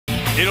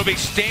It'll be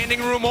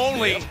standing room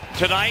only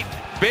tonight.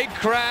 Big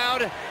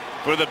crowd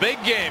for the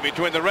big game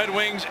between the Red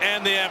Wings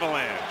and the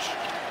Avalanche.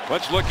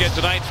 Let's look at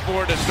tonight's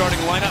starting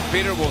lineup.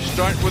 Peter, will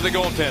start with the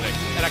goaltending.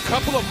 And a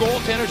couple of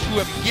goaltenders who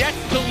have yet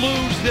to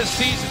lose this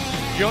season.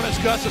 Jonas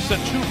Gustafsson,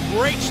 2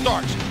 great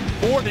starts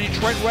for the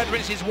Detroit Red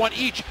Wings. He's won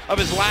each of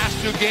his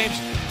last 2 games.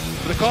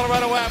 For the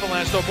Colorado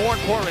Avalanche, though, more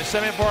importantly,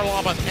 Semyon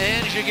Varlamov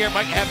and Jagger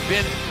Mike have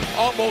been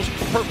almost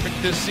perfect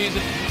this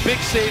season. Big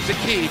saves a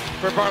key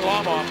for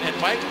Varlamov. And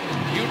Mike,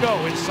 you know,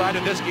 inside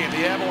of this game,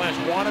 the Avalanche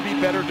want to be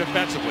better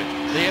defensively.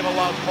 They have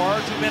allowed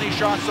far too many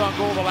shots on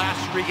goal the last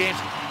 3 games.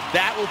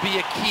 That will be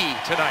a key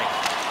tonight.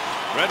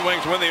 Red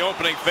Wings win the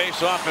opening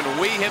face-off, and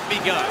we have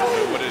begun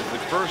what is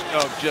the first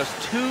of just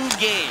 2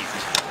 games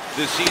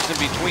this season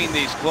between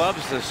these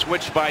clubs. The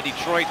switch by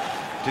Detroit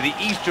to the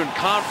Eastern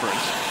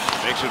Conference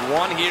makes it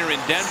 1 here in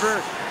Denver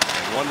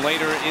and 1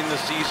 later in the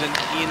season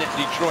in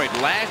Detroit.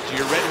 Last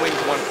year, Red Wings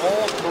won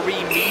all 3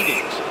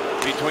 meetings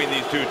between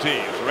these 2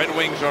 teams. The Red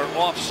Wings are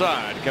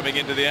offside coming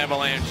into the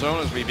Avalanche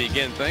zone as we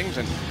begin things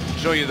and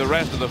show you the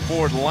rest of the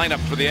forward lineup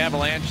for the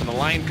Avalanche and the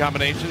line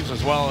combinations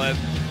as well as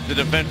the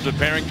defensive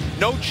pairing.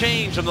 No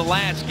change from the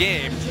last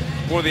game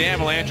for the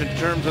Avalanche in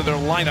terms of their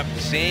lineup.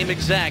 Same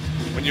exact.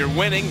 When you're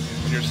winning,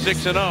 when you're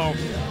 6-0,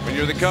 when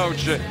you're the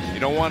coach, you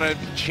don't want to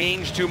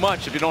change too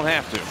much if you don't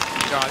have to.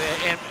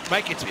 And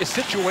Mike, it's a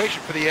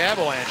situation for the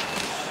Avalanche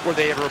where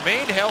they have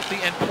remained healthy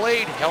and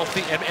played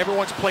healthy, and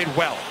everyone's played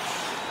well.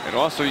 And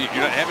also, you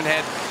haven't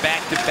had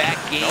back-to-back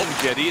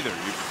games yet either.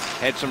 You've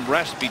had some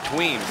rest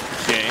between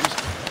games.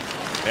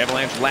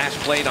 Avalanche last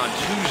played on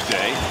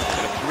Tuesday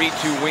in a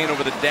 3-2 win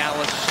over the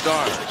Dallas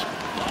Stars.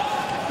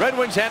 Red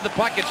Wings have the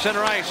puck at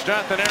center ice.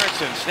 Jonathan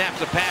Ericsson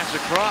snaps a pass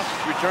across,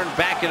 returned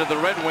back into the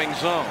Red Wing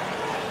zone.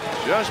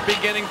 Just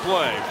beginning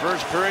play.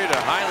 First period, a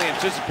highly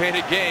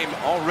anticipated game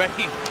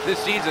already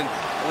this season.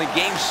 Only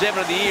game 7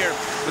 of the year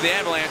for the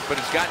Avalanche, but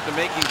it's got the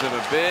makings of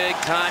a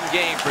big-time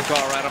game for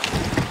Colorado.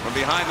 From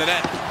behind the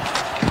net,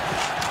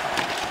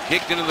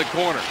 kicked into the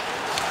corner.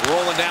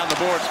 Rolling down the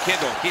boards,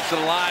 Kindle keeps it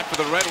alive for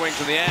the Red Wings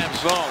in the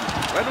Avs zone.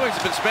 Red Wings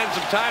have been spending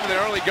some time in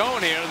the early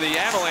going here in the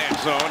Avalanche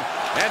zone.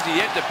 Hasn't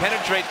yet to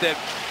penetrate that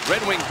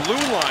Red Wing blue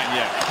line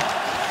yet.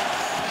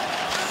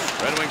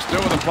 Red Wings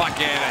still with the puck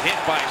in. A hit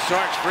by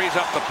Sarch frees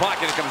up the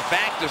puck, and it comes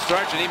back to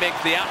Sarch, and he makes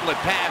the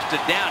outlet pass to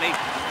Downey.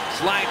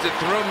 Slides it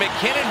through.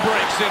 McKinnon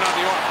breaks in on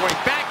the off-wing.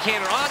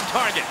 Backhander on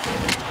target.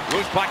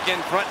 Loose puck in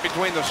front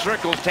between the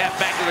circles. Tap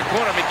back to the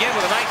corner. McGinn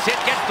with a nice hit.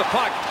 Gets the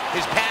puck.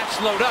 His pass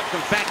slowed up.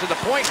 Comes back to the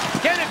point.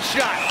 Get it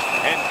shot.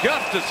 And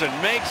Gustafsson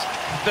makes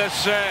the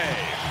save.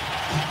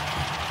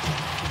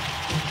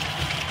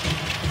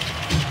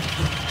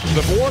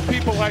 The more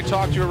people I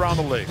talk to around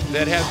the league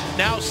that have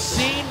now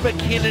seen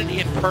McKinnon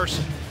in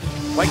person,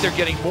 like they're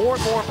getting more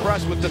and more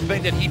impressed with the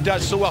thing that he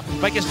does so well.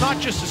 Like, it's not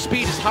just the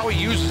speed, it's how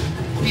he uses it.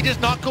 He does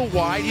not go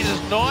wide. He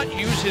does not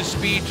use his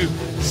speed to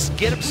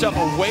get himself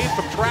away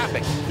from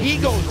traffic. He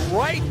goes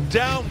right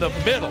down the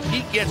middle.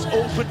 He gets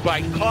open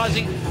by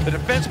causing the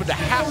defenseman to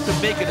have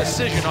to make a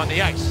decision on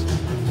the ice.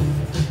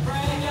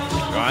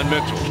 John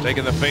Mitchell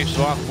taking the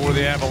face-off for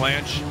the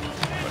Avalanche,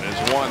 but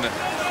has one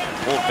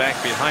pulled back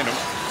behind him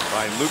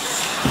by Luke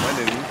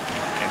Lennon,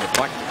 and the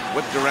puck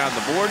whipped around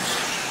the boards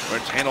where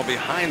it's handled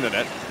behind the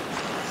net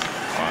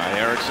by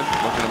Ericsson,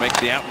 looking to make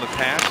the outlet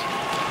pass.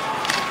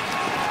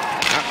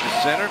 Out to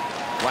center,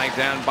 flagged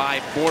down by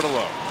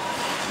Bordelot.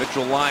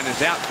 Mitchell line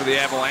is out for the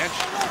Avalanche,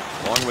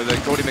 along with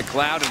Cody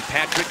McLeod and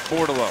Patrick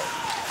Bordelot.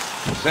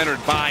 Centered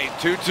by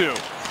 2-2.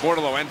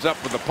 Bordelot ends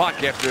up with the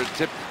puck after a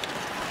tip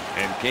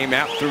and came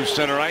out through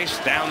center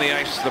ice. Down the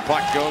ice the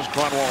puck goes.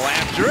 Cronwall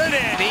after it,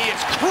 and he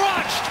is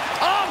crushed.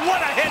 Oh, what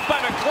a hit by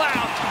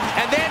McLeod.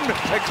 And then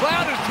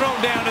McLeod is thrown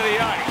down to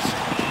the ice.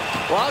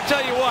 Well, I'll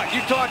tell you what,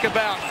 you talk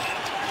about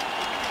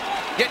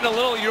getting a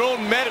little of your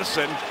own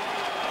medicine.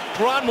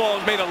 Cronwall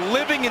has made a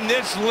living in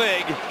this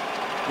league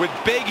with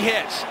big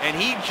hits, and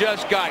he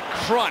just got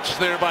crunched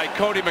there by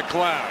Cody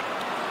McLeod.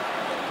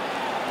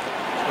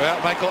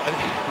 Well, Michael,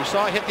 we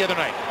saw a hit the other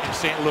night in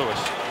St. Louis.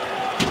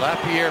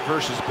 Lapierre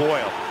versus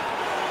Boyle.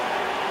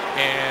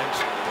 And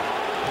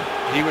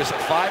he was a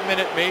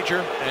 5-minute major,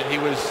 and he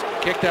was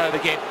kicked out of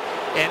the game.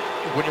 And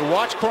when you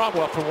watch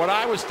Cromwell, from what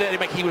I was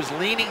standing, he was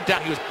leaning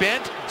down. He was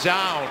bent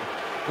down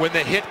when the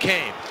hit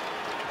came.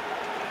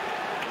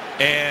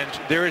 And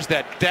there is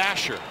that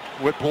dasher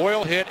with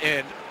Boyle hit,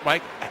 and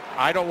Mike,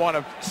 I don't want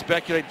to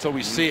speculate until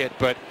we see it,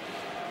 but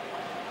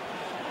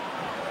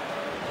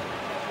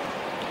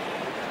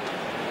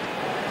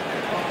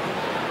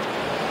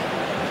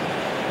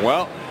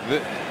well,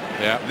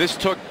 this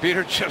took,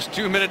 Peter, just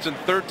 2 minutes and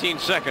 13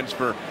 seconds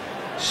for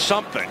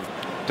something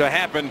to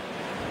happen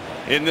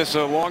in this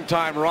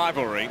long-time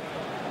rivalry.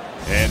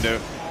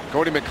 And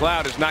Cody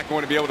McLeod is not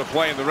going to be able to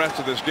play in the rest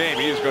of this game.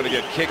 He is going to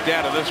get kicked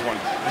out of this one.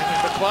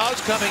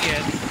 McLeod's coming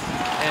in,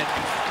 and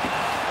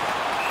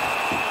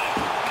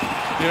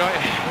you know,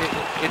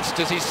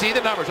 does he see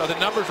the numbers? Are the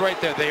numbers right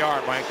there? They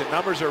are, Mike. The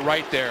numbers are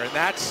right there, and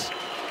that's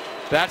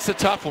the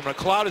tough one.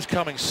 McLeod is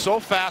coming so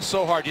fast,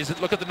 so hard.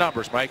 Look at the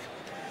numbers, Mike.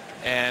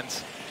 And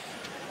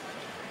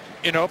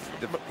you know,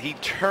 he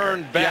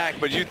turned back,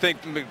 but you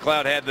think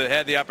McLeod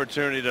had the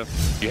opportunity to.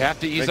 You have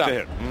to ease up.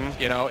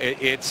 Mm-hmm. You know,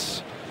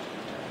 as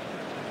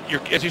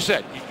you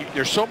said,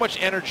 there's so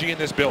much energy in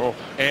this building,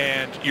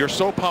 and you're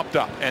so pumped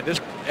up. And this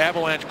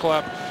Avalanche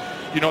club,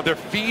 you know, they're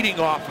feeding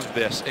off of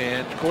this.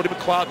 And Cody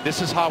McLeod,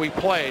 this is how he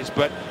plays.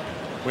 But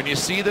when you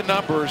see the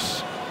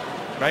numbers,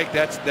 right,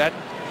 that.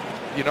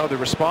 You know, the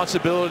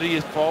responsibility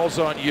falls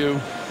on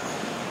you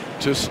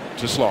to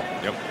slow.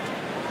 Yep.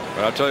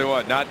 But I'll tell you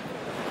what, not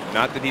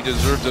that he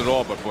deserves it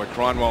all, but boy,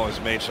 Cronwall has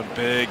made some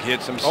big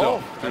hits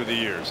himself through the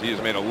years. He has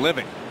made a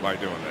living by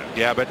doing that.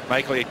 Yeah, but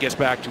Michael, it gets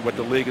back to what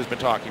the league has been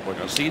talking about.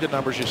 You see the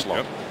numbers, you slow.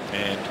 Yep.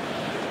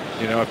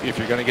 And, you know, if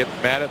you're going to get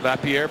mad at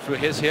Lapierre for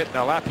his hit,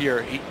 now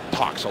Lapierre, he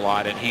talks a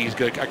lot, and he's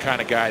a kind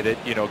of guy that,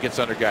 you know, gets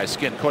under guys'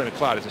 skin. Cody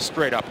McLeod is a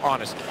straight-up,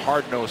 honest,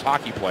 hard-nosed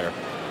hockey player.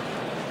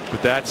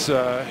 But that's,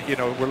 you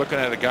know, we're looking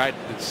at a guy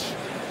that's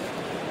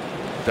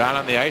down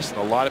on the ice, and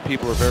a lot of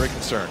people are very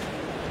concerned.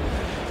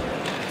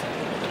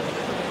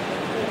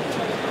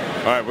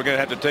 All right, we're going to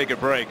have to take a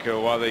break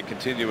while they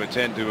continue to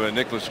attend to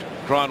Nicholas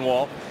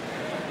Cronwall.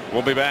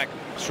 We'll be back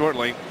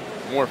shortly.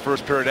 More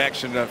first period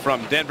action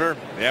from Denver,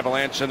 the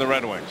Avalanche, and the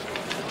Red Wings.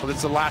 Well,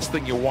 that's the last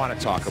thing you want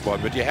to talk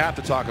about, but you have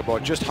to talk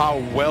about just how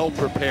well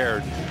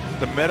prepared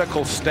the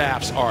medical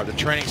staffs are, the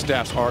training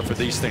staffs are for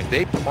these things.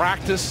 They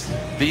practice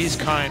these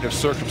kind of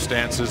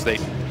circumstances. They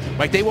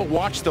will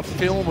watch the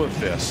film of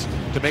this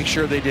to make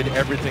sure they did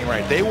everything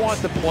right. They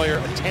want the player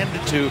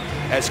attended to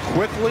as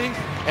quickly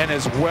and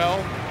as well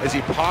as he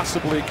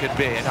possibly could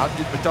be. And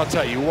I'll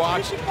tell you,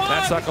 watch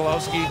Matt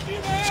Sokolowski,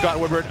 Scott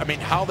Woodward. I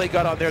mean, how they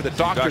got on there. The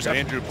doctors, Dr.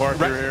 Andrew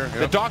Parker here. Yep.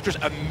 The doctors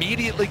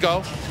immediately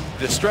go.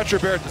 The stretcher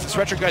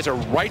guys are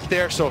right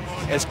there. So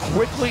as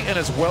quickly and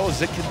as well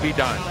as it can be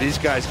done, these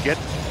guys get,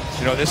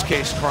 you know, in this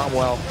case,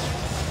 Cromwell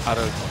out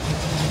of.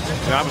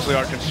 And obviously,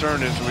 our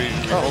concern is we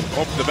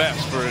hope the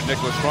best for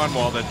Nicholas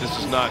Cronwall, that this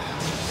is not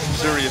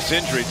serious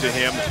injury to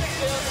him.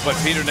 But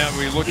Peter, now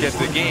we look at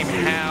the game,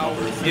 how,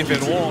 if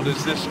at all,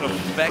 does this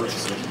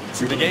affect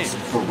the game?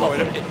 Oh,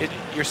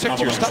 you're sick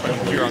to your stomach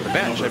if you're on the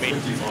bench. I mean,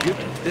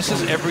 this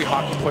is every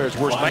hockey player's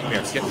worst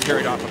nightmare, getting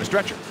carried off on a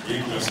stretcher.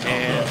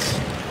 And,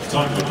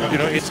 you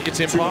know, it's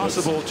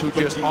impossible to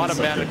just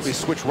automatically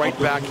switch right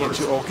back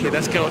into, okay,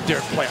 let's get out there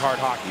and play hard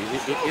hockey.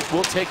 It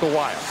will take a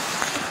while.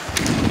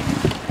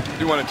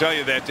 I do want to tell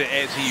you that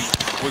as he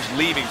was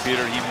leaving,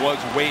 Peter, he was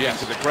waving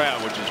to the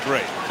crowd, which is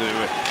great.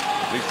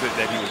 At least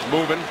that he was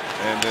moving.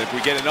 And if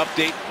we get an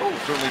update, we'll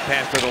certainly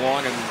pass it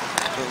along and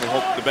certainly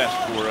hope the best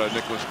for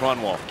Nicholas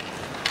Cronwall.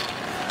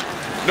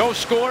 No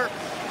score.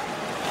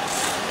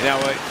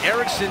 Now,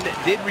 Eriksson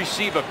did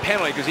receive a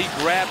penalty because he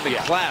grabbed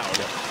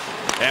McLeod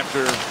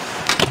after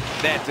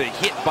that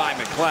hit by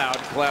McLeod.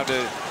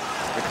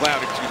 McLeod,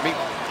 excuse me.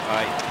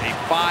 A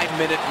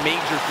 5-minute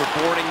major for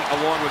boarding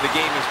along with the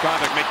game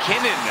misconduct.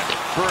 McKinnon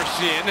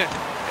bursts in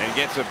and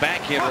gets a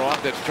backhander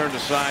off that's turned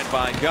aside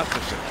by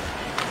Gustafsson.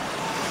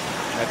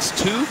 That's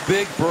two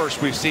big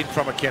bursts we've seen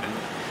from McKinnon.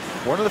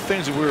 One of the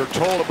things that we were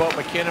told about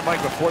McKinnon,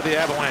 Mike, before the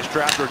Avalanche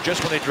draft, or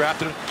just when they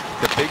drafted him,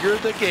 the bigger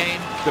the game,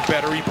 the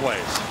better he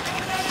plays.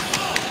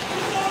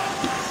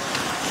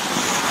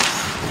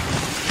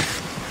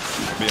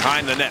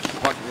 Behind the net,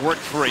 puck worked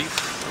free.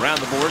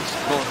 Around the boards,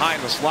 a little high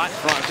in the slot.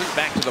 Bronson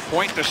back to the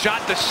point. The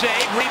shot, the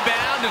save,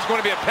 rebound. There's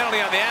going to be a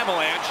penalty on the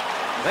Avalanche.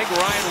 I think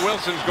Ryan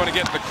Wilson's going to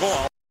get the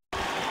call.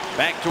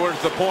 Back towards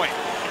the point.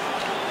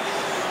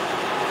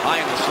 High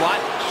in the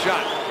slot,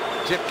 shot,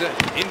 tipped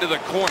into the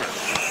corner.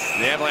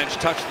 The Avalanche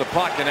touched the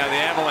puck, and now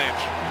the Avalanche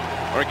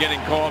are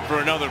getting called for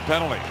another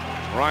penalty.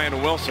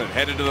 Ryan Wilson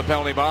headed to the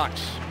penalty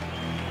box.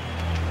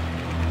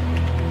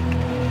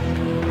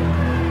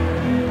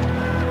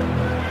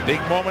 Big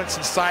moments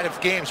inside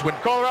of games when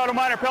Colorado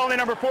minor penalty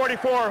number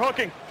 44,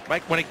 hooking.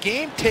 Mike, when a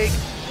game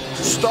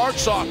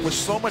starts off with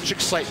so much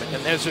excitement,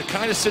 and there's a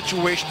kind of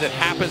situation that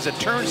happens that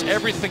turns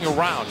everything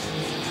around,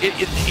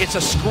 it's a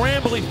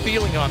scrambly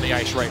feeling on the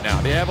ice right now.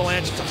 The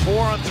Avalanche, it's a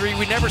 4-on-3.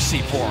 We never see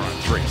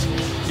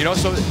 4-on-3s. You know,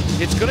 so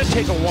it's going to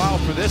take a while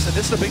for this, and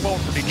this is a big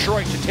moment for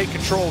Detroit to take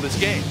control of this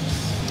game.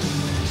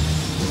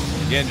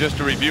 Again, just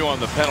to review on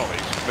the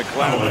penalties.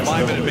 McLeod,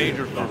 5-minute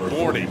major for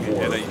boarding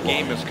and a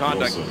game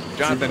misconduct.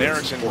 Jonathan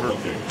Eriksson for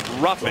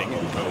roughing.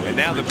 And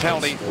now the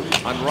penalty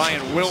on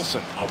Ryan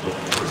Wilson.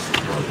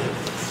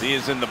 He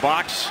is in the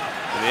box.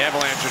 And the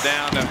Avalanche are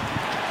down to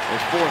a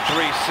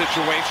 4-3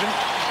 situation.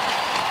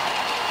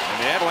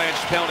 And the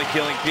Avalanche penalty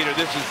killing, Peter,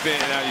 this has been,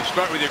 now you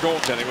start with your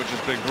goaltending, which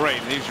has been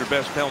great. And he's your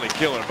best penalty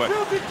killer, but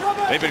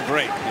they've been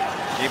great.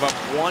 Gave up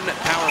one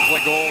power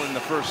play goal in the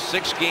first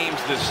 6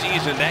 games this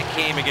season. That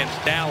came against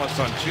Dallas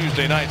on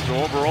Tuesday night. So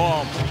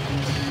overall,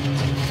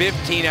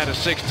 15 out of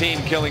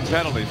 16 killing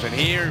penalties. And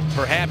here,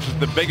 perhaps, is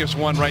the biggest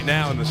one right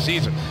now in the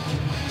season.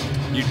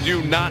 You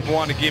do not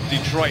want to give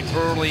Detroit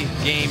early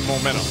game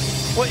momentum.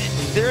 Well,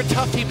 they're a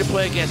tough team to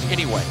play against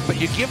anyway. But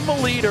you give them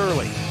a lead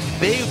early.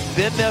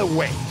 Then they'll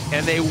wait.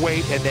 And they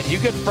wait, and then you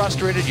get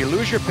frustrated, you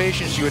lose your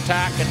patience, you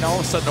attack, and all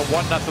of a sudden a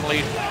 1-0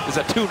 lead is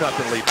a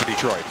 2-0 lead for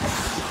Detroit.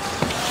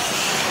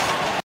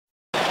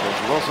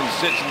 Wilson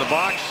sits in the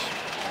box.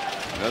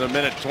 Another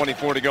minute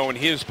 24 to go in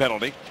his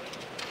penalty.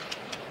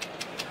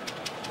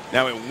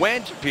 Now it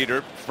went,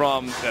 Peter,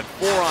 from that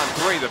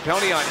 4-on-3. The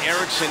penalty on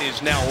Erickson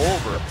is now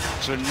over.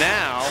 So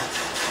now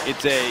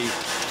it's a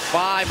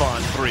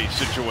 5-on-3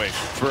 situation.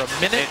 For a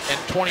minute and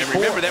 24. And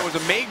remember, that was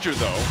a major,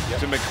 though,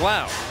 to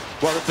McLeod.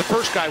 Well, the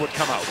first guy would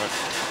come out.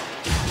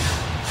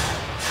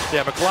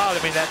 Yeah, McLeod, I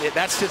mean,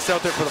 that sits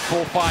out there for the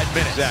full 5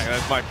 minutes. Exactly,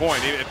 that's my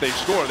point. If they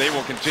score, they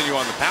will continue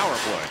on the power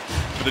play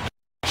for the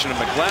duration of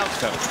McLeod's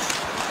penalty.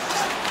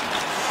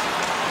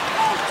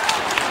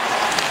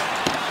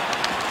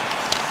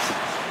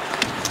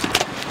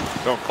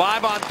 So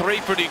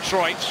 5-on-3 for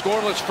Detroit.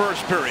 Scoreless first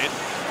period.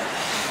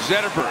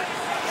 Zetterberg.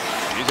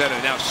 He's had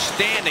an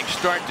outstanding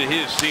start to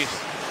his season.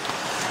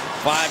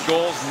 5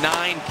 goals,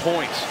 9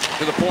 points.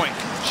 To the point.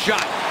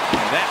 Shot.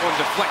 And that one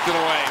deflected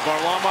away.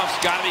 Varlamov's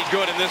got to be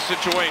good in this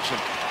situation.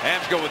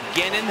 Avs go with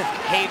Gennin,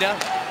 Hayda,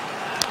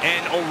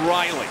 and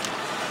O'Reilly.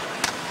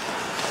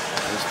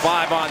 It's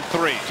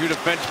 5-on-3. 2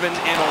 defensemen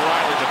and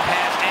O'Reilly. The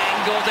pass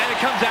angled, and it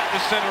comes out to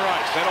center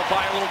ice. That'll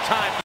buy a little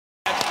time.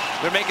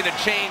 They're making a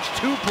change.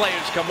 2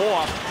 players come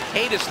off.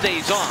 Hayda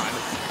stays on.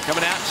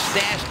 Coming out,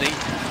 Stastny,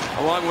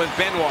 along with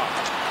Benoit.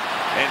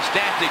 And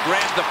Stastny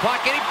grabs the puck,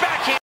 and he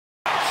backhands.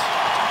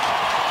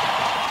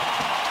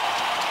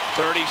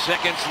 30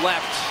 seconds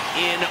left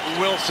in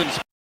Wilson's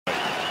play.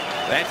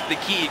 That's the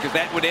key, because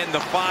that would end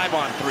the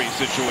 5-on-3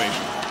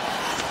 situation.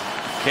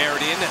 Carried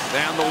in,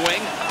 down the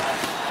wing.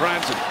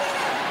 Franzen.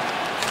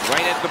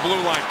 Right at the blue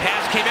line.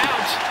 Pass came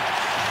out.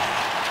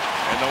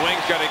 And the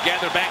Wings got to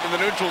gather back in the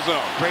neutral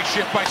zone. Great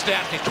shift by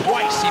Stastny.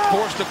 Twice he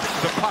forced the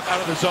puck out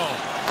of the zone.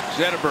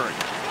 Zetterberg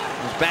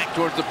was back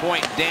towards the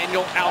point.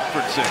 Daniel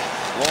Alfredson,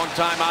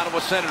 longtime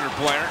Ottawa Senator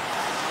player.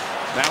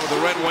 Now with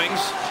the Red Wings,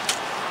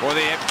 boy,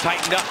 they have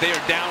tightened up. They are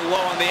down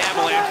low on the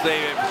Avalanche.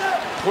 They have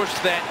pushed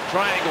that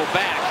triangle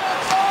back.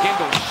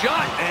 Kindle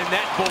shot, and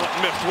that bullet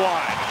missed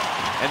wide.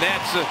 And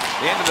that's the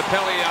end of the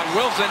penalty on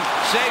Wilson.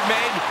 Save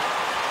made.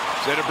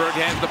 Zetterberg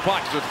has the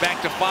puck, so it's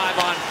back to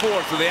 5-on-4.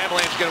 So the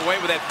Avalanche get away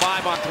with that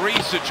 5-on-3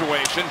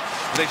 situation.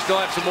 They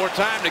still have some more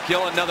time to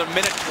kill. Another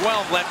minute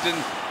 12 left in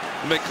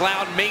the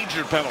McLeod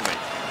major penalty.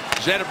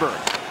 Zetterberg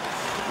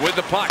with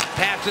the puck,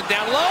 pass it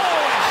down low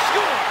and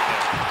scored.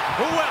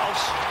 Who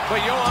else but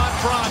Johan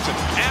Franzen?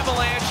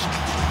 Avalanche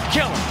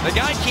killer. The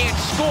guy can't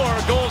score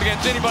goals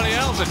against anybody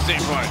else, it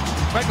seems like.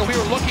 Michael, we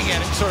were looking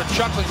at it, sort of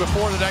chuckling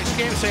before the night's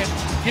game, saying,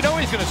 you know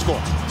he's going to score.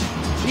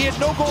 He had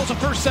no goals the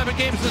first 7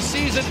 games of the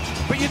season,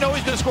 but you know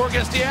he's going to score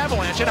against the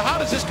Avalanche. And how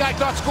does this guy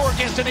not score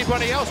against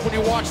anybody else when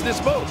you watch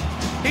this move?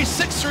 He's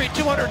 6'3",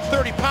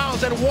 230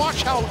 pounds, and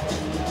watch how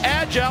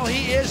agile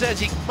he is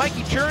as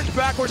Mikey turns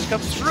backwards,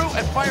 comes through,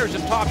 and fires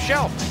in top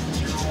shelf.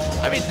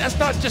 I mean, that's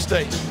not just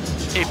a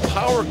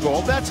power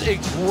goal. That's a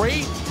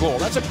great goal.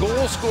 That's a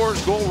goal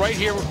scorer's goal right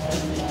here.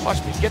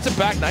 Watch me. Gets it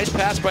back. Nice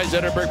pass by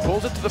Zetterberg.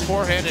 Pulls it to the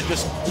forehand and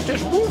just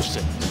roofs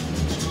it.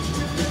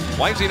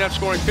 Why is he not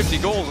scoring 50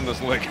 goals in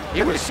this league?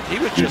 He was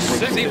just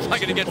sick. Seems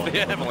like it against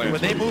the Avalanche. When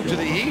they moved to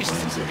the East,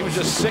 he was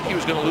just sick. He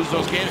was going to lose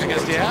those games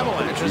against the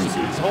Avalanche.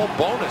 His whole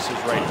bonus is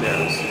right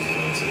there.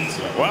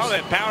 Well,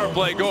 that power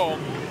play goal.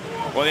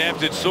 Well, the Avs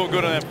did so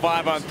good on that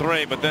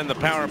 5-on-3, but then the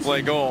power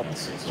play goal.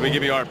 So we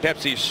give you our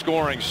Pepsi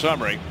scoring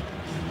summary.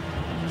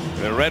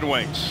 The Red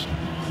Wings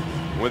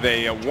with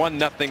a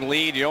 1-0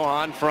 lead.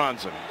 Johan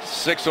Franzen.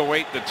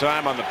 6:08 the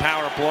time on the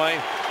power play.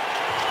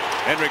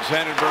 Henrik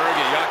Zetterberg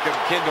and Jakob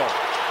Kindl.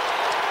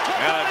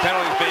 Now that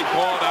penalty's being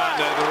called on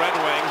the Red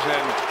Wings,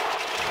 and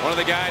one of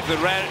the guys the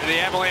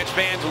Avalanche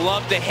fans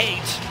love to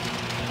hate,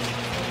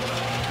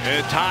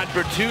 Todd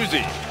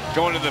Bertuzzi,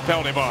 going to the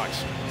penalty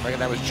box.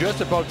 And I was just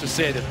about to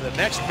say that in the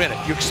next minute,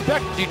 you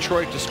expect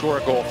Detroit to score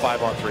a goal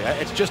 5-on-3.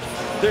 It's just,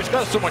 there's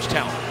got so much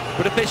talent.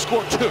 But if they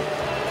score 2,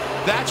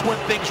 that's when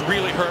things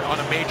really hurt on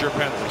a major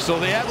penalty. So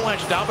the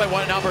Avalanche down by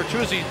 1, now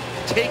Bertuzzi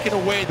taking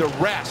away the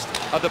rest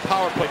of the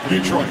power play for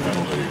Detroit.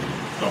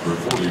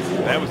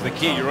 That was the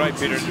key. You're right,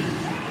 Peter.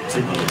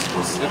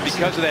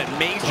 Because of that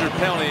major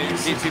penalty, in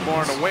case people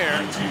aren't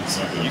aware,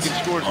 you can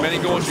score as many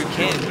goals as you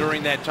can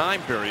during that time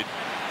period.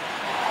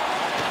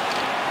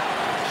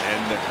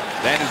 And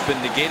that has been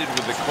negated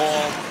with the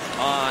call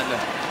on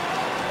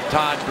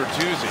Todd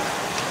Bertuzzi.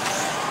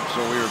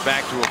 So we are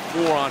back to a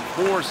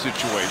 4-on-4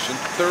 situation.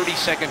 30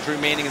 seconds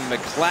remaining in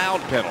the McLeod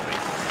penalty.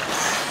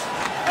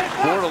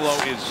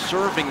 Bordelot is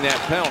serving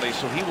that penalty,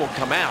 so he will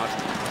come out.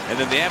 And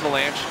then the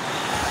Avalanche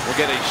will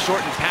get a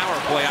shortened power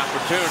play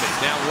opportunity.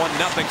 Down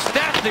 1-0.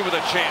 Stastny with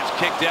a chance.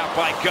 Kicked out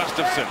by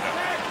Gustafsson.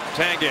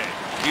 Tanguay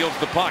fields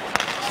the puck.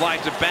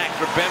 Slides it back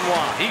for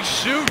Benoit. He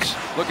shoots.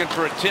 Looking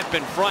for a tip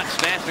in front.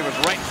 Stastny was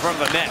right in front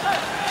of the net.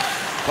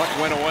 Puck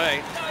went away.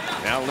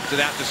 Now lifted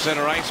out to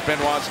center ice.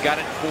 Benoit's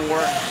got it for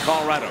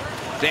Colorado.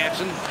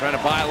 Danson trying to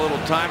buy a little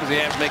time as the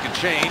Avs make a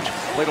change.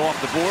 Played off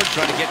the board,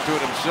 trying to get to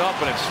it himself,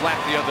 but it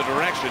slapped the other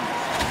direction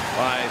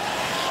by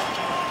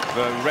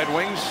the Red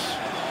Wings.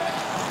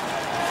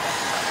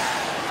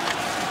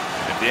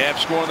 If the Avs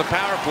score on the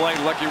power play,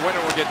 lucky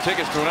winner will get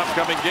tickets to an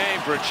upcoming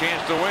game. For a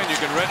chance to win, you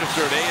can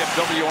register at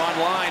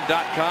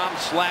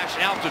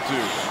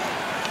afwonline.com/altitude.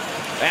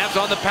 Avs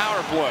on the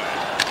power play.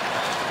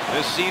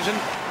 This season,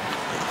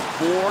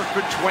 4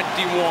 for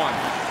 21.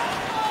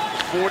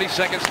 40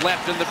 seconds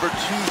left in the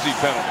Bertuzzi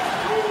penalty.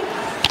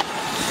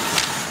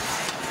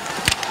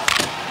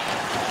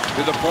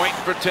 To the point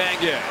for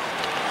Tanguay.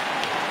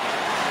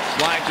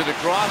 Slides it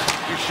across.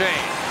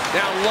 Duchesne.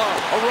 Down low.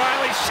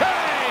 O'Reilly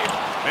save!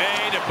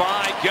 Made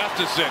by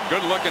Gustafson.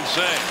 Good looking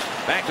save.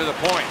 Back to the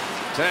point.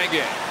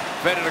 Tanguay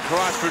fed it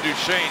across for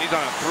Duchesne. He's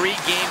on a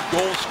 3-game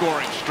goal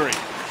scoring streak.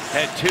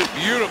 Had 2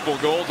 beautiful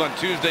goals on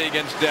Tuesday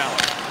against Dallas,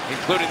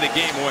 including the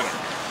game winner.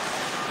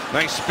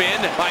 Nice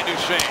spin by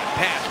Duchesne.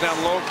 Pass down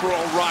low for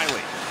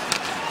O'Reilly.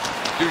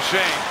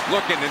 Duchesne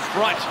looking in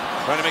front,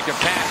 trying to make a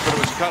pass, but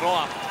it was cut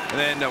off, and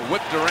then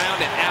whipped around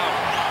and out.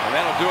 And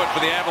that'll do it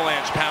for the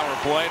Avalanche power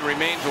play. It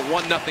remains a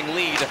 1-0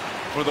 lead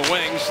for the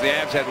Wings. The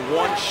Avs had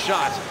 1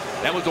 shot.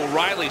 That was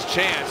O'Reilly's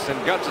chance, and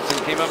Gustafson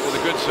came up with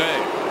a good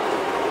save.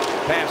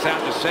 Pass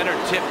out to center,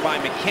 tipped by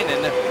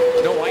McKinnon.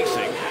 No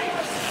icing.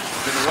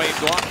 Been waved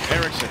off.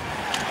 Erickson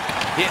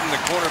hit in the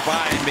corner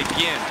by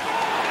McGinn.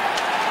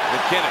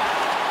 McKinnon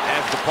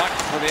has the puck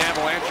for the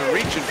Avalanche, are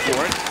reaching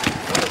for it.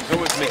 So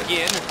is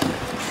McGinn.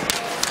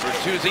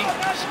 Bertuzzi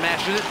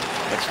smashes it.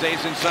 It stays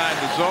inside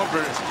the zone.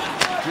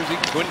 Bertuzzi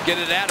couldn't get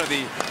it out of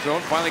the zone.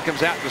 Finally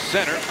comes out to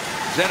center.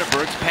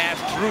 Zetterberg's pass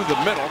through the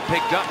middle,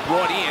 picked up,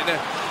 brought in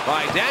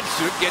by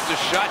Datsuk. Gets a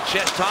shot,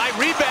 chest high,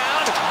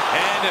 rebound,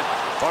 and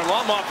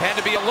Varlamov had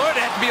to be alert.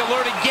 Had to be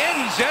alert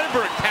again.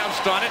 Zetterberg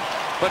pounced on it,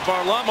 but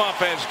Varlamov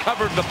has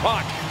covered the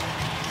puck.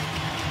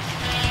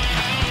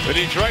 The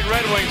Detroit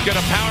Red Wings get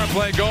a power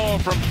play goal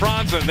from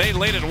Franzen. They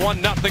lead it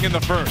 1-0 in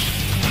the first.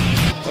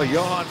 Well,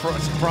 Johan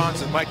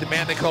Franzen, Mike, the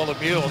man they call a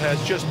mule, has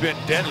just been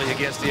deadly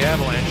against the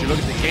Avalanche. You look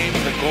at the games,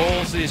 the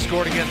goals that he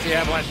scored against the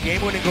Avalanche,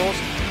 game-winning goals,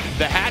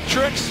 the hat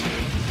tricks.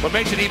 What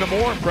makes it even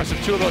more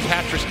impressive, 2 of those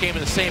hat tricks came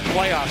in the same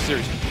playoff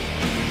series.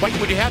 Mike,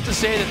 would you have to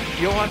say that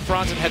Johan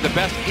Franzen had the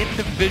best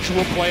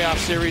individual playoff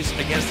series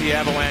against the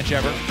Avalanche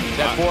ever?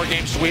 That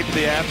 4-game sweep of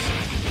the Avs?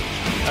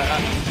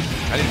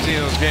 I didn't see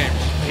those games.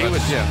 He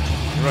was, yeah,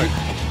 right.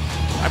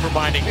 I'm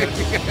reminding you.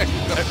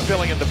 I'm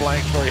filling in the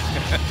blanks for you.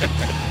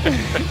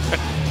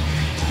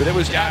 But it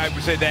was. I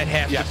would say that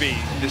has to be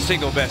the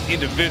single best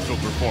individual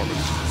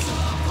performance.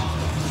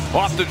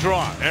 Off the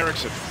draw,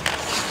 Erickson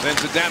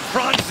sends it down.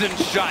 Franzen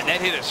shot. That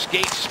hit a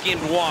skate,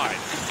 skimmed wide.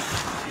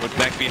 Put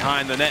back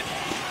behind the net.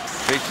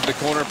 Takes to the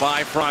corner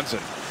by Franzen.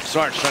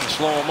 Sarge trying to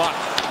slow him up.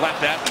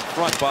 Left out in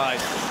front by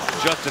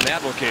Justin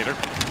Advocator.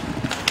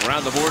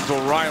 Around the boards,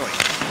 O'Reilly.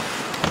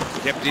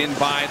 Kept in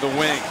by the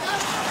Wings.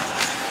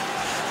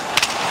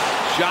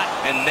 Shot,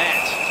 and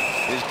that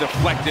is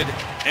deflected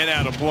and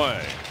out of play.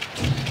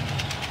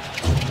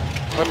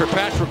 But for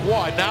Patrick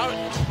Waugh, now,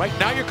 Mike,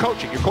 now you're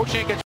coaching. You're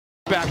coaching against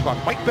Babcock.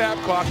 Mike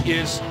Babcock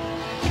is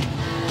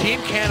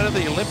Team Canada,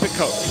 the Olympic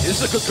coach.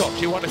 This is a good coach.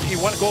 He won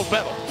a gold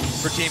medal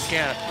for Team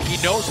Canada.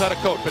 He knows how to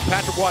coach. But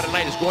Patrick Waugh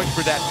tonight is going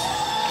for that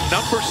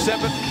number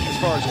 7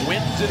 as far as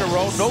wins in a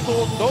row. No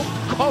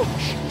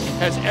coach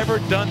has ever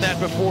done that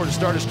before to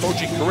start his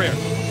coaching career.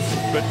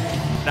 But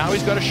now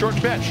he's got a short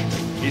bench.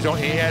 He's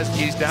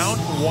down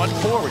 1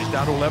 forward. He's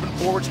down to 11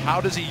 forwards. How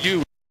does he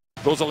use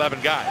those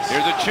 11 guys?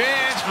 Here's a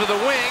chance for the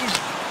Wings,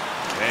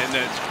 and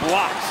it's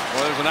blocked.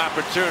 Well, there's an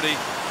opportunity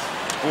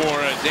for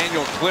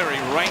Daniel Cleary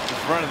right in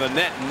front of the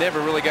net. Never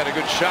really got a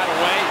good shot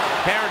away.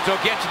 Parenteau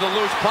gets to the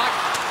loose puck.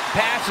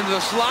 Pass into the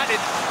slot. It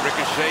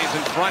ricochets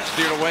in front,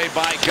 steered away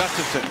by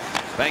Gustafson.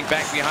 Bang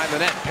back behind the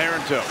net.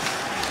 Parenteau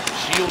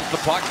shields the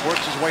puck,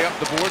 works his way up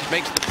the boards,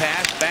 makes the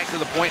pass, back to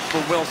the point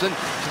for Wilson,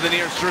 to the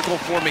near circle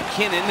for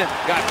McKinnon.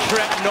 Got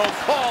tripped, no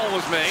call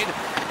was made,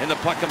 and the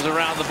puck comes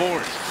around the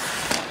boards.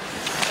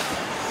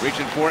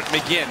 Reaching for it,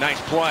 McGinn, nice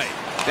play.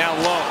 Down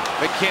low,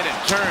 McKinnon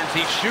turns,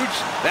 he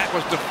shoots, that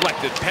was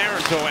deflected.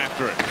 Parenteau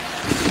after it.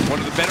 One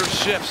of the better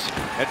shifts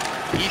at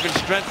even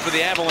strength for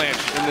the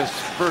Avalanche in this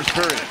first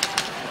period.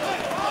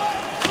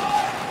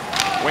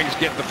 Wings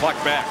get the puck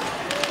back.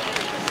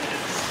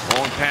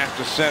 Going past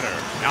the center.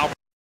 Now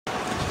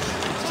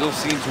still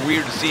seems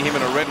weird to see him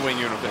in a Red Wing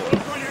uniform.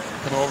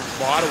 Come over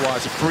from Ottawa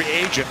as a free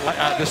agent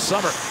this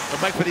summer. But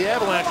Mike, for the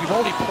Avalanche, we've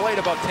only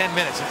played about 10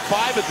 minutes, and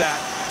 5 of that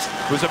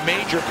was a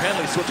major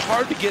penalty, so it's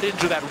hard to get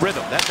into that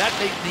rhythm.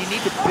 They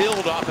need to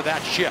build off of that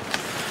shift.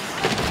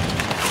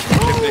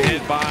 Tipped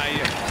ahead by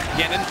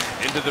Gennon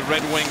into the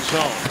Red Wing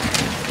zone.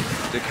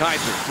 De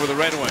Kaiser for the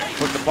Red Wings.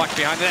 Put the puck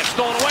behind the net.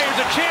 Stolen away.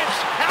 Here's a chance.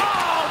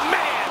 Oh,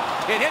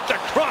 man! It hit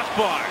the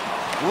crossbar.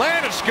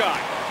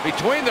 Landeskog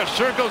between the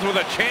circles with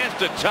a chance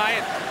to tie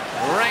it.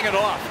 Rang it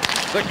off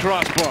the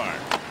crossbar.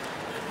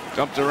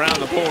 Dumped around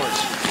the boards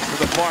to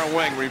the far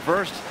wing.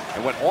 Reversed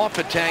and went off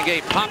at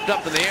Tanguay. Popped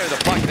up in the air.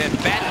 The puck then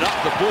batted up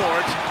the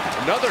boards.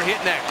 Another hit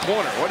in that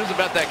corner. What is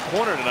about that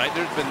corner tonight?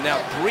 There's been now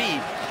 3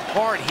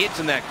 hard hits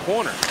in that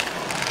corner.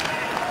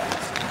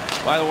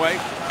 By the way,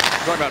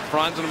 talking about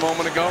Franzen a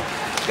moment ago.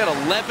 He's got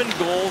 11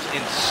 goals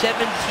in 17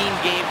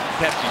 games for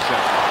Pepsi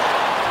Center.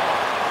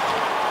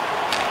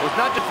 Well, it's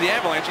not just the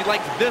Avalanche. He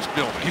likes this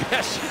building.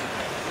 Yes.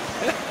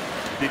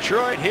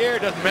 Detroit here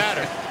doesn't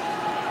matter.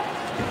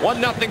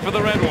 1-0 for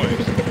the Red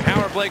Wings.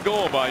 power play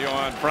goal by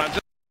Johan Franzen.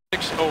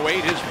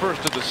 6:08, his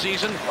first of the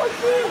season.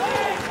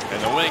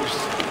 And the Wings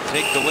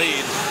take the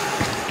lead.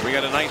 We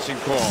got an icing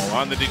call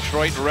on the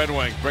Detroit Red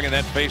Wings, bringing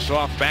that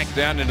face-off back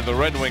down into the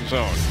Red Wing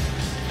zone.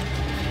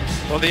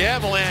 Well, the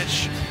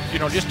Avalanche, you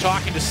know, just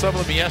talking to some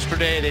of them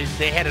yesterday,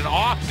 they had an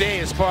off day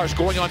as far as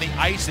going on the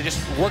ice. They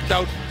just worked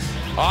out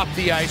off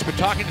the ice. But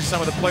talking to some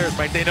of the players,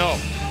 Mike, they know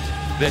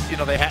that, you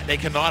know, they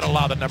cannot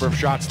allow the number of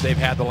shots they've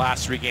had the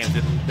last 3 games.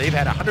 They've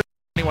had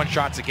 121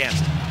 shots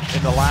against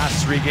in the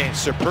last 3 games.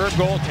 Superb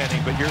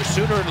goaltending, but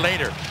sooner or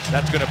later,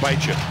 that's going to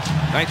bite you.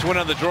 Nice win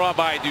on the draw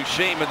by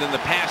Duchesne, but then the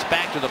pass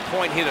back to the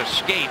point hit a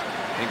skate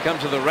and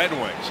comes to the Red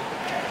Wings.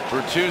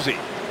 Bertuzzi.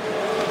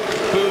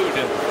 Food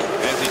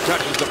as he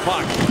touches the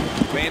puck.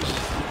 Fans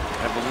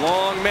have a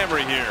long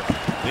memory here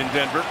in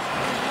Denver.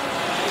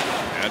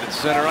 And at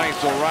center ice,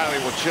 O'Reilly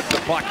will chip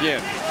the puck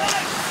in.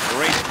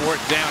 Race for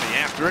it, Downey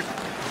after it.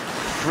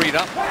 Freed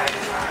up.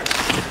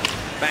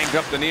 Banged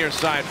up the near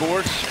side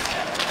boards.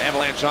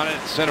 Avalanche on it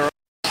at center.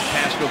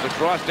 Pass goes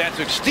across.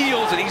 Datsuk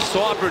steals, and he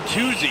saw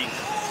Bertuzzi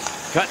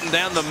cutting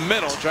down the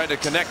middle. Tried to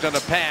connect on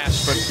the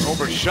pass, but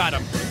overshot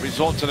him.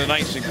 Results in an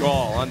icing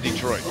call on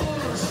Detroit.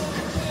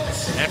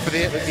 And for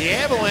the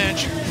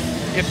Avalanche,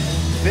 if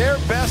their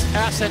best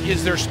asset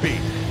is their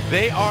speed,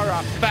 they are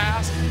a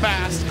fast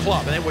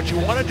club. And then what you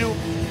want to do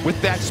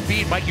with that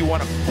speed, Mike, you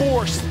want to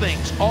force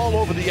things all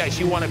over the ice.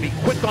 You want to be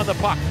quick on the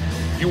puck.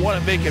 You want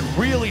to make it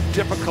really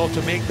difficult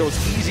to make those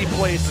easy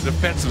plays in the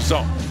defensive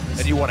zone.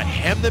 And you want to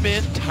hem them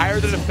in, tire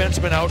the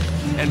defenseman out,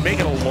 and make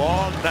it a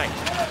long night.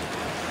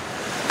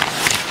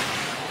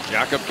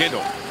 Jakob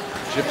Kindl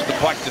chips the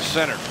puck to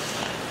center.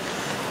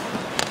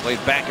 Plays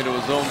back into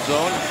his own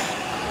zone.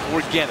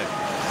 Forget it.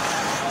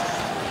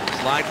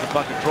 Slides the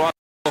puck across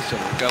Wilson.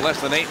 We've got less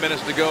than 8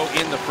 minutes to go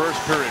in the first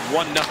period.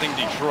 1-0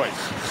 Detroit.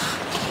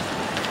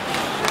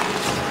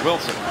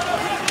 Wilson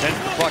sends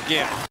the puck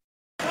in.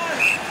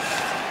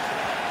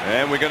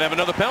 And we're going to have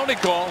another penalty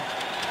call.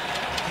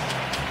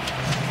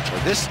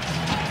 This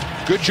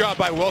good job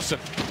by Wilson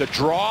to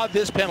draw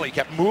this penalty. He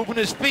kept moving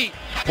his feet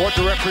for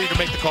the referee to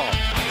make the call.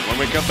 When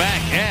we come back,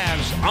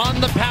 Avs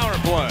on the power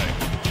play.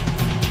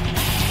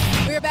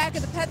 We're back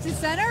at the Pepsi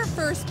Center.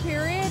 First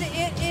period.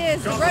 It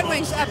is the Red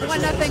Wings up 1-0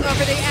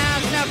 over the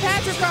Avs. Now,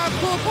 Patrick Roy,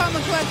 cool, calm,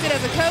 and collected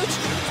as a coach.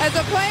 As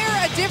a player,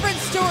 a different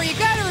story. You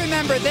got to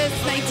remember this,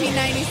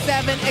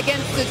 1997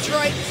 against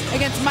Detroit,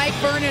 against Mike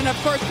Vernon. Of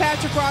course,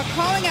 Patrick Roy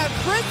calling out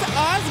Chris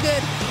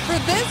Osgood for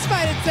this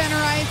fight at center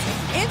ice.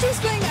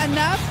 Interesting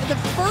enough, the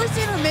first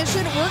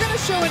intermission, we're going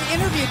to show an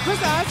interview.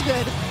 Chris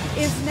Osgood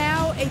is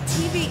now a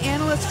TV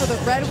analyst for the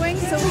Red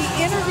Wings, so he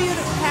interviewed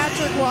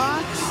Patrick Roy.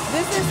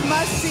 This is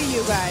must-see,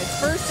 you guys.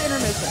 First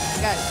intermission,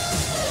 guys.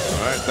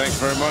 All right, thanks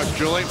very much,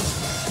 Julie.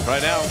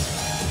 Right now,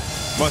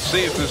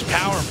 must-see is this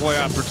power play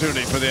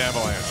opportunity for the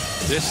Avalanche.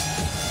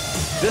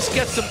 This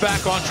gets them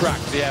back on track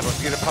for the Avalanche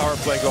to get a power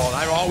play goal. And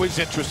I'm always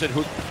interested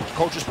who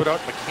coaches put out.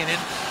 McKinnon,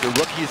 the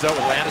rookie is out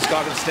with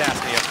Landeskog and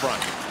Stastny up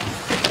front.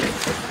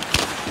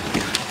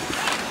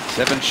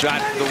 7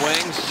 shots for the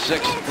Wings,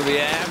 6 for the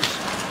Avs.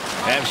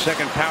 Avs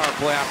second power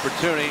play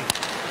opportunity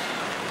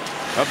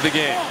of the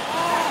game.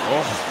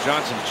 Oh,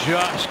 Johnson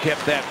just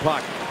kept that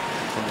puck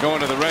from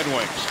going to the Red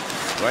Wings.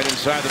 Right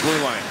inside the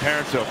blue line.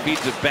 Parenteau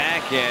feeds it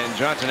back, and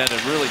Johnson had to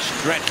really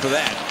stretch for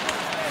that.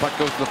 Puck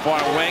goes to the far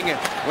wing.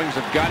 Wings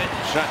have got it.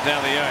 Shot down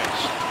the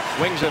ice.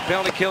 Wings have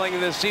penalty killing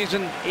this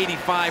season,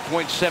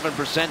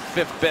 85.7%,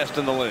 5th best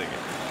in the league.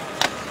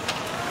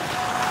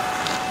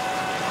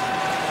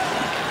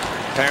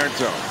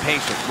 Parenteau,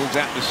 patient, moves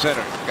out to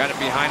center. Got it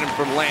behind him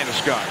from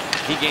Landeskog.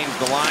 He gains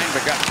the line,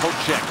 but got toe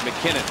check.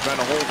 McKinnon trying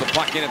to hold the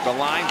puck in at the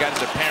line. Got it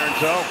to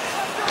Parenteau.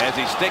 As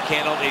he stick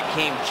handled, it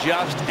came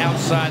just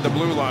outside the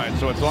blue line,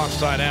 so it's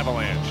offside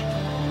Avalanche.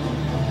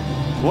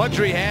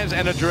 Luxury has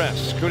an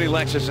address. Cooney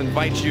Lexus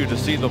invites you to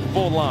see the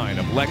full line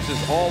of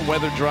Lexus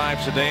all-weather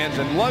drive sedans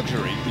and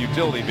luxury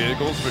utility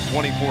vehicles for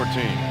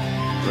 2014.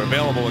 They're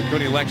available at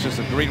Cooney Lexus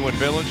in Greenwood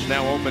Village,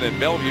 now open at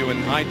Bellevue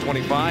and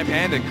I-25,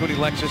 and at Cooney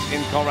Lexus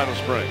in Colorado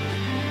Springs.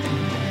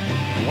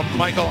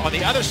 Michael, on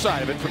the other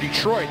side of it for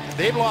Detroit,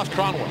 they've lost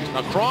Cronwell.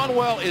 Now,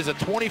 Cronwell is a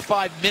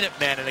 25-minute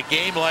man in a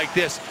game like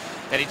this,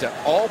 and he's an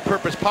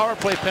all-purpose power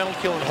play penalty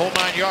kill in the whole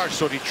 9 yards.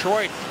 So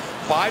Detroit,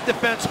 5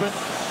 defensemen,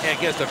 and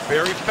against a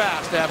very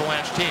fast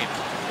Avalanche team.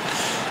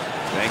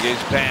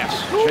 Tanguay's pass,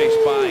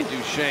 chased by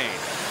Duchesne.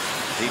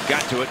 He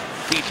got to it,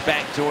 feeds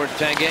back towards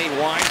Tanguay,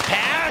 winds,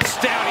 pass,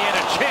 down, he had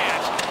a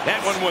chance.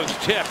 That one was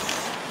tipped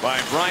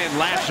by Brian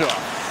Lashoff.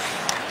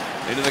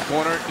 Into the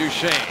corner,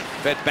 Duchesne,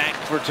 fed back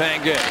for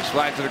Tanguay,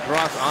 slides it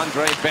across,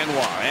 Andre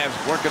Benoit, as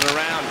working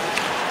around,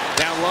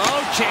 down low,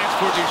 chance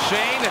for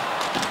Duchesne,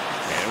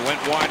 and went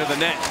wide of the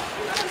net.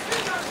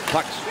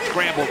 Puck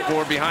scrambled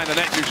for behind the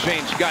net.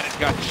 Duchesne's got it.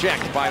 Got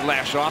checked by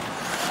Lashoff.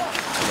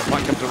 And the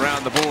puck comes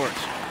around the boards.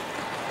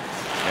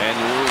 And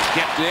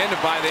kept in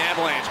by the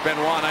Avalanche.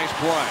 Benoit, nice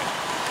play.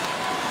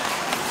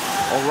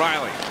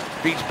 O'Reilly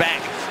feeds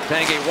back.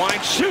 Tanguay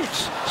winds,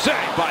 shoots.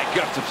 Saved by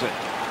Gustafsson.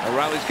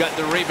 O'Reilly's gotten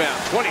the rebound.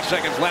 20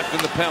 seconds left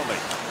in the penalty.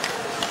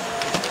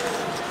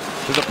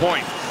 To the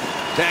point.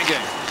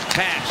 Tanguay,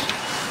 pass.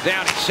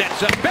 Down, he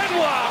sets up.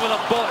 Benoit with a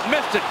bullet.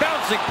 Missed it.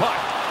 Bouncing puck.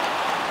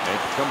 It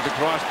comes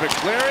across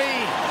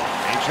McCleary.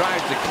 He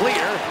tries to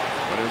clear,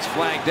 but it's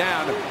flagged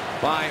down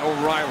by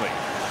O'Reilly.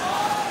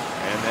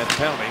 And that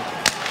penalty.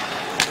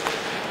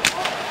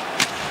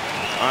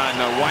 All right,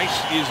 now Weiss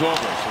is over.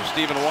 So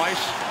Stephen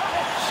Weiss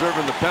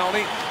serving the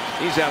penalty.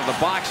 He's out of the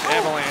box.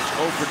 Avalanche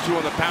 0 for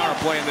 2 on the power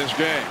play in this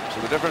game.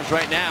 So the difference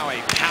right now, a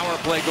power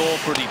play goal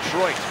for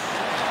Detroit.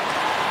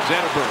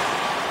 Zetterberg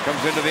comes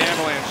into the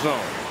Avalanche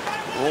zone.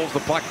 Rolls the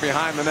puck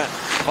behind the net.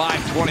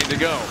 5:20 to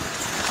go.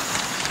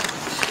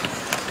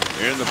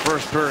 Here in the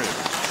first period.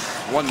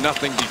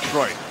 1-0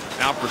 Detroit.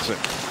 Alfredsson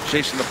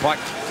chasing the puck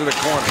to the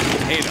corner.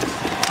 Hayda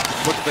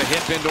puts the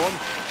hip into him.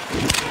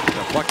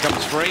 The puck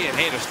comes free, and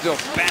Hayda still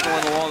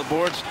battling along the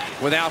boards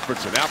with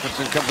Alfredsson.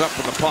 Alfredsson comes up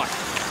with the puck.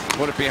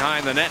 Put it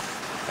behind the net.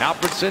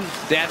 Alfredsson,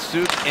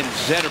 Datsyuk, and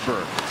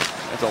Zetterberg.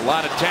 That's a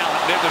lot of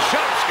talent. There's a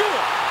shot.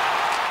 Score!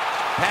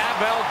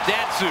 Pavel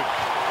Datsyuk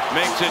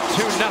makes it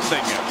 2-0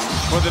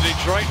 for the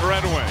Detroit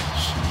Red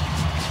Wings.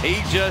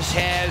 He just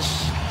has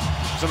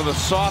some of the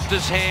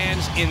softest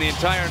hands in the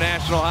entire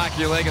National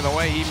Hockey League, and the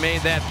way he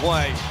made that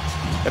play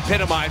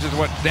epitomizes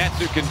what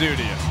Datsyuk can do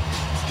to you.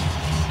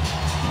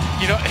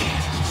 You know,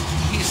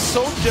 he's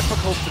so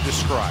difficult to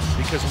describe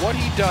because what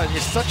he does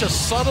is such a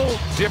subtle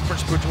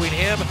difference between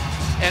him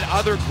and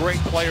other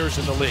great players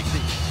in the league.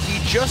 He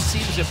just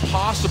seems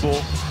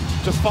impossible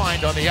to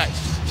find on the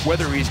ice.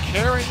 Whether he's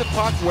carrying the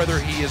puck, whether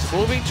he is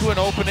moving to an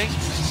opening,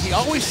 he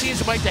always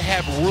seems like to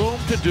have room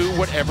to do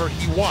whatever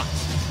he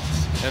wants.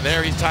 And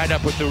there he's tied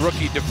up with the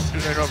rookie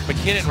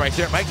McKinnon right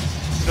there. Mike,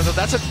 you know,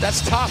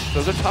 that's tough.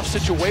 Those are tough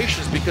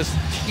situations because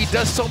he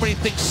does so many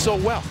things so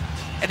well.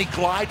 And he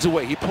glides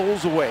away, he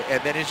pulls away,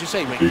 and then as you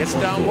say, when he gets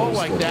down low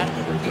like that,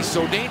 he's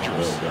so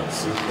dangerous.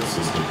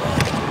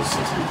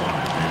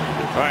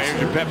 All right,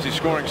 here's your Pepsi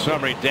scoring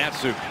summary.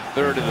 Datsyuk,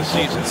 third of the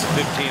season,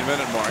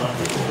 15-minute mark.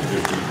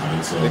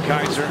 The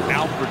Kaiser,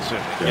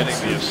 Alfredsson getting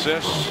the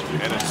assists,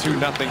 and it's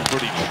 2-0 for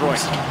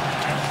Detroit.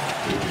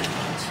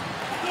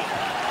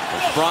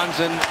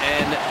 Franzen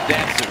and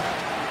Datsyuk. A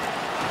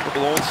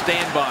couple old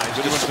standbys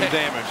doing some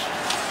damage.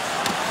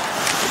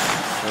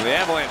 So the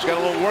Avalanche got a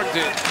little work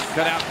to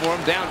cut out for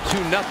them. Down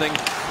 2-0.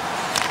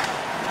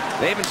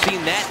 They haven't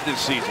seen that this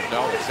season.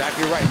 No,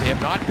 exactly right. They have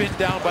not been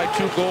down by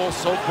 2 goals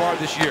so far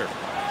this year.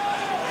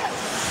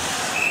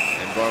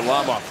 And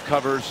Varlamov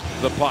covers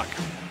the puck.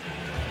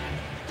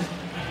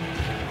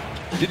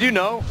 Did you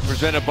know?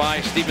 Presented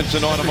by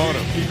Stevenson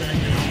Automotive.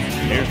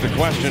 Here's the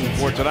question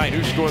for tonight.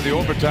 Who scored the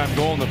overtime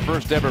goal in the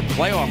first ever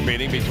playoff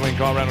meeting between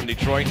Colorado and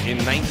Detroit in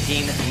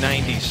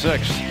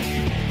 1996?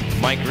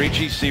 Mike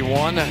Ricci,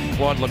 C1,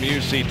 Claude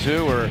Lemieux,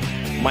 C2, or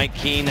Mike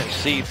Keane,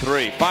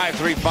 C3.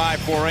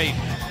 53548,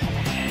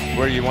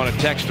 where you want to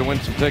text to win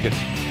some tickets.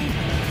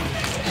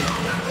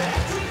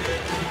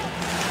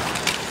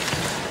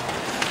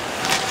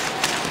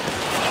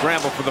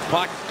 Scramble for the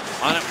puck.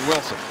 On it,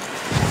 Wilson.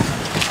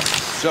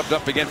 Shoved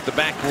up against the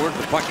backboard.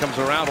 The puck comes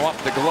around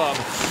off the glove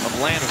of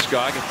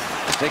Landeskog.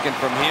 Taken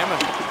from him.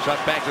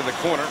 Shot back to the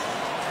corner.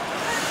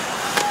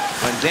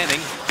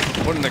 Glendening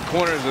put in the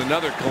corner is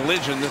another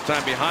collision, this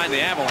time behind the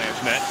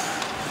Avalanche net.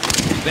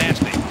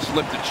 Stastny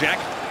slipped a check.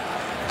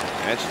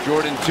 That's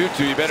Jordan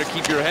Tutu. You better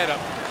keep your head up.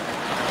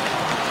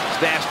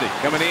 Stastny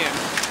coming in,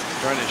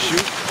 trying to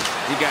shoot.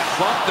 He got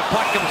bumped. The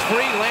puck comes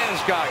free.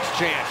 Landeskog's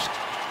chance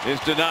is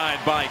denied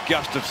by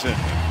Gustafsson.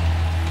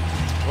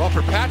 Well,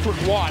 for Patrick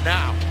Roy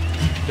now,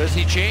 does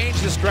he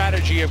change the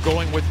strategy of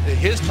going with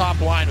his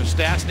top line of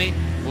Stastny,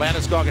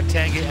 Landeskog, and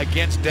Tanguay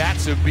against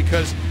Datsyuk?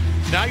 Because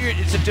now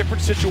it's a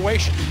different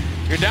situation.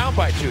 You're down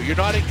by 2. You're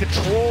not in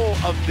control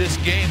of this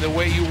game the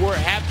way you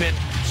have been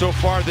so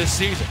far this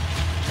season.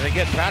 And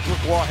again,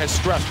 Patrick Roy has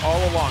stressed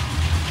all along.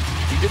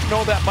 He didn't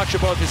know that much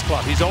about his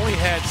club. He's only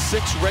had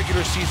 6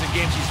 regular season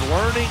games. He's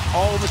learning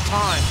all the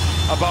time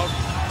about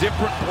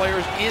different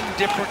players in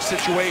different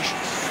situations.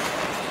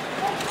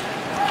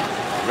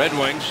 Red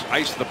Wings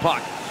ice the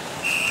puck.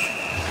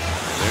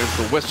 There's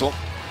the whistle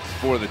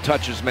before the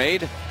touch is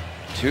made.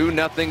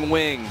 2-0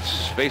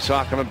 Wings.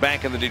 Face-off coming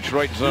back in the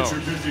Detroit zone. Get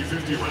your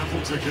 50-50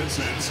 raffle tickets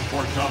and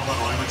support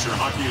Colorado Amateur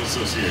Hockey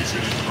Association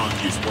and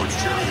Hockey Sports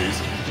Charities.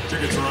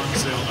 Tickets are on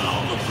sale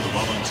now. Look for the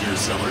volunteer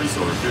sellers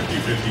or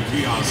 50-50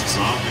 kiosks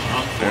on the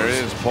concourse. There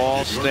is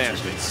Paul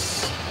Stastny.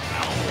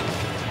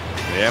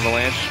 The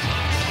Avalanche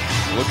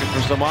looking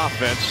for some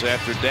offense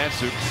after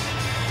Datsyuk.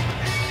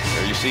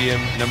 There you see him,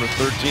 number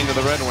 13 of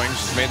the Red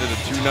Wings. Made it a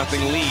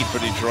 2-0 lead for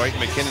Detroit.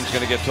 McKinnon's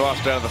going to get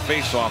tossed out of the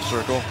face-off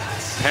circle.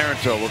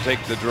 Parenteau will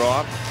take the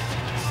draw.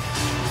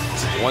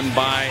 Won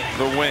by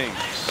the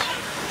Wings.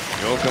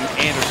 Joachim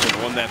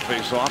Anderson won that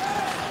face-off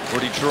for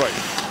Detroit.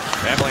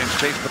 Avalanche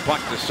takes the puck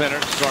to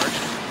center. Sarge.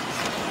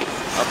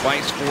 Up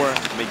ice for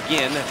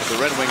McGinn. But the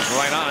Red Wings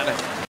right on.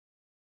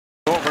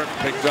 Over.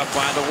 Picked up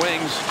by the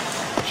Wings.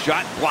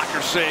 Shot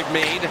blocker save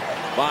made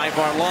by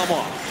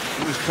Varlamov.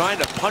 He was trying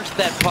to punch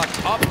that puck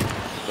up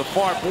the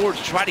far boards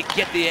to try to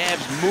get the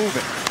Avs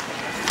moving.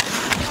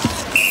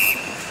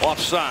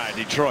 Offside,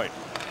 Detroit.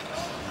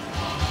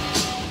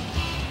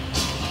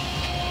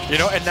 You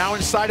know, and now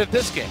inside of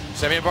this game,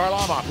 Semyon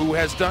Varlamov, who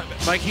has done,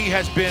 like, he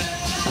has been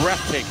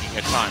breathtaking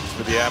at times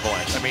for the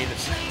Avalanche. I mean,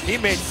 he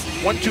made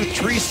 1, 2,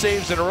 3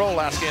 saves in a row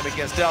last game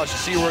against Dallas.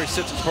 You see where he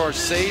sits as far as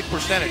save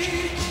percentage.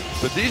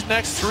 But these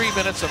next 3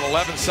 minutes and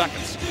 11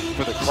 seconds,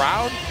 for the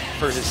crowd,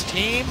 for his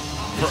team,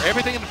 for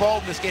everything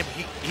involved in this game,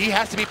 he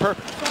has to be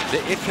perfect.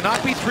 It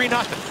cannot be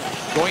 3-0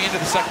 going into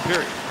the second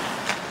period.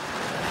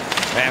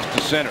 Pass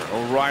to center.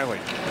 O'Reilly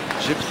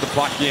chips the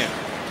puck in.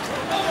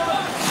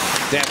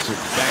 Datsuk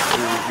back to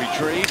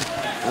retrieve.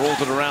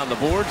 Rolls it around the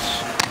boards.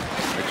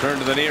 Return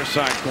to the near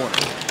side corner.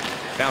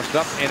 Bounced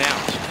up and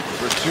out.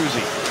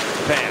 Bertuzzi.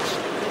 Pass.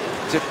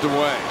 Tipped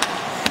away.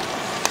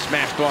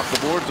 Smashed off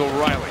the boards.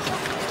 O'Reilly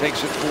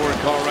takes it forward.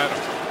 Colorado.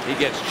 He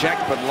gets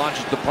checked but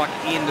launches the puck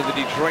into the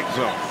Detroit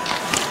zone.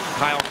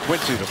 Kyle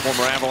Quincy, the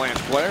former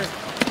Avalanche player,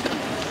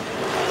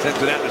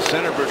 sends it out to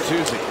center.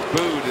 Bertuzzi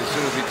booed as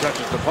soon as he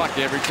touches the puck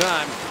every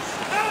time.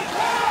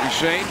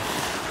 Duchesne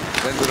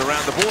sends it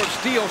around the board.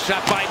 Steal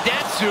shot by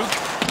Datsuk.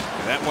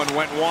 And that one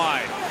went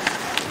wide.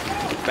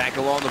 Back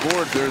along the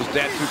board. There's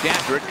Datsuk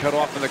after it. Cut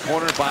off in the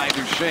corner by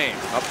Duchesne.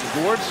 Up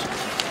the boards.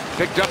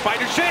 Picked up by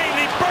Duchesne.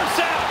 He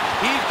bursts out.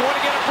 He's going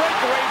to get a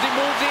breakaway as he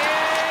moves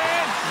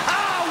in.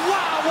 Oh,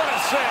 wow. What a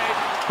save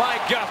by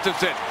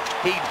Gustafsson.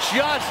 He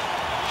just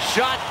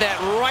shot that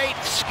right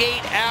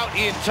skate out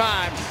in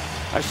time.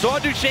 I saw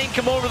Duchesne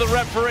come over the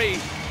referee.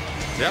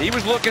 Yep. He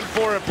was looking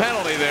for a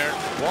penalty there.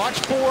 Watch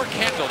for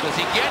Kendall. Does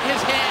he get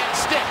his hand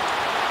stick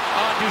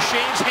on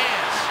Duchesne's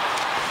hands?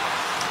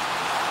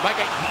 Mike,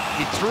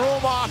 he threw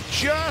him off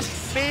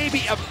just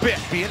maybe a bit.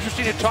 Be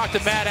interesting to talk to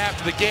Matt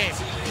after the game.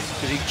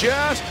 Because he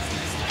just,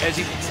 as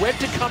he went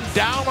to come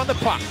down on the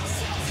puck,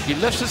 he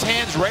lifts his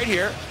hands right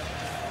here.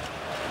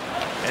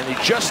 And he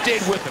just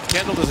stayed with him.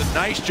 Kendall does a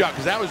nice job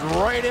because that was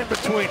right in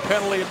between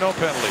penalty and no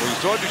penalty. When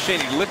you saw Duchesne,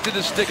 he lifted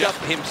his stick up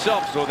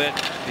himself so that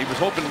he was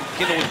hoping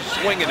Kendall was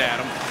swinging at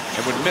him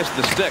and would miss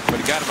the stick,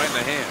 but he got him right in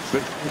the hands.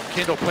 But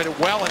Kendall played it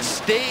well and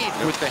stayed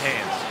with the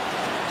hands.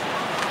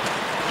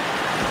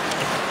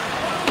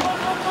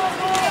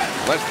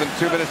 Less than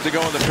 2 minutes to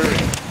go in the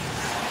period.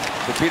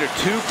 So Peter,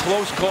 2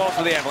 close calls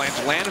for the Avalanche.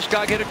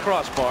 Landeskog hit a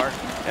crossbar,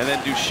 and then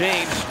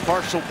Duchesne's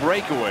partial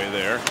breakaway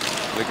there.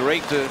 The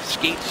great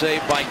skate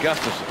save by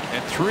Gustafsson.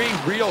 And 3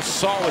 real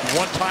solid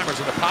one-timers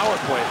in the power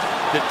play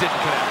that didn't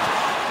connect.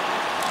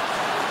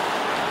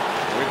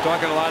 We're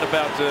talking a lot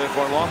about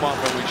Varlamov,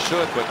 and we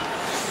should, but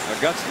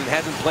Gustafsson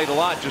hasn't played a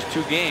lot, just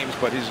 2 games,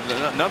 but his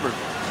numbers.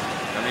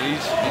 I mean,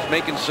 he's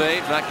making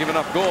saves, not giving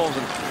up goals,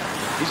 and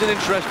he's an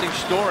interesting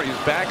story, his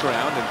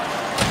background, and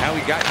how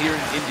he got here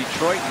in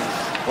Detroit, and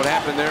what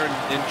happened there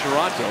in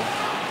Toronto.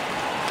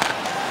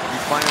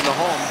 He's finding the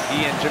home,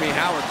 he and Jimmy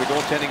Howard, the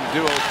goaltending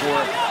duo for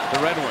the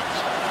Red Wings.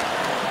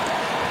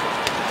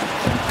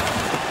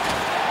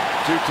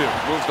 2-2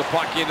 moves the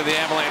puck into the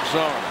Avalanche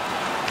zone.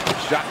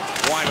 Shot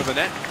wide of the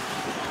net.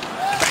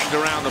 Banged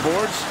around the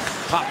boards.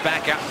 Popped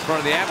back out in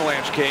front of the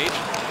Avalanche cage.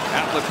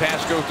 Outlet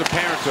pass goes to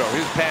Parenteau.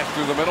 His pass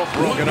through the middle,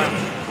 broken up.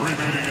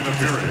 Remaining in the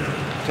period.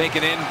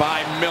 Taken in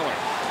by Miller.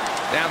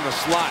 Down the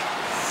slot.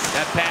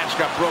 That pass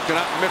got broken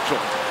up. Mitchell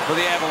for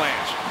the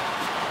Avalanche.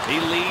 He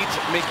leads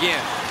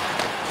McGinn.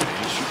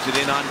 He shoots it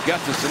in on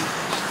Gustafsson.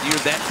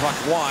 Steered that puck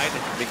wide.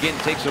 McGinn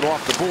takes it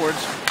off the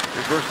boards.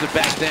 Reverses it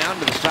back down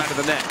to the side of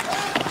the net.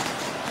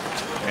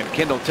 And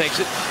Kendall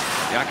takes it.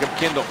 Jakob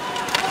Kendall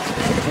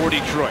for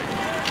Detroit.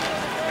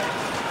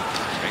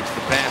 Makes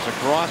the pass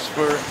across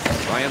for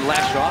Ryan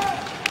Lashoff.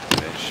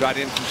 And shot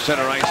in from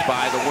center ice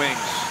by the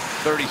Wings.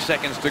 30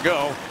 seconds to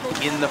go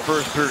in the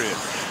first period.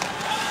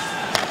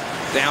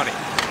 Downey.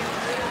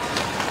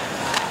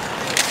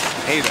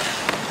 Hayter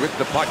with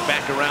the puck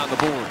back around the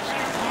boards.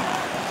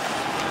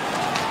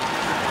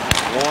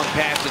 Long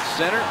pass at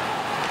center.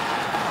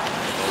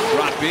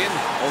 Drop in.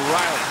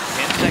 O'Reilly.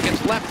 10 seconds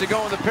left to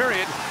go in the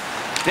period.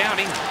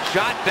 Downey.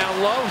 Shot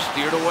down low.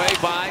 Steered away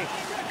by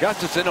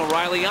Gustafsson.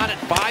 O'Reilly on it.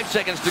 5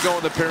 seconds to go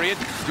in the period.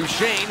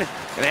 Duchesne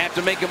going to have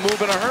to make a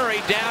move in a hurry.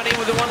 Downey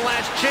with the one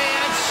last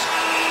chance.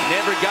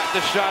 Never got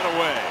the shot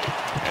away.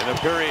 And the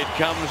period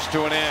comes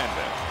to an end.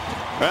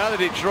 Well, the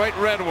Detroit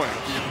Red Wings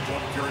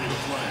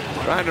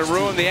trying to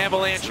ruin the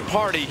Avalanche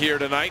party here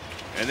tonight.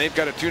 And they've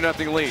got a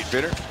 2-0 lead.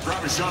 Peter?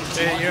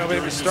 And, you know,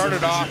 it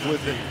started off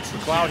with the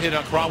cloud hit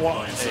on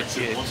Cromwell.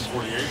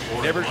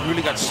 It never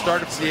really got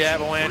started for the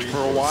Avalanche for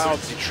a while.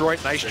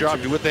 Detroit, nice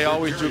job. Do what they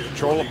always do.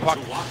 Control the puck.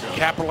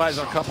 Capitalize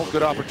on a couple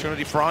good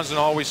opportunities. Franzen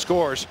always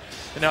scores.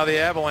 And now the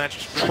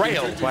Avalanche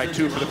trailed by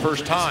 2 for the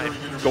first time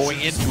going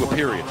into a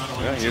period.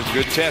 Yeah, here's a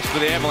good test for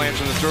the Avalanche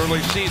in this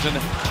early season.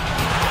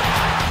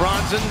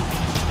 Franzen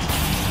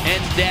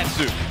and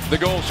Datsuk, the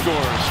goal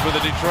scorers for the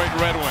Detroit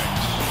Red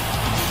Wings.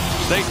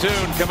 Stay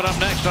tuned. Coming up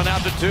next on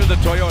Altitude, the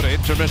Toyota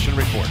Intermission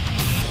Report.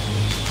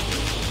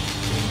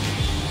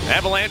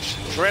 Avalanche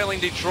trailing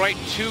Detroit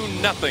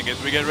 2-0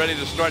 as we get ready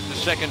to start the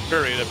second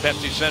period at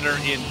Pepsi Center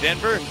in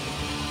Denver.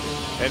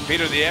 And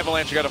Peter, the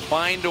Avalanche got to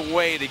find a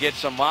way to get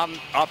some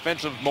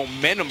offensive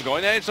momentum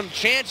going. They had some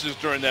chances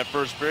during that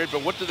first period,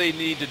 but what do they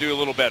need to do a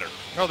little better?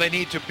 No, they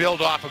need to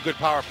build off a good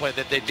power play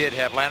that they did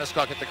have.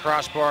 Landeskog hit the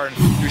crossbar and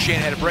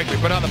Duchesne had a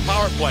breakaway. But on the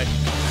power play,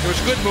 it was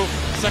good movement.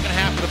 Second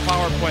half of the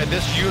power play,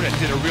 this unit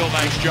did a real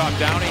nice job.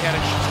 Downey had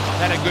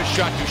a good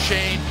shot.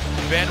 Duchesne,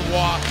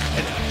 Benoit,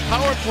 and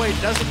power play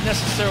doesn't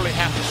necessarily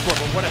have to score,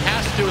 but what it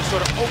has to do is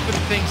sort of open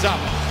things up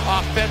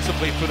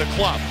offensively for the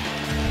club.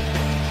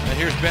 And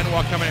here's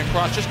Benoit coming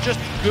across.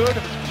 Just good,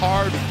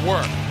 hard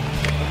work.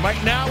 And right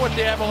now what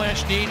the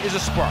Avalanche need is a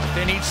spark.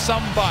 They need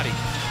somebody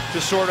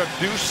to sort of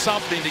do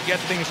something to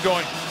get things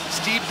going.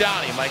 Steve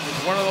Downey, Mike, is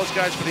one of those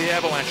guys for the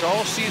Avalanche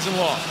all season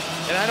long.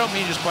 And I don't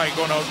mean just by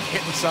going out and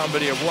hitting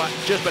somebody or what,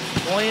 but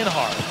playing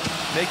hard,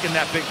 making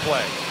that big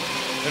play.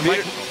 And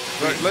Peter,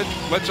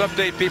 let's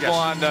update people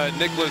on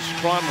Nicholas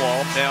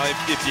Kronwall. Now,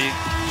 if you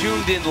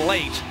tuned in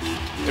late,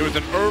 there was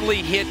an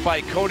early hit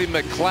by Cody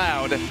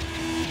McLeod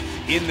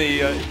in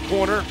the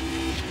corner,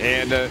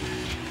 and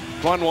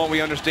Kronwall, we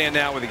understand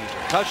now, with a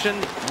concussion,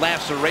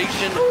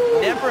 laceration,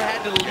 never had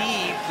to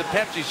leave the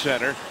Pepsi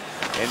Center,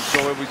 and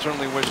so we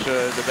certainly wish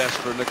the best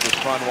for Nicholas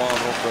Kronwall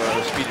and hope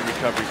a speedy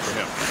recovery for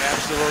him.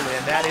 Absolutely,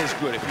 and that is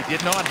good. If he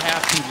did not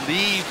have to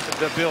leave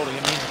the building,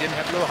 it means he didn't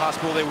have to go to the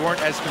hospital. They weren't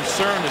as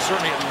concerned as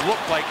certainly it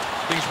looked like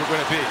things were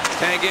going to be.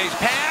 Tanguay's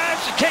pass,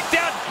 kicked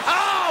out.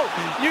 Oh,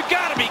 you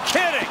got to be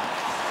kidding.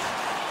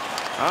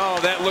 Oh,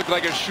 that looked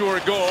like a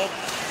sure goal.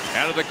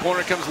 Out of the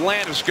corner comes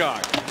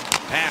Landeskog.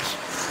 Pass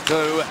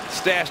to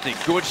Stastny.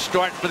 Good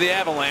start for the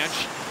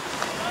Avalanche.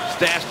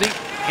 Stastny,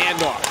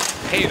 handoff.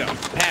 Haydo,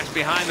 pass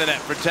behind the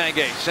net for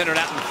Tanguay. Centered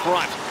out in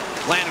front.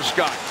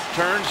 Landeskog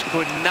turns,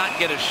 could not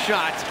get a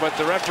shot, but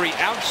the referee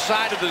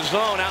outside of the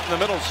zone, out in the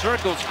middle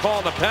circle, is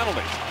calling a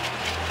penalty.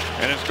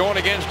 And it's going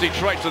against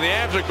Detroit. So the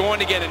Avs are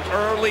going to get an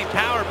early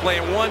power play.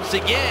 And once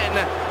again,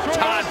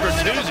 Todd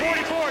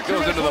Bertuzzi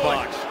goes into the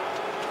box.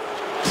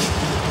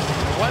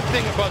 One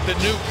thing about the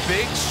new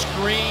big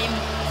screen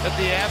that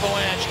the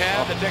Avalanche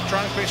have, the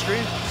Dectronic-based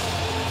screen,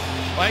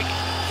 Mike,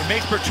 it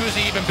makes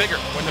Bertuzzi even bigger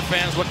when the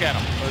fans look at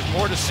him. There's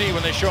more to see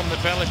when they show him the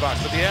penalty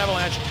box. But the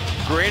Avalanche,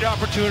 great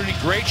opportunity,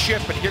 great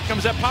shift. But here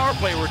comes that power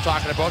play we're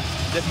talking about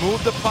that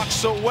moved the puck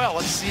so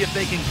well. Let's see if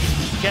they can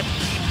keep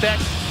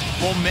that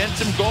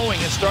momentum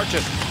going and start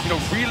to,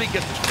 really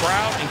get the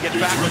crowd and get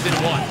back within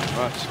one.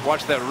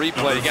 Watch that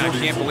replay again. I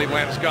can't believe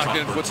Landeskog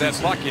didn't put that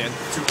puck in.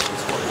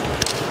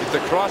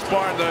 The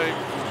crossbar in the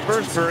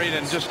first period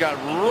and just got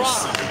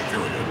rocked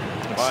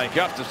by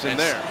Gustafsson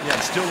there. Yeah,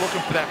 still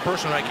looking for that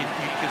person. Like you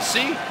can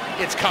see,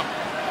 it's coming.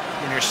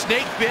 When you're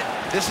snake bit,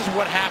 this is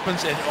what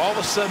happens, and all of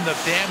a sudden the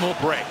dam will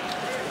break.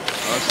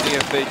 Let's see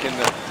if they can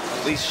at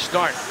least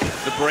start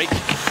the break.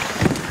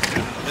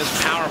 This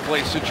power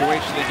play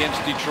situation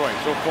against Detroit.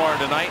 So far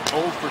tonight,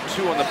 0 for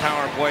 2 on the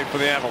power play for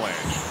the Avalanche.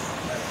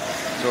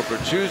 So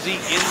Bertuzzi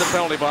in the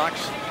penalty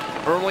box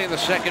early in the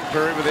second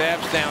period with the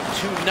Avs down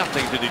 2-0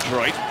 to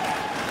Detroit.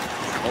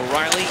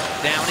 O'Reilly,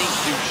 Downey,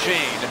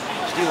 Duchesne.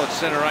 Steal at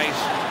center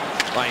ice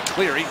by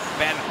Cleary.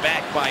 Batted back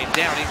by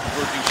Downey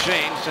for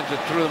Duchesne. Sends it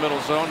through the middle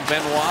zone.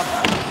 Benoit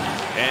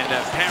and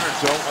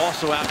Parenteau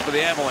also out for the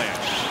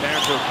Avalanche.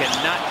 Parenteau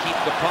cannot keep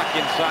the puck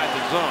inside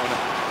the zone.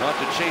 They'll have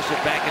to chase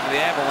it back into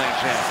the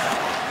Avalanche half.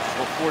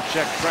 Well,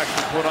 forecheck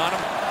pressure put on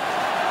him.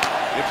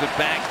 Gives it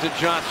back to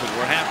Johnson.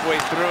 We're halfway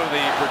through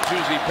the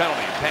Bertuzzi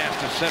penalty. Pass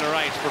to center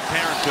ice for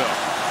Parenteau.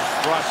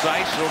 Cross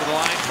ice over the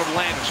line from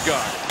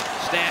Landeskog.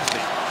 Stastny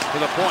to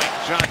the point.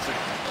 Johnson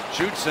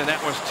shoots, and that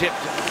was tipped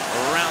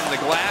around the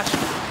glass.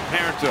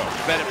 Parenteau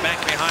fed it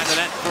back behind the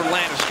net for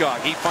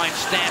Landeskog. He finds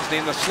Stastny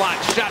in the slot.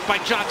 Shot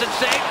by Johnson.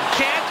 Save.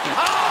 Chance.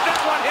 Oh,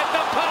 that one hit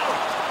the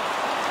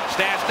post.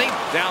 Stastny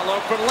down low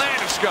for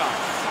Landeskog.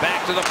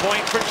 Back to the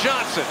point for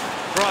Johnson.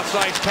 Cross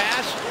ice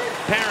pass.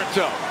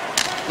 Parenteau.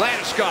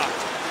 Landeskog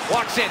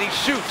walks in. He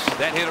shoots.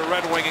 That hit a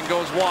Red Wing and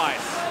goes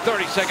wide.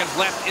 30 seconds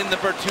left in the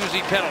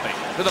Bertuzzi penalty.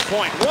 To the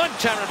point.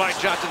 One-timer by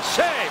Johnson.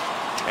 Save.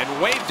 And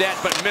waved at,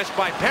 but missed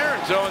by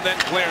Parenteau, and then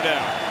cleared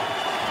out.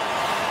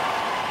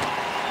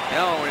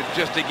 Oh, it's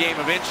just a game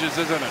of inches,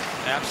 isn't it?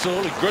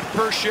 Absolutely. Good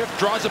first shift,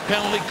 draws a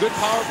penalty, good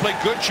power play,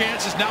 good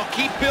chances. Now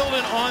keep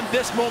building on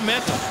this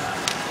momentum.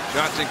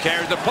 Johnson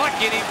carries the puck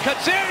in, he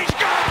cuts in, he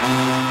scores!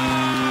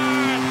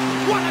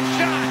 What a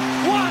shot!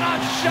 What a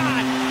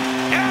shot!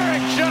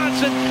 Erik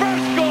Johnson,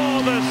 first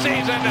goal of the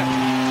season.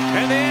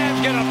 And the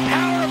Avs get a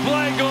power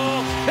play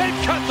goal and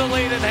cut the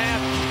lead in half.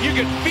 You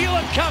could feel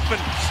it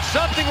coming.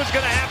 Something was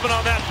going to happen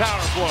on that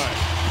power play.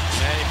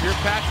 And if you're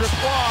Patrick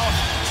Wall,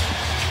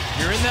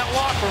 you're in that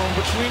locker room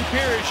between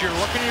periods. You're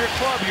looking at your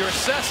club. You're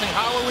assessing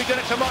how are we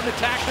going to come out and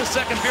attack the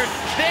second period.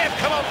 They have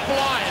come out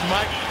flying,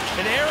 Mike.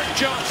 And Erik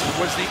Johnson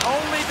was the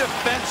only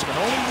defenseman,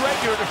 only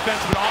regular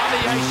defenseman on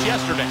the ice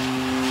yesterday.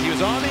 He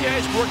was on the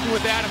ice working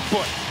with Adam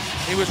Foote.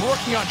 He was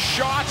working on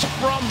shots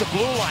from the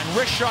blue line,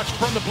 wrist shots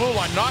from the blue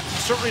line.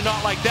 Certainly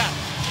not like that.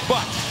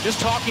 But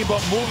just talking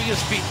about moving his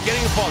feet,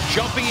 getting the ball,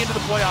 jumping into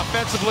the play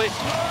offensively,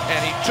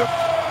 and he took,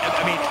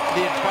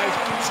 the advice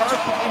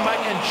perfectly,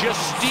 Mike, and just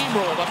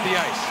steamrolled up the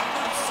ice.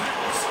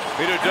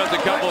 Peter does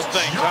a couple of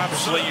things.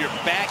 Obviously, you're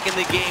back in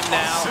the game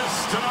now,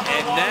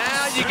 and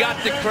now you got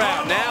the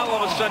crowd. Now,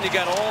 all of a sudden, you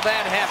got all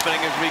that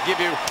happening as we give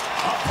you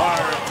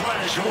our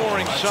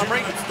scoring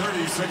summary.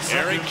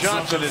 Erik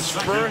Johnson, his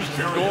first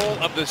goal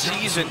of the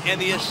season, and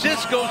the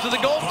assist goes to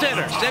the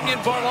goaltender, Semyon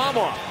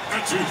Varlamov,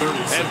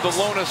 as the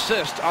lone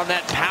assist on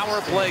that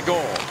power play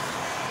goal.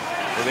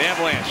 So the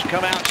Avalanche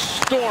come out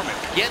storming,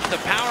 get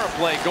the power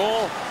play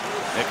goal,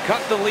 and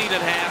cut the lead in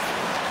half.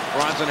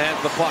 Franzen has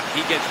the puck. He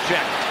gets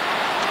checked.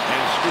 And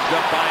scooped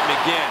up by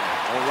McGinn.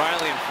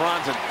 O'Reilly and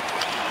Franzen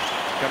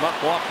come up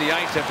off the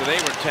ice after they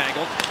were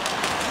tangled.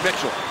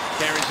 Mitchell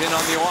carries in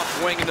on the off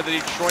wing into the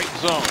Detroit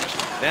zone.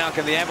 Now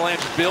can the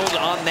Avalanche build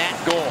on that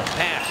goal?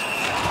 Pass.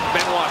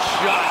 Benoit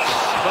shots.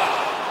 But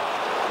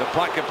the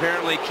puck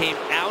apparently came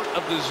out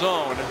of the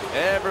zone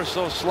ever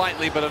so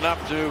slightly, but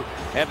enough to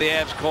have the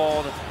Avs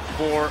called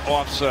for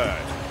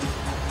offside.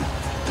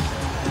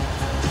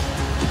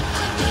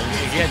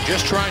 Again,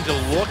 just trying to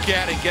look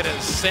at it and get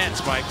a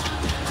sense, Mike,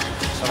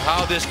 of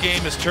how this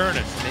game is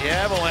turning. The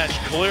Avalanche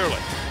clearly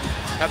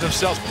have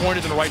themselves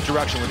pointed in the right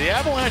direction. When the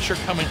Avalanche are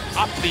coming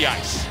up the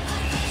ice,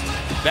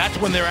 that's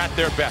when they're at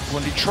their best.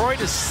 When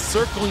Detroit is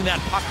circling that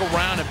puck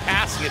around and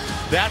passing it,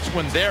 that's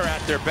when they're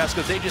at their best,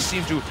 because they just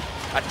seem to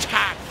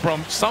attack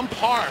from some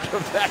part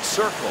of that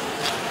circle.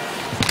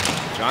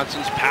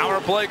 Johnson's power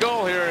play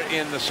goal here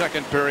in the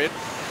second period.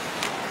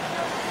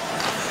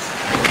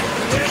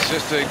 The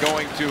assist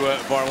going to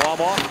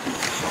Varlamov.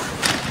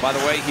 By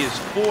the way, his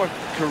fourth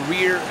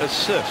career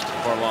assist,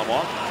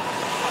 Varlamov.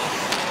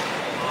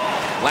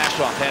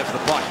 Lashoff has the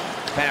puck.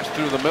 Pass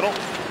through the middle.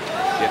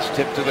 Gets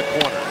tipped to the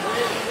corner.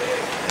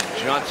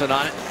 Johnson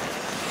on it.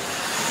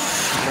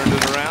 Turned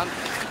it around.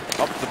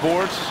 Up the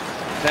boards.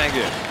 Tagged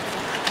in.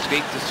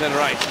 Skate to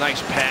center ice.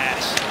 Nice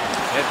pass.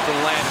 Head to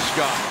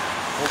Landeskog.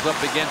 Pulls up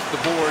against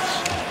the boards.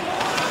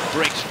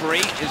 Breaks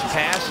free. His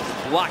pass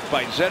blocked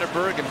by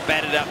Zetterberg and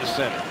batted out to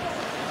center.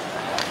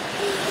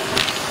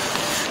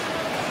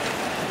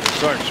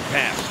 Sarge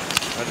pass.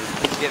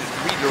 Get it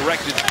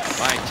redirected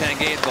by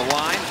Tanguay at the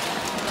line.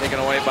 Taken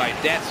away by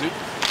Datsuk.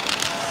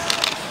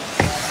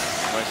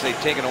 When I say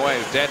taken away,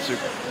 Datsuk,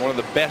 one of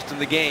the best in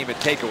the game at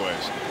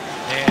takeaways.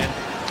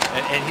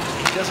 And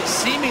he does it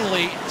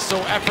seemingly so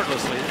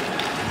effortlessly.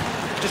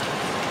 Just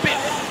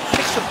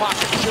picks the puck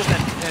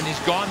and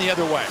he's gone the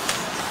other way.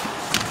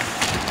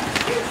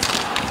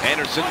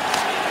 Anderson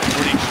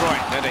for Detroit.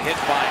 Then a hit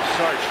by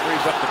Sarge.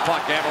 Frees up the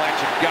puck.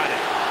 Avalanche have got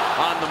it.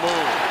 On the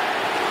move.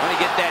 Want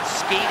to get that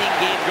skating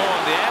game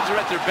going. The Avs are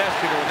at their best,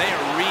 Peter, when they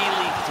are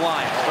really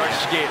flying. Start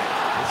skating.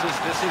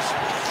 This is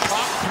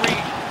top 3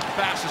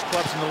 fastest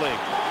clubs in the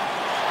league.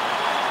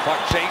 Puck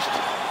chased.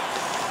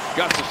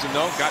 Gustafsson,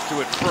 though, got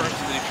to it first.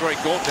 The Detroit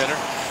goaltender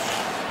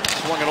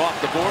swung it off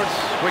the boards.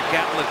 Quick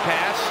outlet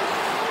pass.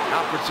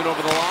 Alfredsson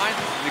over the line.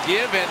 The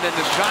give, and then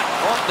the shot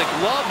off the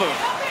glove of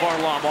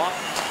Varlamov.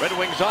 Red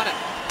Wings on it.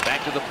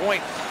 Back to the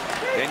point.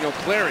 Daniel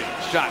Cleary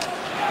shot.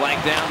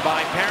 Flanked down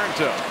by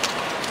Parenteau.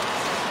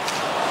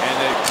 And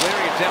the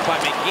clearing attempt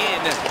by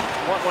McGinn.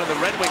 One of the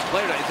Red Wing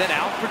players. Is that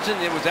Alfredsson?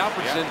 It was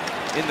Alfredsson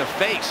in the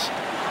face.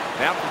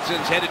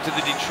 Alfredsson's headed to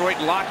the Detroit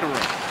locker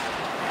room.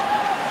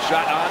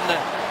 Shot on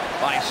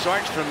by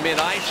Sarge from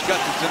mid-ice.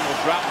 Gustafsson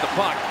will drop the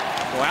puck.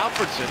 So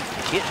Alfredsson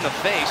hit in the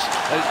face.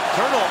 A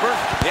turnover.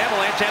 The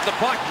Avalanche have the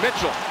puck.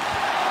 Mitchell.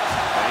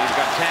 And he's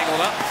got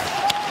tangled up.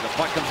 And the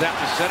puck comes out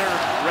to center.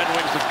 Red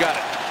Wings have got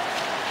it.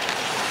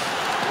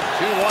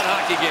 2-1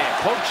 hockey game.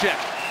 Poke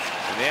check.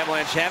 And the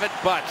Avalanche have it,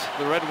 but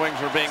the Red Wings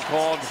were being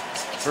called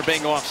for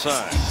being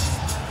offside.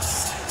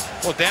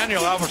 Well,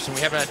 Daniel Alfredsson,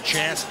 we haven't had a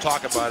chance to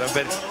talk about him,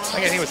 but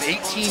I think it was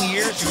 18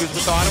 years he was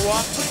with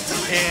Ottawa,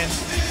 and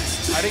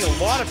I think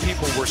a lot of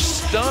people were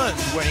stunned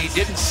when he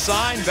didn't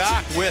sign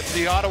back with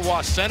the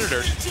Ottawa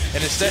Senators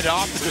and instead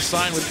opted to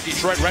sign with the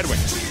Detroit Red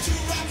Wings.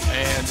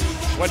 And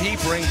what he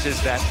brings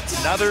is that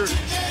another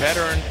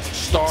veteran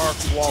star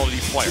quality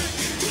player.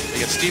 They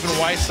get Stephen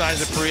Weiss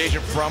signs a free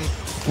agent from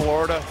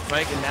Florida,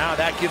 Mike, and now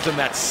that gives them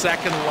that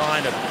second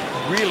line of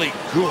really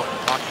good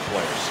hockey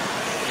players.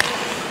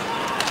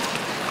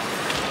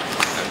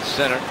 And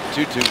center,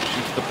 2-2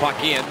 shoots the puck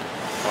in.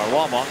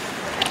 Varlamov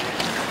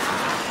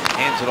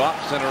hands it off,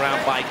 sent around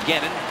by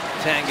Gennon.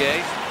 Tanguay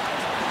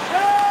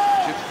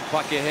shoots the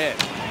puck ahead.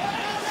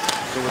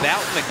 So without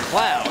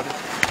McLeod,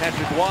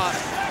 Patrick Roy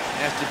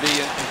has to be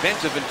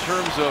inventive in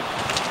terms of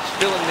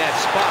filling that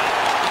spot.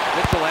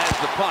 Mitchell has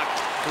the puck,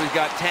 so he's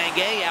got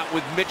Tanguay out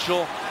with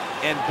Mitchell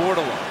and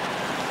Bordelot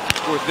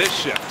for this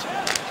shift.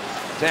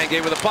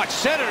 Tanguay with a puck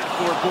centered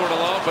for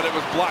Bordelot, but it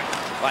was blocked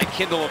by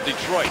Kindle of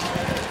Detroit.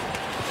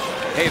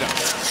 Hayden.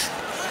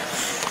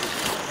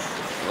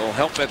 A little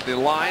help at the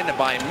line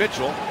by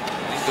Mitchell.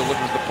 He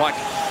delivers the puck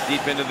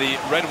deep into the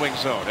Red Wing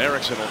zone.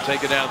 Eriksson will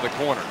take it down the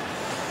corner.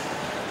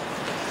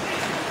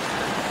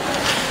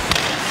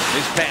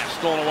 His pass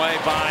stolen away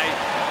by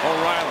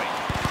O'Reilly.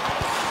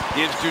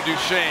 Gives to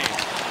Duchesne.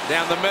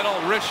 Down the middle,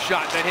 wrist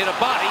shot that hit a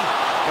body.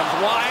 Comes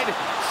wide.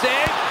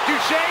 Save.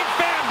 Duchesne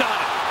bammed on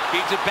it.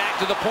 Feeds it back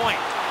to the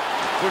point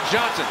for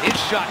Johnson. His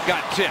shot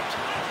got tipped.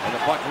 And the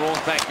puck rolls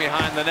back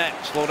behind the net.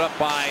 Slowed up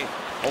by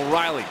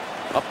O'Reilly.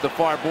 Up the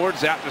far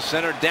boards, out to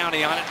center.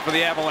 Downey on it for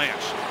the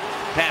Avalanche.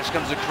 Pass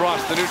comes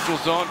across the neutral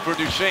zone for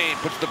Duchesne.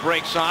 Puts the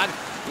brakes on.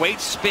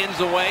 Waits, spins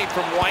away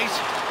from Weiss.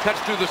 Cuts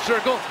through the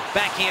circle.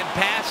 Backhand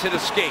pass, hit a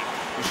skate.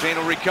 Duchesne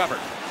will recover.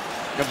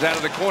 Comes out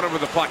of the corner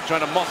with the puck,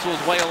 trying to muscle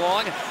his way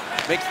along.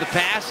 Makes the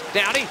pass.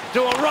 Downey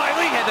to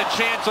O'Reilly. Had the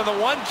chance on the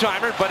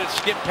one-timer, but it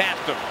skipped past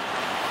him.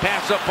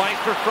 Pass up ice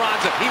for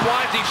Franza. He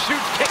winds, he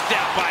shoots, kicked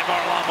out by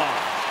Varlamov.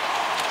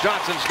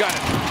 Johnson's got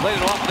it. Laid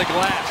it off the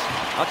glass.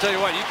 I'll tell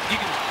you what, you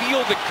can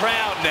feel the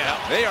crowd now.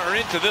 They are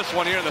into this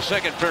one here in the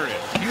second period.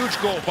 Huge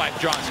goal by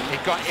Johnson.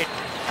 It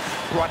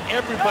brought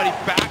everybody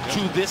back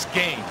to this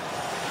game.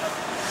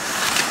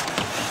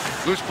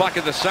 Loose puck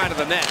at the side of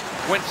the net.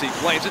 Quincy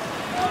plays it.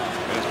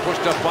 And it's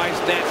pushed up by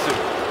Statsu.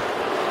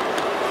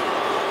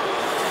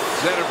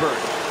 Zetterberg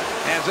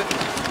has it.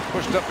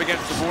 Pushed up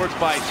against the boards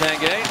by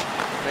Tanguay.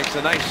 Makes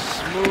a nice,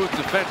 smooth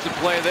defensive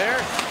play there.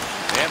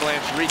 The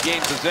Avalanche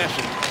regain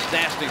possession.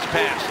 Stastny's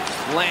pass.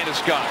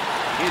 Landeskog.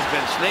 He's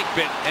been snake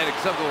bit and a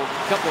couple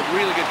of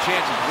really good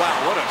chances. Wow,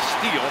 what a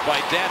steal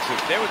by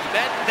Datsuk. There was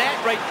that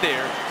right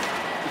there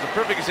is a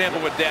perfect example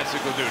of what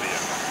Datsuk will do to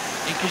you.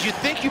 Because you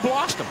think you've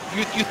lost him.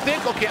 You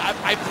think, okay,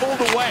 I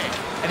pulled away,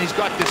 and he's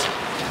got this.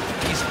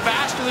 He's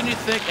faster than you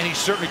think, and he's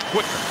certainly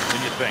quicker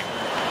than you think.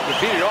 But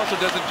Peter also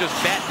doesn't just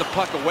bat the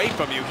puck away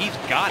from you. He's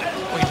got it.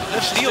 Well, he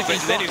steals it,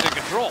 and then he's in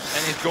control.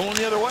 And he's going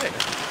the other way.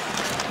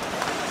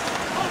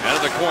 Out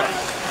of the corner.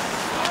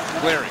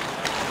 Clearing.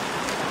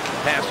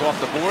 Pass off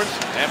the boards.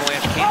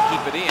 Avalanche can't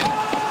keep it in.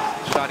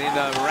 Shot in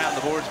around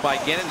the boards by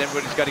Gannon.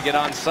 Everybody's got to get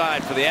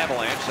onside for the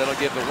Avalanche. That'll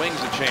give the Wings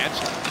a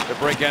chance to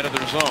break out of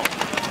their zone.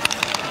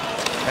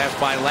 Pass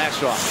by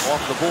Lashoff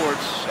off the boards.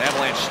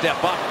 Avalanche step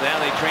up.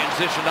 Now they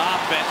transition to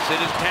offense.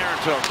 It is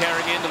Taranto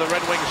carrying into the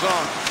Red Wing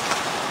zone.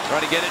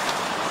 Trying to get it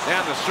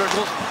down the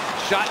circles.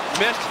 Shot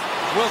missed.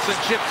 Wilson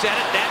chips at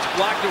it. That's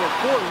blocked. There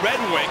were 4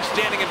 Red Wings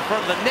standing in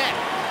front of the net.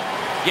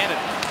 Gannon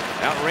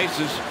out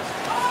races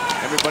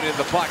everybody in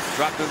the puck.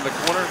 Dropped it in the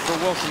corner for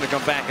Wilson to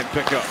come back and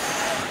pick up.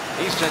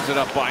 He sends it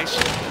up ice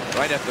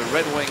right at the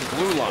Red Wing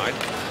blue line.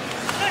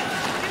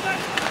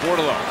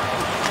 Bordelot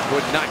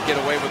would not get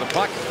away with the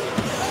puck.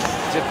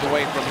 Tipped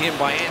away from him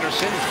by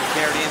Anderson.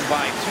 Carried in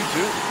by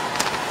Tutu.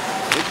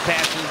 Big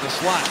pass into the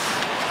slot.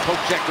 Poke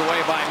checked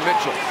away by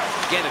Mitchell.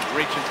 Gannon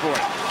reaching for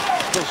it.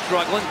 Still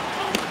struggling.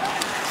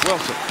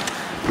 Wilson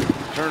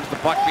turns the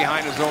puck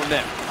behind his own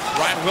net.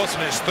 Ryan Wilson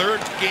in his 3rd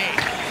game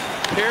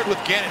paired with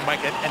Gannon, Mike,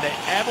 and the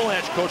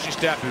Avalanche coaching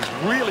staff is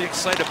really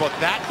excited about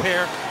that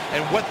pair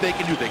and what they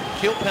can do. They can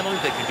kill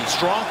penalties, they can be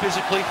strong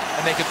physically,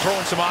 and they can throw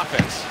in some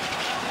offense.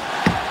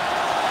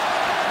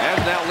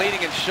 Avs now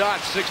leading in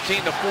shots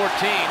 16-14.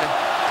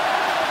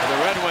 The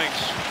Red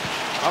Wings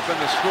up in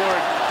the score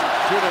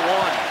 2-1.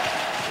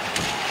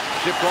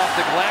 Chipped off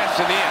the glass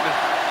and in.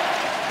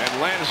 And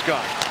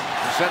Landeskog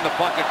will send the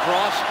puck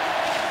across.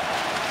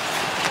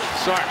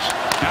 Sarch,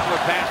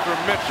 outlet pass for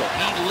Mitchell.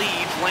 He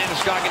leads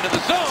Landeskog into the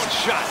zone.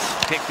 Shot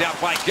kicked out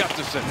by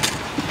Gustafsson.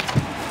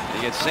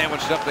 He gets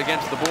sandwiched up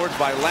against the boards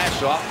by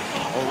Lashoff.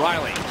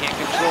 O'Reilly can't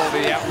control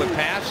the outlet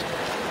pass.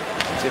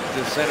 Tipped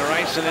to center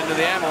ice and into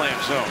the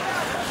Avalanche zone.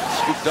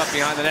 Scooped up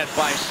behind the net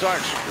by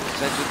Sarch.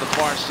 Sends it to the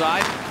far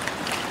side.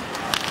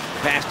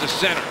 Pass to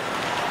center.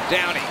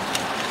 Downey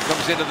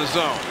comes into the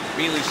zone.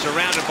 Mealy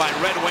surrounded by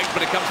Red Wings,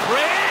 but it comes free.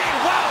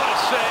 Wow, what a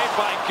save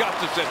by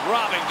Gustafsson,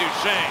 robbing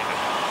Duchesne.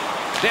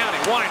 Downey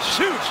winds,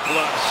 shoots,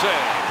 glove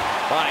save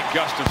by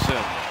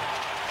Gustafsson.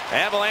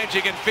 Avalanche,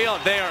 you can feel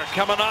it. They are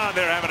coming on.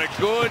 They're having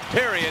a good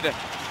period.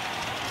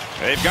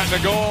 They've gotten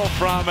a goal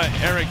from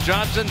Eric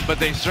Johnson, but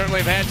they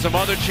certainly have had some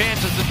other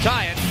chances to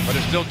tie it, but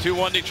it's still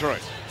 2-1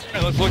 Detroit.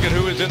 And let's look at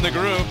who is in the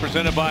groove,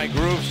 presented by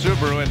Groove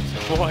Subaru. And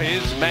boy,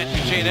 is Matt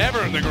Duchesne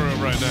ever in the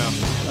groove right now.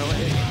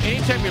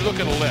 Anytime you look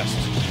at a list,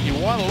 you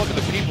want to look at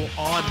the people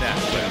on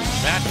that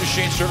list. Matt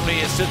Duchesne certainly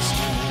sits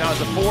now as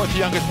the 4th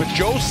youngest, but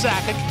Joe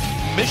Sakic,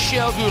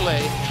 Michel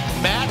Goulet,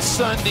 Matt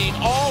Sundin,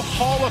 all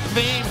Hall of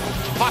Fame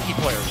hockey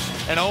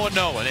players, and Owen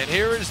Nolan. And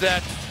here is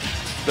that,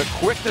 the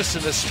quickness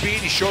and the speed.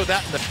 He showed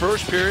that in the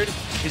 1st period.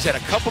 He's had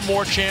a couple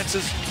more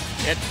chances,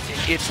 and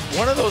it's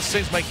one of those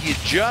things, Mike, he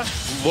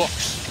just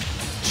looks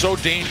so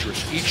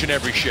dangerous each and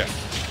every shift.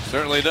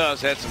 Certainly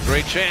does. Had some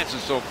great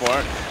chances so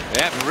far.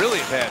 They haven't really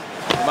had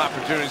some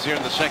opportunities here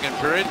in the 2nd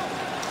period.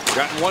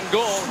 Gotten 1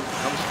 goal.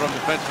 Comes from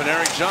defenseman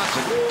Eric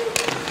Johnson.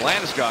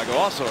 Landeskog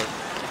also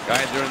guy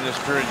during this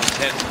period has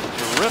had some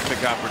terrific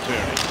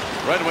opportunity.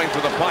 Red Wings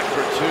with a puck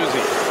for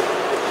Tuesday.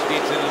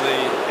 Skates into the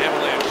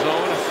Avalanche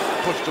zone.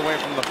 Pushed away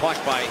from the puck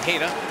by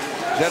Hayda.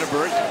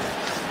 Zetterberg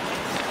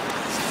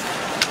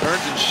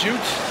turns and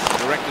shoots.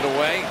 Directed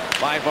away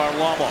by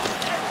Varlamov.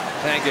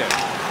 Tanguay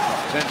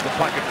sends the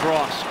puck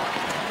across.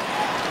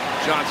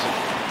 Johnson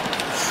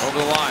over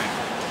the line.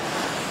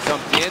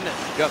 Dumped in.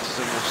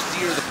 Gustafsson will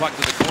steer the puck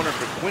to the corner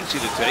for Quincy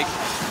to take.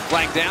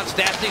 Flag down.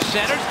 Stastny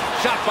centers.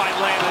 Shot by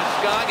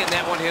Landeskog, and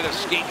that one hit a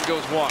skate and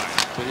goes wide.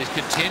 But he's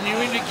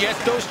continuing to get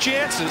those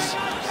chances.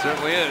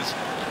 Certainly is.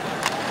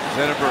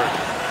 Zetterberg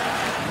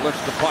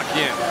lifts the puck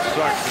in.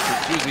 Sarge with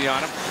Bertuzzi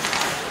on him.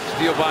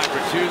 Steal by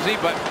Bertuzzi,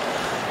 but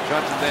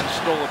Johnson then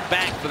stole it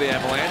back for the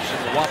Avalanche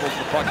and wobbles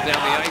the puck down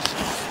the ice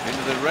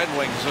into the Red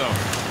Wing zone.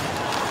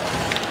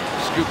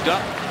 Scooped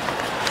up.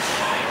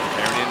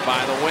 Carried in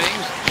by the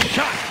wings.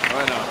 Shot!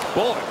 And a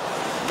bullet.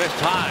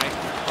 Missed high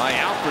by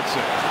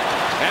Alfredson.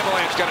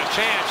 Avalanche got a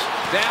chance.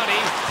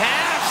 Downey.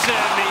 Pass,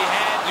 and he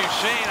had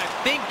Duchesne. I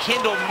think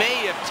Kindle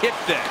may have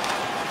tipped that.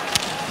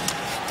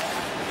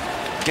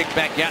 Kick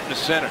back out in the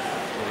center.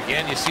 But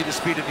again, you see the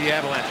speed of the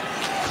Avalanche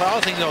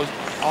causing those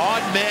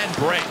odd man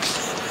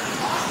breaks.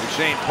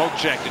 Duchesne poke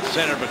checked at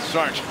center, but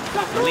Sarge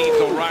leads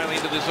O'Reilly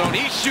into the zone.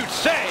 He shoots,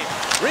 save.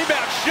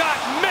 Rebound shot,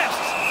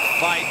 missed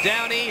by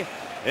Downey.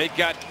 It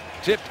got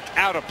tipped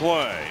out of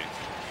play.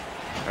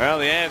 Well,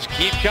 the ads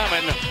keep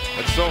coming,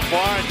 but so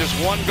far just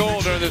one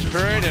goal during this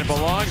period, and it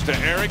belongs to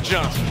Eric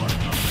Johnson.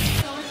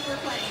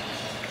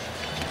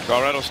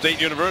 Colorado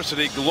State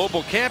University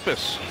Global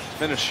Campus.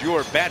 Finish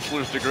your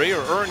bachelor's degree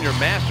or earn your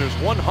master's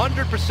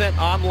 100%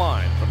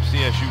 online from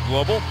CSU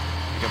Global.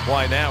 You can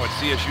apply now at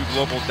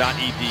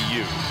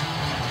csuglobal.edu.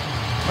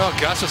 Well,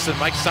 Gustafson,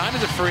 Mike, signed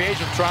as a free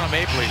agent with Toronto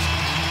Maple Leafs.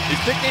 His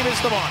nickname is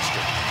the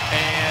Monster.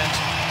 And,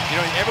 you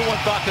know, everyone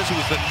thought this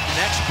was the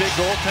next big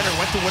goaltender.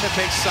 Went to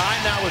Winnipeg,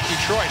 signed now with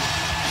Detroit.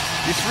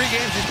 These 3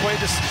 games he's played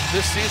this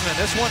season, and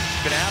this one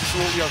been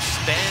absolutely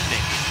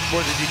outstanding for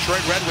the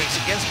Detroit Red Wings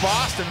against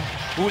Boston,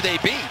 who they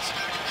beat.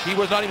 He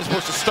was not even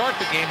supposed to start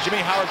the game. Jimmy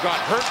Howard got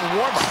hurt in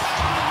warm-up.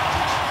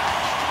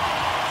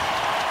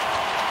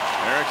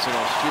 Erickson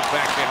will scoop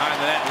back behind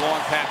the net, long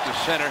pass to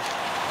center.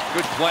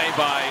 Good play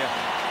by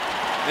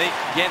Nate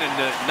Gennon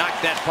to knock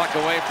that puck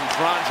away from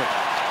Franzen.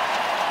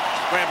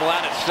 Scramble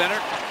out at center.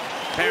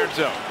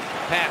 Parenzo.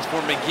 Pass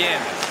for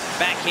McGinn.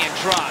 Backhand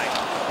try.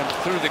 Comes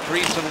through the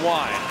crease and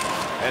wide.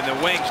 And the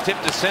Wings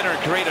tip to center and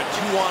create a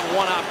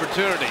 2-on-1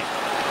 opportunity.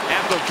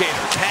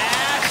 Abdelkader.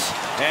 Pass.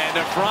 And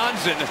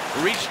Franzen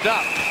reached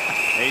up.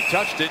 He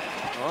touched it.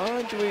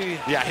 Oh,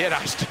 yeah, he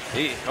touched.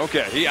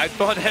 Okay. I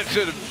thought that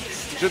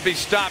should be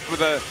stopped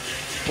with a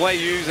play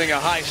using a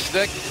high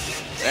stick.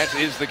 That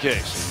is the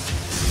case.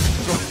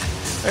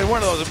 And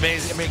one of those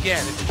amazing. I mean,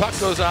 again, if the puck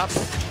goes up,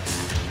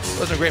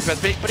 wasn't a great pass,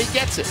 but he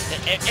gets it.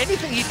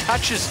 Anything he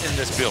touches in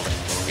this building,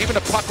 even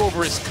a puck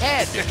over his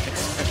head,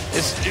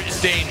 is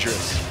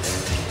dangerous.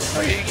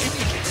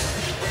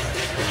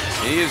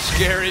 He is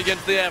scary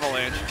against the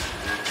Avalanche.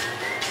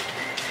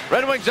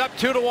 Red Wings up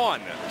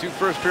 2-1. 2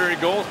 first-period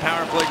goals.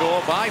 Power play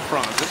goal by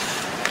Franzen.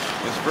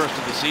 His first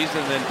of the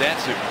season, and then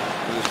Datsuk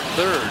with his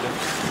third.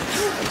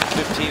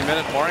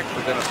 15-minute mark,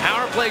 but then a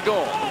power play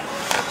goal.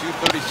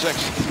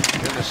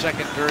 2:36 in the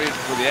second period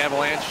for the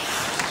Avalanche.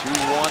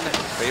 2-1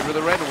 favor of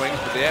the Red Wings,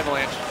 but the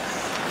Avalanche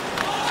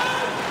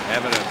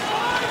having a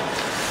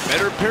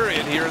better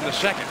period here in the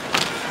second.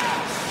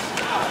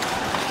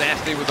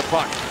 Stastny with the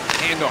puck.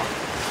 Handoff.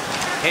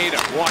 Hayda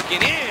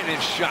walking in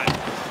and shot.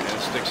 And a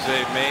stick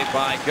save made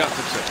by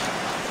Gustafson.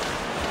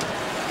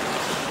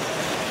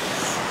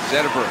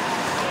 Zetterberg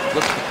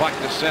flips the puck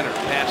to center.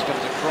 Pass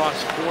comes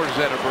across for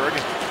Zetterberg.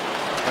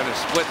 Trying to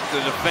split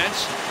the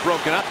defense.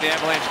 Broken up. The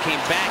Avalanche came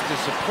back to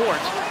support.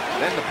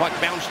 Then the puck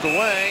bounced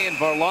away, and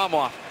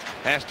Varlamov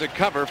has to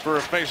cover for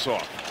a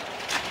faceoff.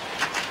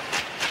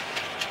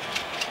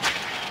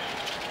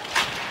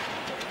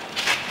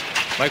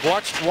 Mike,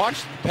 watch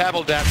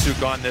Pavel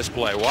Datsuk on this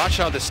play. Watch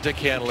how the stick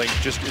handling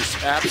just is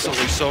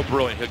absolutely so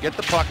brilliant. He'll get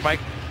the puck,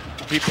 Mike.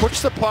 He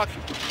puts the puck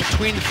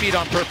between the feet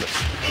on purpose.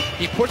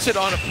 He puts it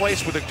on a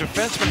place where the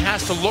defenseman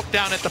has to look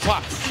down at the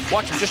puck.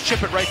 Watch him just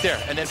chip it right there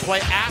and then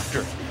play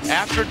after.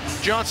 After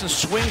Johnson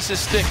swings his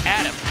stick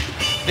at him,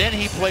 then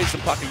he plays the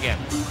puck again.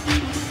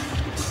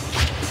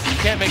 You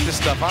can't make this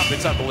stuff up.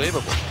 It's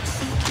unbelievable.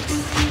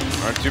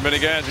 Aren't too many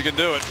guys who can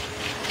do it.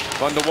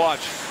 Fun to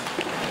watch.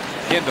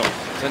 Kindle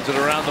sends it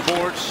around the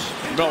boards.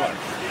 Miller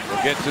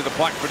will get to the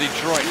puck for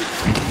Detroit.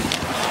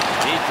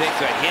 He takes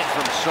a hit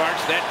from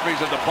Sarge. That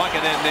brings up the puck, and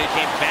then they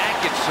came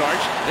back at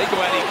Sarge. They go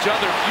at each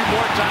other a few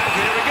more times.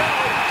 Here we go.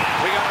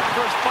 We got our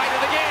first fight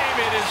of the game.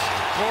 It is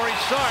Corey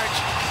Sarge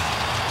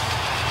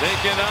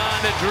taking on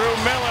to Drew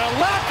Miller.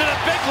 Left and a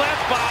big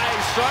left by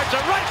Sarge.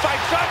 A right by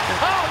Sarge.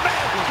 Oh,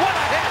 man, what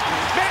a hit.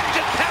 Man, he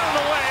just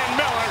pounded away, and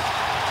Miller.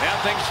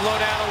 Now things slow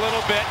down a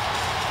little bit.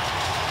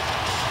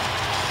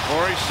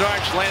 Corey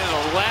Sarge landed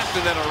a left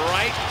and then a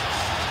right.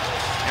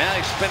 Now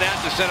they spin out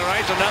to center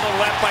ice. Another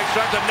left by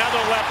Sarge. Another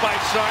left by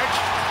Sarge.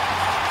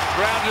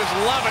 Crowd just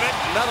loving it.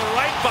 Another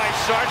right by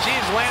Sarge.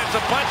 He's landed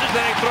some punches.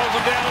 Then he throws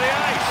them down to the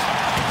ice.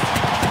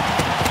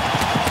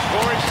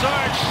 Corey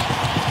Sarge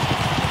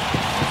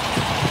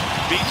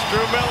beats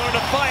Drew Miller in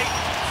a fight.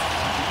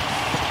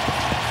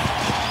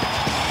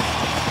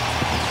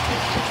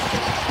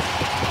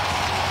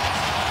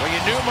 Well, you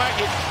knew, Mike,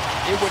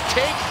 it would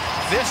take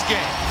this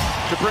game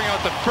to bring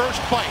out the first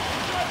fight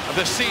of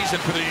the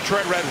season for the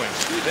Detroit Red Wings.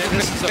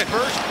 This is the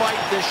first fight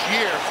this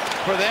year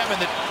for them,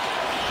 and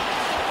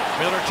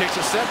Miller takes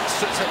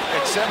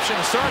exception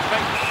to Sarge.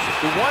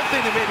 The one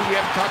thing that maybe we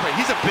haven't talked about,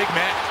 he's a big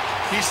man.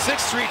 He's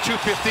 6'3",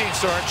 215,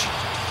 Sarge.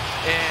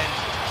 And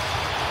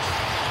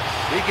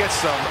He gets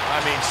some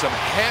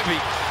heavy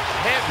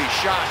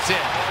shots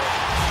in.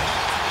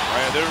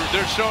 Right,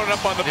 they're showing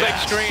up on the big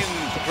screen.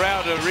 The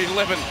crowd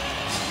reliving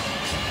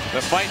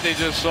the fight they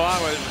just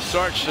saw with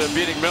Sarge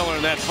beating Miller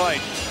in that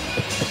fight.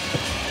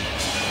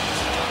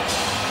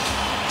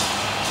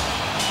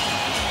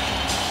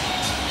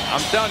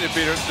 I'm telling you,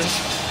 Peter,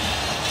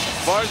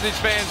 as far as these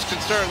fans are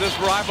concerned, this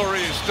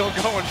rivalry is still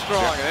going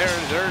strong.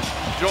 They're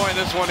enjoying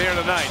this one here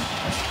tonight.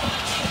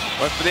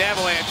 But for the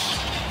Avalanche,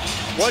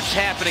 what's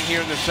happening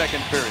here in the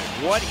second period?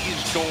 What is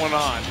going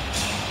on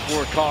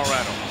for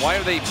Colorado?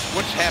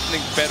 What's happening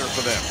better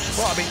for them?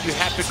 Well, I mean, you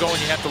have to go and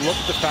you have to look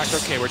at the fact,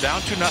 okay, we're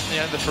down 2-0 at the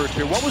end of the first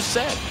period. What was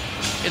said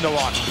in the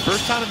locker room? The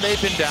first time they've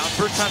been down,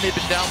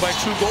 by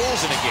 2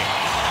 goals in a game.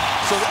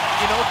 So,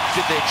 you know,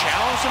 did they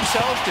challenge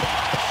themselves? Did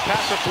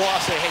Patrick Roy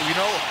say, hey, you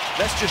know,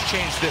 let's just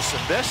change this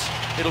and this?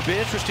 It'll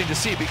be interesting to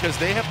see because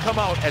they have come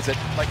out as a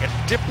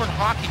different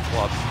hockey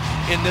club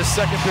in this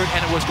second period,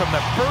 and it was from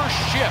the first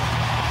shift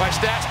by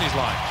Stastny's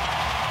line.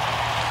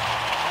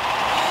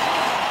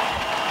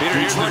 Peter,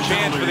 here's a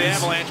chance for the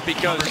Avalanche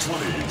because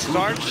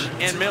Sarge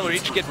and Miller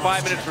each get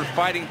 5 minutes for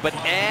fighting, but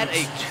add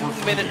a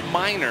 2-minute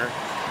minor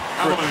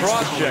for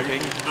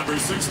cross-checking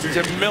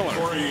to Miller.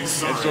 And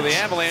so the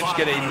Avalanche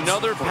get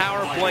another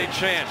power play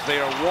chance. They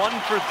are 1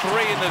 for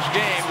 3 in this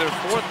game. Their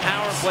 4th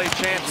power play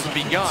chance has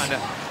begun.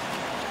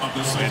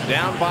 And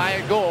down by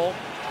a goal,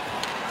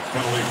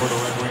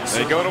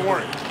 they go to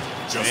work.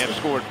 They have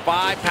scored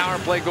 5 power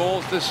play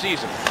goals this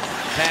season.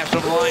 Pass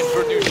of the line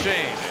for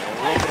Duchesne.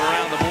 Looking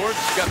around the boards,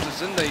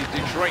 Gustafson, the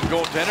Detroit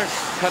goaltender,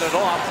 cut it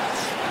off.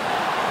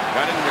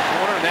 Got into the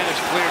corner, and that is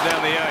cleared down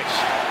the ice.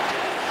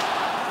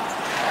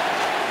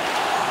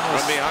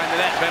 Run behind the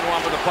net,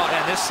 Benoit with the puck.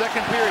 And this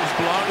second period has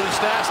belonged to the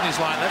Stastny's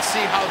line. Let's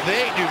see how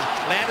they do.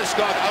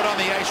 Landeskog out on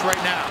the ice right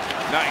now.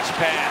 Nice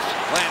pass.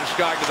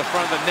 Landeskog to the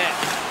front of the net.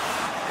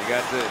 They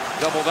got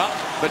doubled up,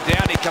 but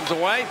Downey comes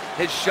away.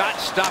 His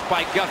shot stopped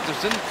by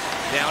Gustafson.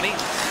 Downey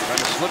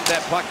trying to slip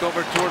that puck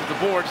over towards the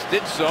boards.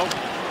 Did so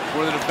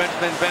for the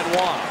defenseman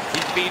Benoit.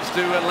 He feeds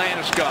to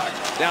Landeskog.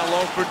 Down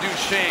low for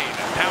Duchesne.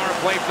 Power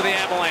play for the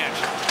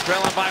Avalanche.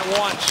 Trailing by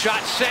 1.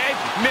 Shot saved.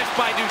 Missed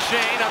by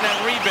Duchesne on that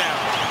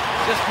rebound.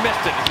 Just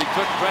missed it as he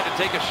tried to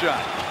take a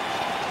shot.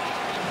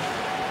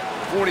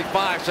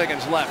 45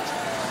 seconds left.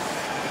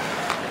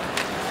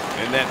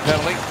 And that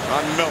penalty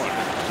on Miller.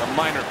 A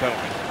minor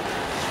penalty.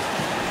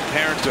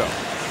 Parenteau.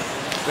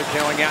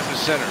 Killing out to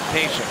center.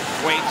 Patient.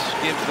 Waits.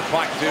 Gives the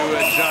puck to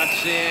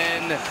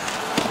Johnson.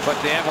 But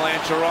the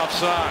Avalanche are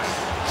offside.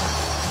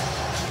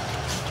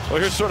 Well,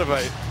 here's sort of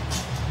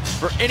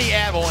for any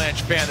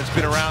Avalanche fan that's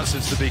been around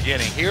since the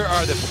beginning, here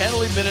are the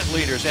penalty minute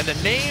leaders, and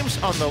the names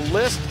on the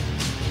list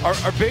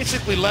are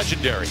basically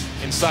legendary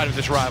inside of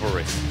this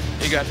rivalry.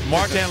 You got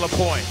Martin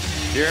Lapointe,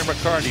 Darren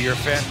McCarty, your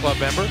fan club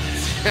member,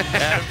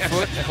 Adam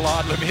Foote,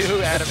 Claude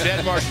Lemieux, Adam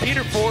Denmark,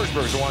 Peter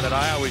Forsberg is the one that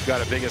I always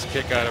got a biggest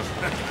kick out of.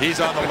 He's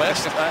on the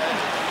list.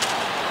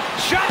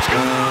 Shots go!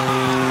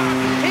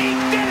 He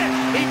did it!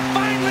 He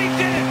finally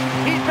did it!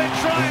 He's been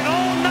trying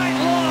all night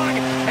long,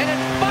 and it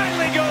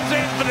finally goes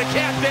in for the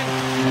captain.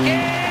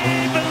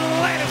 Gabe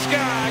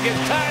Landeskog has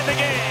tied the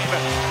game.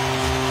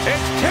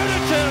 It's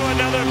 2-2,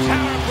 another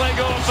power play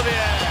goal for the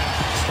Avs.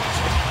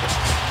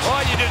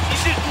 Oh, you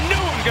just knew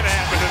it was going to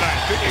happen tonight.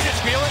 Could you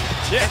just feel it?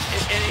 Yes.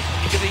 And he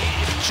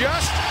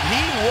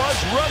was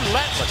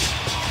relentless.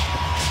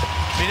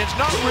 I mean, it's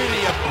not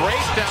really a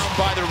breakdown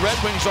by the Red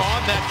Wings on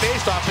that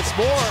faceoff. It's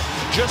more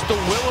just the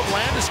will of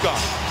Landeskog.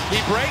 He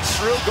breaks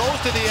through, goes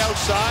to the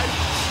outside,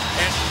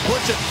 and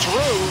puts it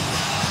through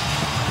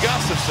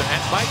Gustafson.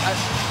 And Mike,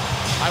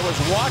 I was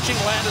watching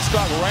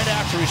Landeskog right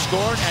after he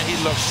scored, and he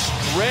looked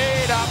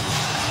straight up.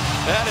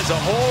 That is a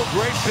whole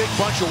great big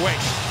bunch of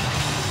weight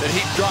that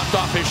he dropped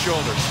off his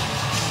shoulders.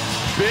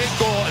 Big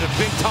goal at a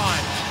big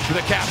time for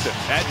the captain.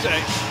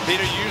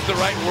 Peter used the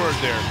right word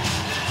there.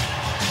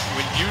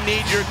 When you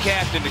need your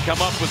captain to come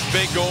up with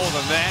big goals,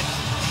 and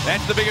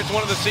that's the biggest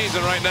one of the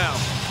season right now.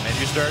 And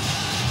you start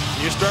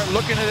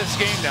looking at this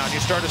game now, and you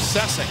start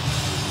assessing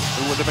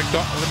with the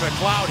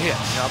McLeod hit.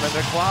 You know, the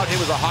McLeod hit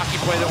was a hockey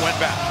play that went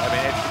back. I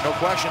mean, no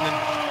question.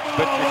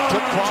 But it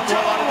took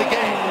Cromwell out of the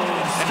game.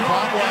 And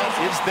Cromwell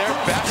is their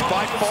best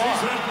by far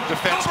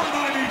defenseman.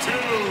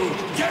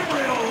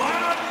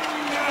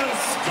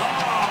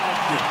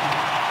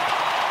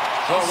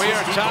 So we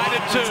are tied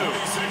at 2.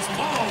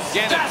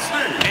 Gannon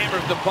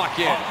hammers the puck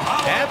in.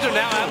 Avs are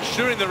now out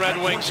shooting the Red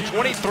Wings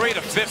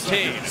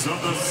 23-15.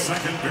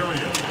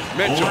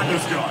 Mitchell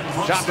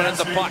chopping at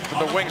the puck,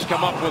 but the Wings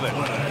come up with it.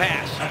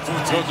 Pass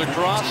goes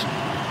across.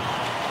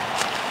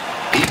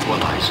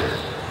 Equalizer.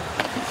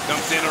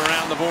 Dumped in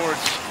around the boards.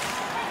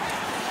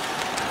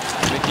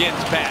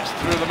 McGinn's pass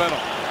through the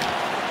middle.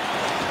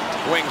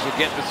 Wings will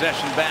get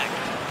possession back.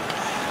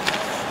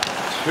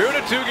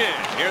 2-2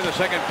 game here in the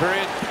second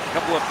period. A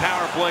couple of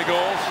power play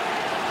goals.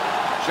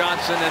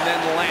 Johnson and then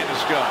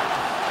Landeskog.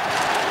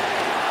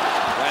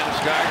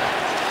 Landeskog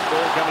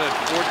goal coming at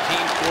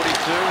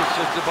 14:42,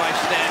 assisted by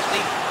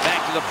Stastny.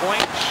 Back to the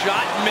point,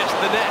 shot, missed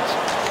the net.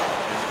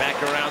 And back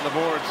around the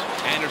boards.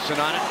 Anderson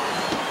on it.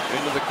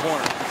 into the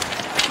corner.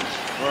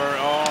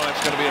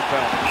 That's going to be a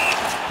penalty.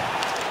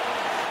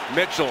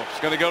 Mitchell's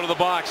going to go to the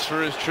box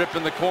for his trip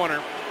in the corner.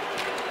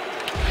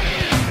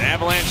 The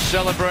Avalanche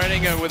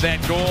celebrating with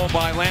that goal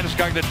by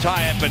Landeskog to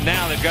tie it, but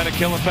now they've got to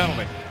kill a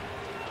penalty.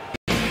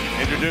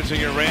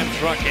 Introducing your Ram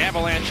Truck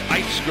Avalanche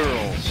Ice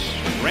Girls.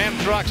 Ram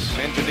Trucks,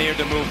 engineered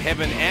to move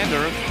heaven and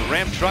earth.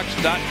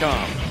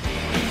 RamTrucks.com.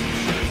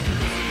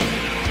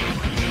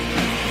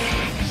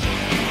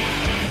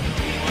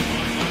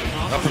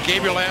 Now for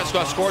Gabriel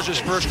Landeskog, scores his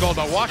first goal.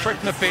 Now watch right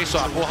from the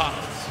faceoff. We're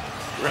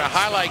going to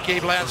highlight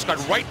Gabe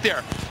Landeskog right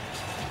there.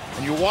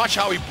 And you watch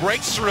how he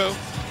breaks through.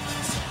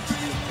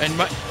 And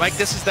Mike,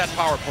 this is that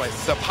power play,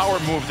 the power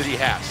move that he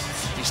has.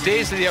 He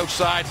stays to the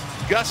outside.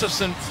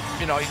 Gustafsson,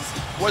 he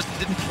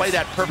didn't play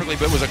that perfectly,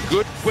 but it was a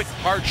good, quick,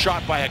 hard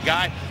shot by a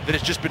guy that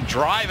has just been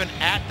driving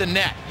at the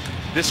net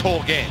this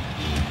whole game.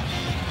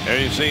 There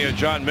you see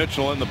John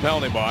Mitchell in the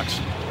penalty box.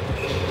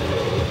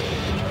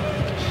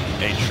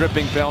 A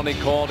tripping penalty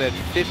called at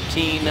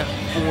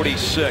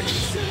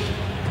 15:46.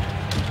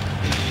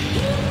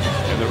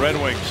 And the Red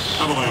Wings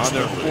on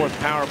their fourth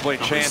power play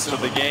chance of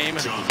the game.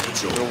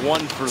 They're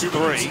 1 for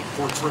 3.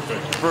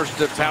 First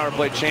power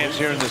play chance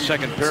here in the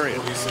second period.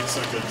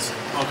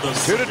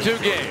 2-2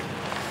 game.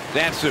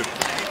 Datsuk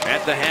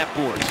at the half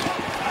boards.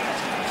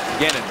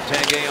 Gannon,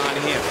 Tanguay on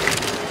him.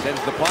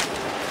 Sends the puck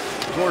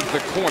towards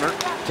the corner.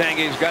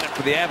 Tanguay's got it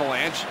for the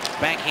Avalanche.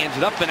 Backhands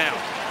it up and out.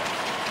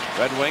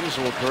 Red Wings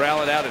will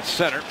corral it out at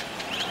center.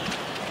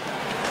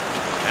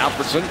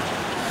 Alfredsson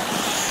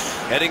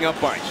heading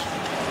up ice.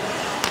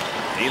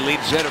 He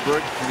leads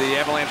Zetterberg to the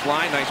Avalanche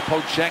line. Nice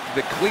poke check.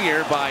 The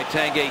clear by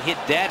Tanguay hit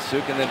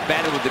Datsuk and then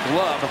batted with the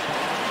glove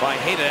by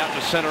Hayda out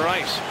to center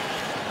ice.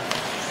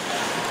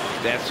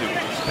 Datsuk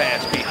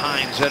pass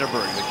behind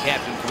Zetterberg, the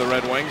captain for the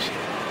Red Wings.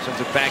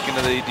 Sends it back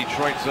into the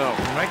Detroit zone.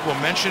 Mike will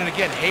mention it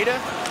again. Hayda,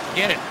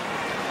 again,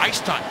 ice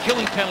time,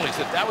 killing penalties.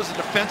 That was a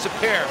defensive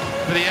pair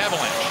for the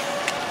Avalanche.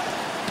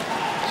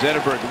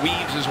 Zetterberg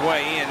weaves his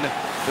way in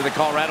to the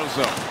Colorado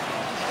zone.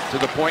 To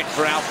the point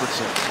for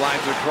Alfredsson.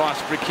 Slides across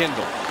for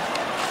Kindle.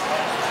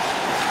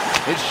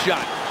 His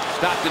shot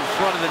stopped in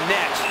front of the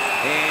net,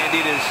 and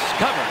it is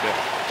covered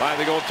by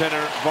the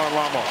goaltender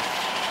Varlamov.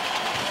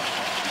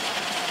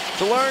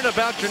 To learn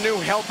about your new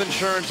health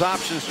insurance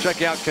options,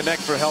 check out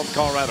Connect for Health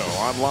Colorado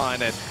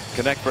online at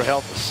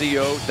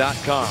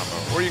connectforhealthco.com,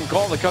 or you can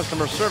call the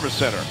customer service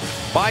center.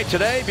 Buy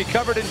today, be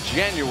covered in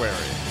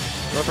January.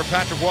 For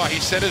Patrick Waugh, he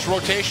set his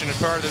rotation as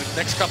part of the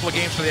next couple of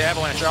games for the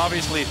Avalanche.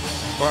 Obviously,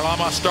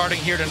 Varlamov starting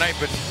here tonight,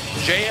 but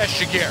J.S.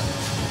 Giguère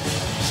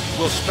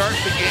will start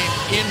the game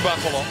in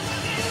Buffalo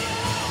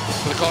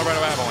for the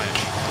Colorado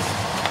Avalanche.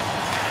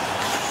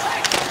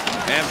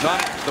 Avs on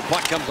it. The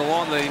puck comes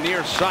along the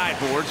near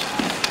sideboards.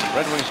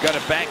 Red Wings got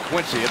it back.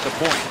 Quincy at the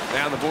point.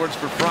 Down the boards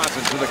for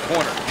Franzen to the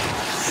corner.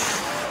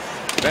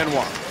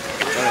 Benoit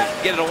going to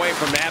get it away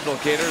from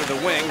Abdelkader to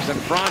the wings, and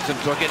Franzen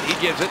took it. He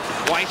gives it.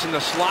 Weiss in the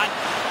slot.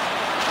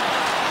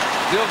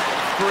 Still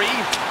free.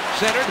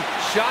 Centered.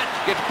 Shot.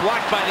 Gets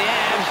blocked by the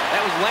Avs.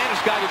 That was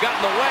Landeskog who got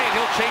in the way, and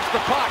he'll chase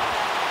the puck.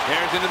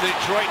 There's into the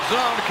Detroit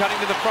zone, cutting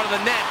to the front of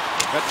the net.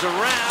 That's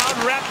around.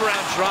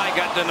 Wraparound try.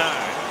 Got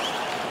denied.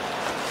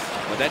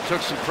 But that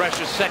took some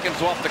precious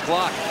seconds off the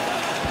clock.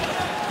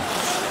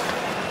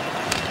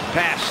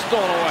 Pass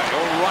stolen away.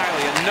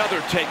 O'Reilly, another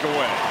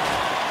takeaway.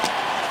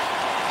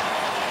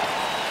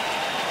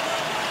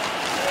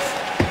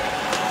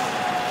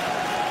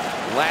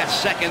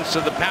 Last seconds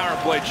of the power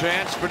play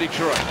chance for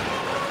Detroit.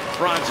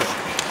 Franzen.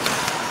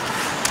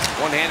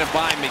 One-handed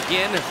by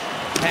McGinn.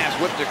 Pass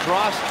whipped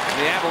across.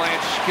 The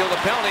Avalanche kill the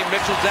penalty.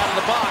 Mitchell's out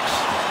of the box.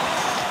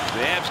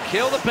 The Avs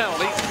kill the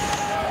penalty.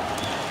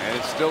 And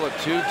it's still a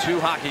 2-2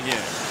 hockey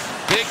game.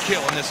 Big kill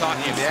in this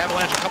hockey game. The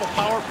Avalanche, a couple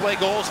power play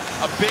goals,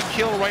 a big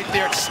kill right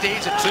there. It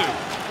stays at 2.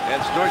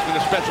 And Stoy's been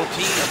the special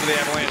team for the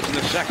Avalanche in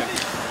the second.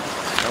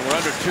 And we're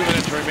under 2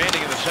 minutes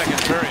remaining in the second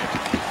period.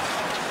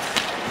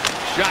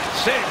 Shot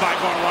saved by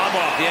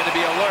Varlamov. He had to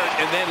be alert.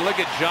 And then look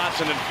at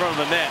Johnson in front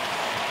of the net,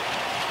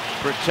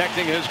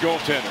 protecting his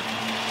goaltender.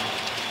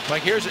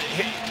 Mike,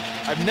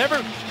 I've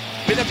never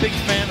been a big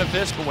fan of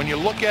this, but when you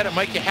look at it,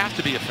 Mike, you have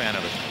to be a fan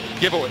of it.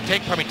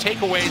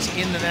 Takeaways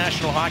in the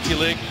National Hockey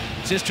League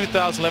since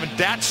 2011.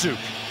 Datsuk,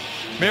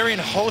 Marian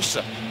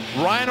Hossa,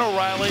 Ryan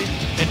O'Reilly,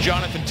 and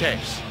Jonathan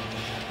Toews.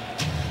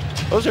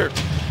 Those are,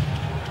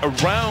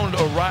 around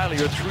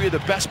O'Reilly, are 3 of the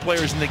best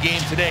players in the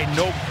game today.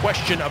 No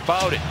question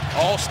about it.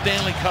 All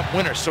Stanley Cup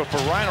winners. So for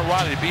Ryan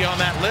O'Reilly to be on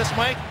that list,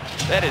 Mike,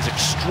 that is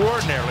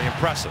extraordinarily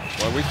impressive.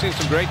 Well, we've seen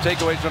some great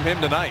takeaways from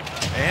him tonight.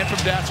 And from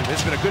Datsuk.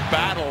 It's been a good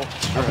battle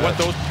of what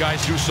those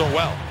guys do so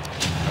well.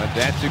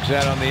 Datsuk's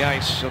out on the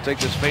ice. He'll take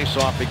this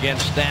face-off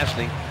against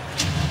Stastny.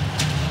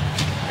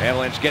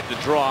 Avalanche get the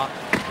draw.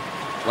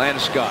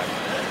 Landeskog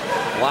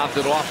lobbed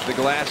it off the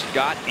glass,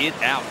 got it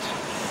out.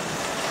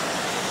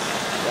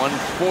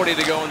 1:40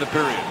 to go in the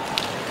period.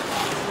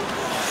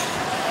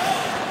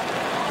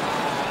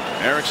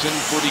 Eriksson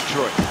for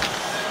Detroit.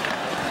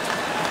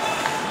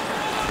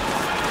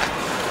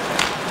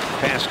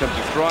 Pass comes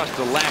across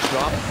to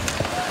Lashoff.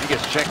 He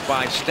gets checked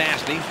by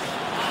Stastny.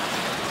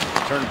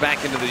 Turned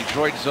back into the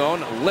Detroit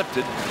zone,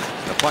 lifted.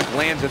 The puck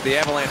lands at the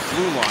Avalanche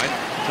blue line.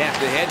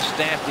 Tapped ahead.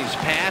 Stastny's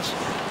pass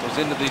was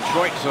into the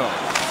Detroit zone.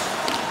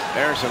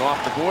 Harrison off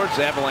the boards.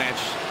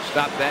 Avalanche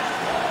stopped that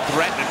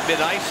threat at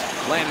mid-ice.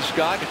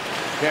 Landeskog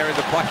carried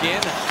the puck in.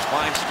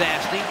 Finds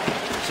Stastny.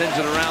 Sends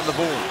it around the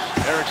boards.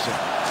 Eriksson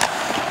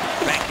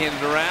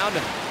backhanded around.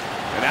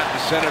 And out to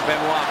center.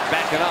 Benoit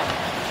backing up.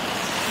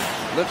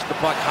 Lifts the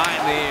puck high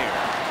in the air.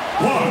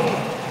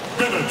 1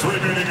 minute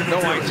remaining in the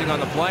No period. icing on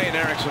the play, and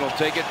Eriksson will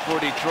take it for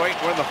Detroit.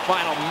 We're in the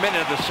final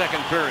minute of the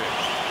second period.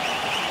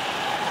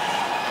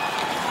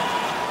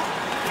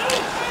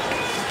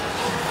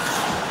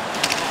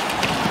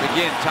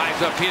 McGinn ties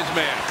up his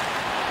man.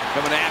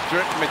 Coming after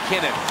it,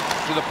 McKinnon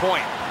to the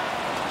point.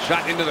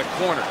 Shot into the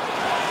corner.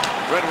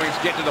 Red Wings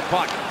get to the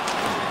puck.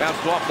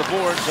 Bounced off the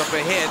boards up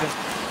ahead.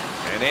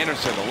 And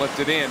Anderson will lift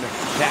it in.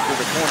 Tapped to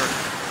the corner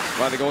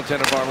by the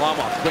goaltender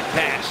Varlamov. Quick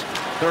pass.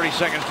 30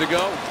 seconds to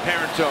go.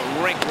 Parenteau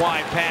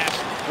rink-wide pass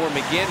for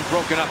McGinn.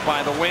 Broken up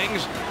by the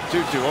Wings.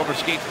 2-2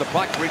 overskates the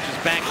puck. Reaches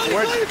back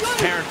for it.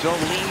 Parenteau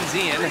leans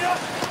in.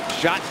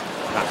 Shot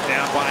knocked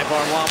down by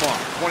Varlamov.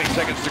 20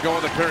 seconds to go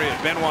in the period.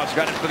 Benoit's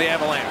got it for the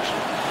Avalanche.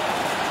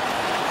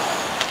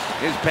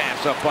 His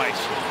pass up ice.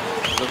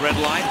 The red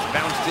line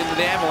bounced into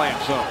the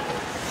Avalanche zone.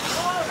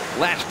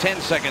 Last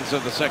 10 seconds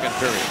of the second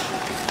period.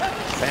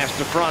 Pass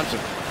to Franzen.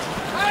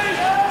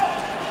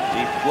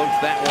 He floats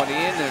that one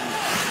in, and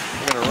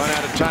we're going to run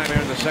out of time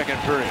here in the second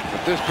period.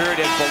 But this period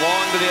has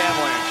belonged to the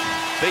Avalanche.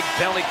 Big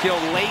penalty kill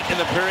late in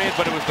the period,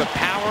 but it was the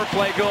power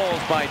play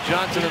goals by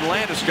Johnson and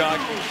Landeskog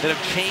that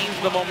have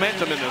changed the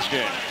momentum in this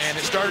game. And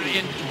it started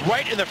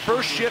right in the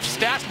first shift.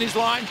 Stastny's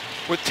line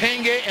with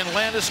Tanguay and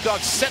Landeskog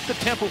set the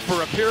tempo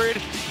for a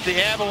period.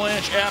 The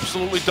Avalanche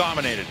absolutely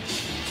dominated.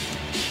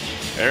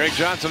 Erik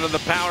Johnson on the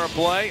power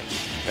play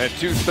at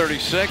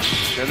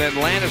 2:36, and then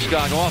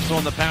Landeskog also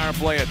on the power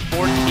play at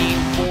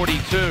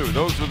 14:42.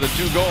 Those were the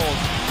two goals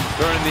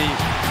during the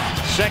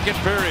second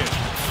period.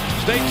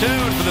 Stay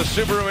tuned for the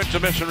Subaru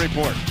Intermission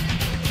Report.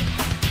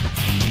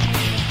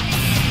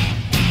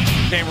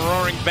 Came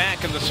roaring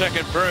back in the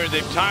second period.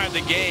 They've tied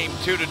the game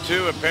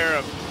 2-2. A pair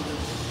of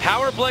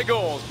power play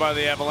goals by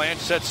the Avalanche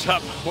sets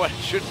up what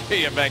should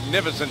be a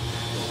magnificent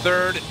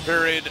third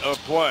period of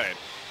play.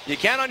 You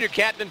count on your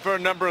captain for a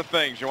number of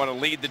things. You want to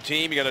lead the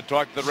team. You got to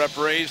talk to the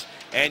referees.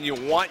 And you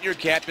want your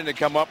captain to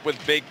come up with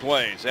big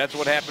plays. That's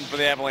what happened for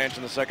the Avalanche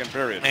in the second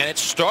period. And it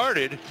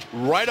started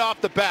right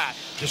off the bat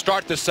to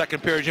start this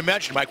second period. You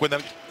mentioned, Mike, when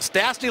the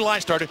Stastny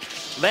line started,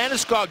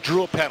 Landeskog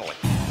drew a penalty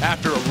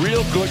after a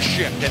real good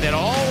shift. And then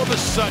all of a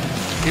sudden,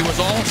 it was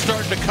all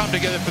starting to come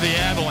together for the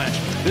Avalanche.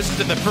 This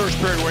is in the first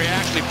period where he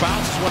actually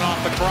bounces one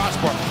off the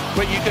crossbar.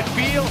 But you could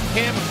feel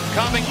him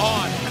coming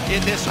on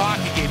in this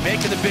hockey game,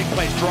 making the big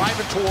plays,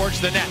 driving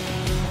towards the net.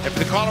 And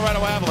for the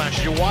Colorado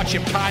Avalanche, you watch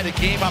him tie the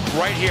game up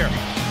right here.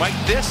 Mike,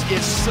 this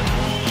is,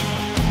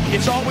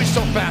 it's always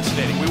so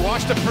fascinating. We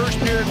watched the first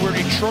period where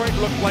Detroit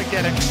looked like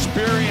that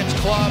experienced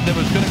club that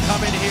was going to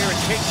come in here and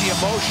take the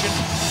emotion,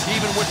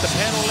 even with the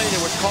penalty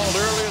that was called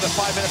earlier, the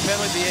 5-minute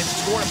penalty. They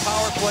scored a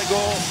power play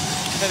goal,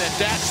 and then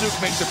Datsuk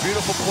makes a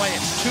beautiful play.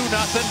 It's 2-0.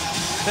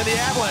 Then the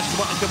Avalanche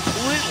come out and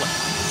completely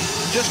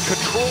just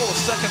control the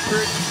second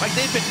period. Mike,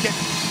 they've been getting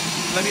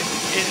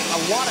in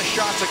a lot of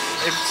shots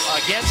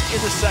against in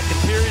the second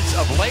periods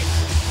of late,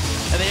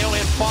 and they only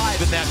had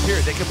 5 in that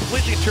period. They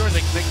completely turned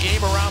the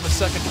game around the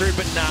second period,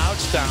 but now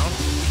it's down.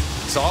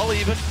 It's all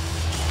even.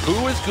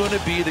 Who is going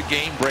to be the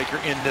game breaker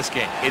in this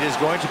game? It is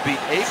going to be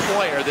a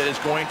player that is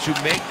going to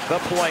make the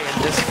play in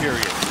this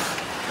period.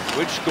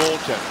 Which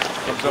goaltender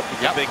comes up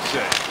with the big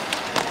save?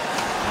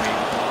 I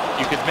mean,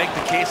 you could make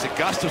the case that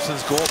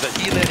Gustafson's goal that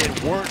he let in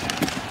weren't,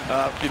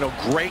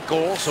 great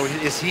goals. So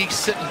is he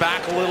sitting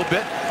back a little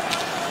bit?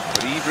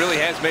 But he really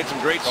has made some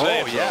great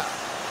saves. Oh, yeah.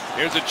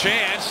 Here's a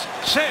chance.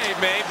 Save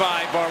made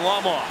by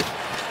Varlamov.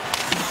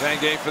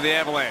 Tanguay for the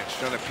Avalanche.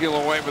 Trying to peel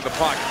away with the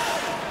puck.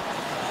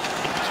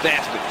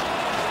 Stastny.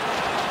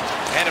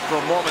 Had it for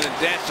a moment, and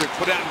Datsuk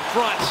put out in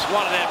front.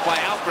 Swatted at by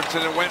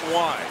Alfredson and went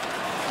wide.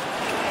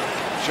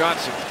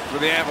 Johnson for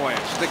the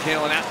Avalanche. Stick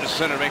handling out in the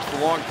center. Makes the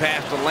long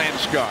pass to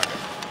Landeskog.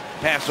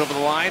 Pass over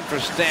the line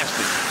for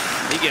Stastny.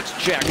 He gets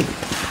checked.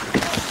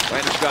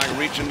 Landeskog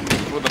reaching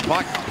for the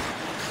puck.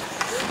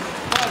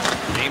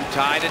 Game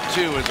tied at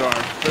 2 as our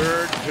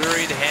third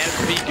period has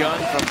begun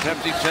from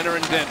Pepsi Center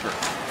in Denver.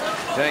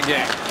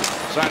 Tanguay,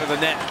 side of the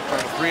net,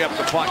 trying to free up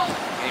the puck.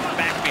 Game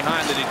back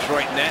behind the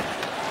Detroit net.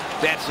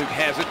 Datsuk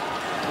has it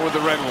for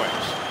the Red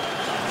Wings.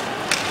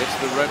 Hits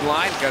the red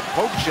line, got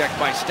poke checked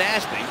by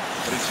Stastny,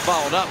 but he's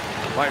followed up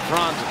by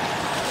Franzen.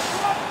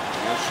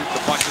 He'll shoot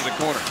the puck to the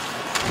corner.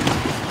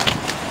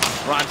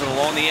 Franzen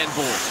along the end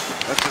board.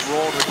 Lets it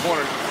roll to the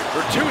corner.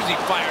 Bertuzzi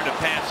fired a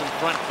pass in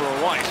front for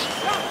Weiss.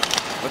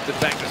 Lifted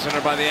back to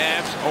center by the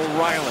Avs.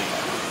 O'Reilly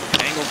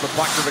angles the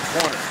puck to the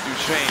corner.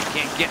 Duchesne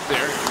can't get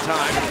there in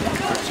time.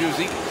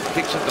 Bertuzzi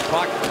picks up the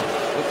puck,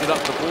 lifted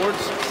up the boards,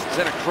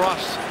 sent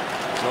across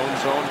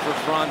Zone for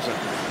Franzen.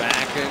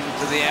 Back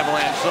into the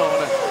Avalanche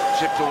zone.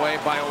 Chipped away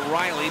by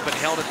O'Reilly, but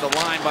held at the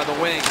line by the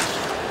wings.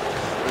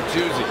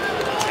 Bertuzzi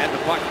had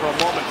the puck for a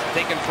moment,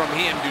 taken from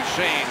him.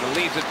 Duchesne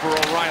leaves it for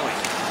O'Reilly.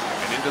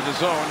 And into the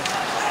zone.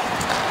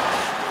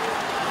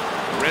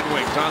 The Red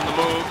Wings on the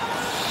move.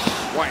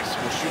 Weiss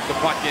will shoot the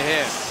puck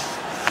ahead.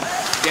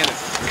 Again,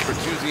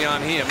 Bertuzzi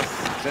on him.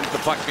 Sends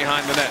the puck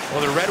behind the net.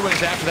 Well, the Red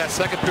Wings after that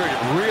second period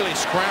really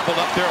scrambled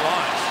up their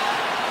lines.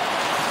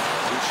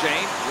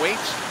 Duchesne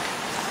waits.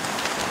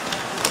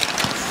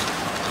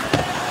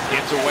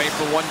 Gets away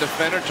from one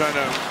defender, trying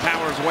to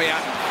power his way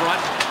out in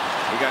front.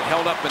 He got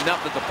held up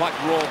enough that the puck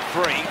rolled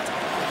free.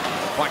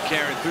 The puck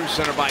carried through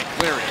center by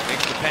Cleary.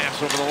 Makes the pass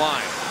over the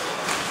line.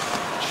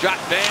 Shot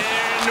then.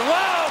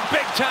 Whoa!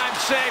 Big time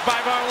save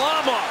by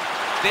Varlamov.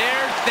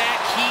 There's that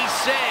key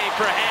save,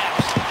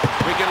 perhaps.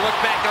 We can look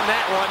back on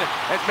that one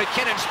as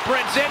McKinnon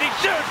sprints in. He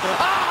shoots.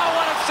 Oh,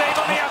 what a save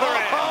on the other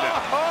end.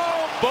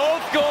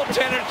 Both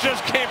goaltenders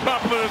just came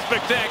up with a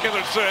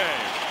spectacular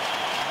save.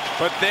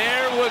 But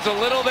there was a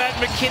little of that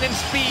McKinnon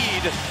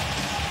speed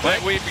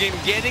that we've been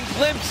getting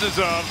glimpses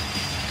of.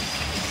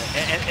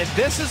 And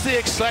this is the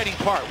exciting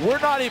part. We're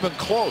not even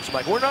close,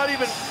 Mike. We're not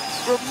even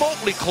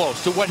remotely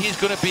close to what he's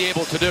going to be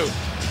able to do.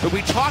 But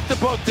we talked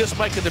about this,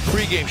 Mike, in the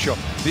pregame show.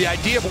 The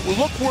idea of,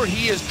 look where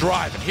he is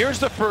driving. Here's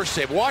the first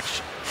save.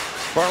 Watch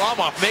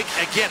Varlamov make,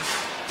 again,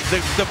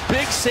 the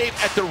big save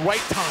at the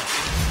right time.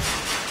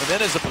 And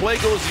then as the play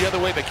goes the other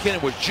way,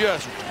 McKinnon was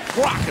just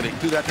rocketing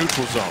through that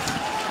neutral zone.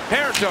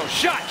 Parenteau,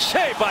 shot,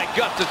 saved by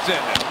Gustafsson.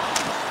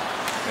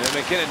 And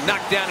McKinnon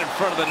knocked down in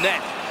front of the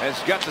net as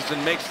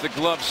Gustafsson makes the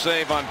glove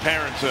save on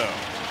Parenteau.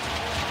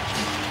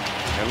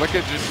 And look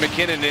at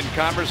McKinnon in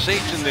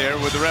conversation there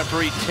with the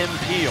referee, Tim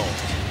Peel.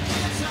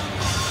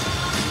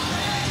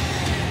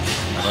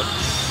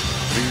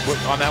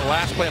 On that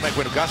last play, Mike,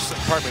 when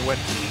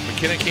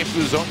McKinnon came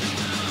through the zone,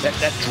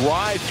 that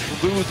drive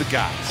through the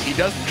guys. He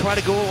doesn't try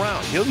to go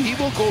around. He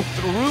will go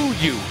through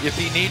you if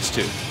he needs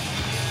to.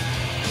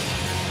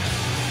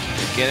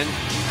 McKinnon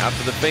out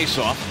for the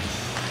faceoff.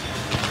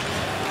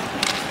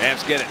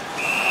 Avs get it.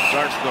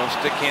 Starts though,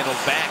 stick handle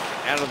back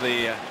out of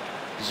the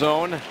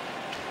zone.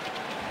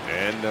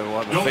 And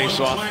we'll have a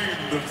face-off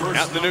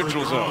out in the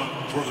neutral zone.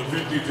 For the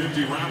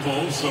 50-50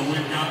 raffle, so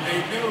we've got a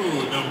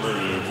new number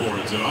for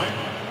tonight.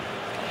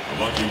 A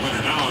lucky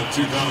winner now at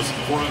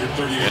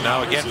 2,438. And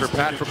now again for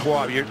Patrick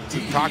Waugh, you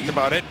talked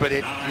about it, but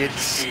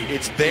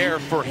it's there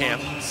for him.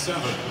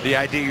 The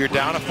idea you're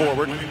down a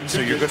forward, so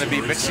you're going to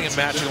be mixing and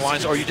matching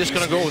lines, or you're just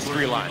going to go with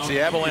 3 lines.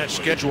 The Avalanche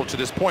schedule to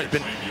this point has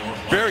been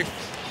very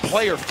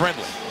player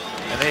friendly,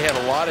 and they have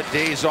a lot of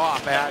days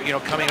off,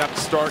 coming up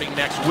starting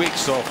next week.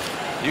 So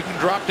you can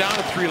drop down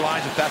to 3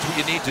 lines if that's what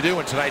you need to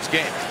do in tonight's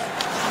game.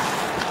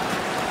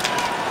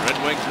 Red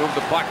Wings move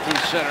the puck through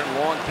center.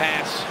 Long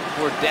pass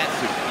for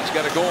Datsyuk. He's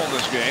got a goal in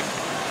this game.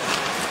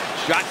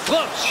 Shot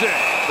close.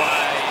 Save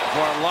by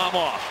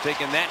Varlamov.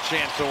 Taking that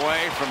chance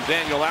away from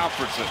Daniel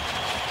Alfredsson.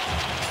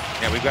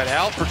 Yeah, we've got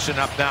Alfredsson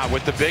up now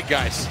with the big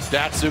guys,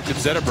 Datsyuk and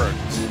Zetterberg.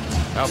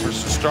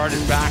 Alfredsson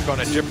started back on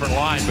a different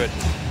line, but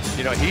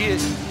he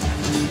is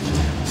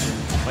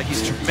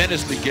he's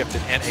tremendously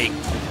gifted and a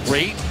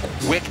great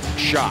quick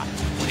shot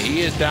when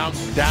he is down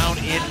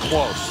in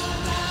close.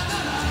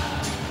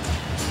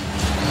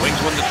 Wings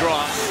win the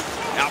draw.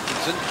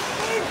 Alfredsson.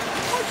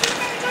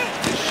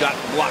 His shot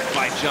blocked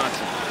by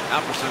Johnson.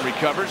 Alfredsson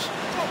recovers.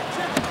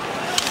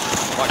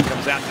 Puck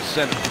comes out to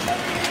center.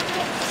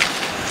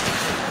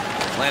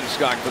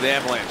 Landeskog for the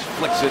Avalanche.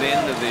 Flicks it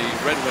into the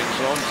Red Wings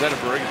zone.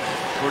 Zetterberg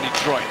for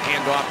Detroit.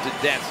 Hand off to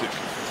Datsyuk.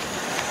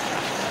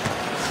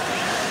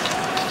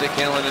 Stick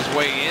handling his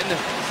way in.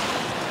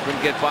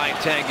 Couldn't get by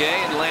Tanguay,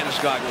 and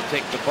Landeskog will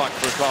take the puck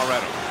for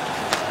Colorado.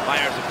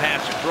 Fires a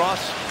pass across.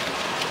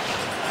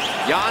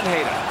 Jan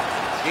Hayden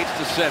skates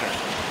to center.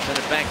 Send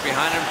it back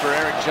behind him for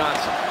Eric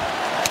Johnson.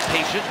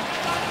 Patient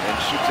and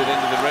shoots it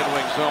into the Red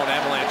Wing zone.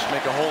 Avalanche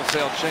make a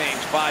wholesale change.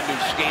 5 new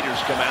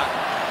skaters come out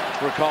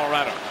for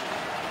Colorado.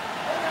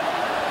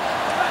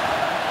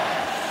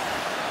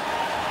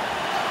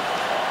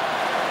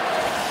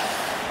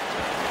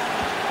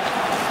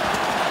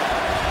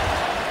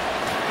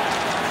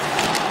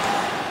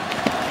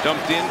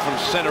 Dumped in from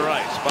center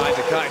ice by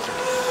the Kaiser.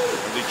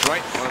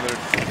 Detroit, one of their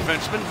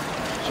defensemen,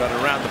 shot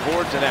around the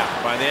boards and out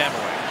by the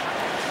Avalanche.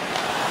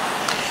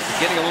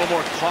 Getting a little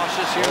more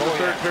cautious here in the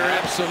third period.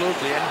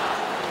 Absolutely. And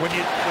when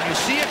you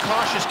see a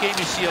cautious game,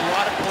 you see a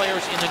lot of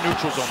players in the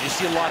neutral zone. You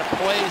see a lot of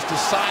plays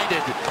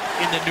decided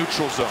in the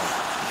neutral zone.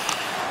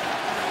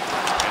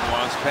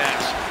 Benoit's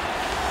pass.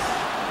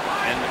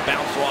 And the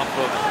bounce off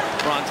of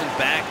Franzen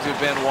back to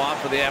Benoit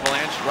for the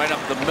Avalanche. Right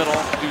up the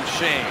middle,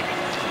 Duchesne.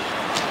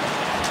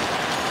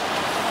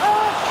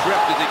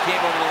 Tripped as he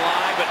came over the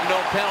line, but no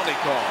penalty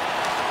call.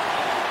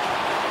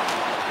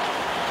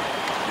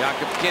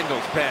 Jakob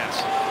Kindle's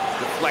pass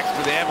deflects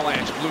to the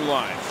Avalanche blue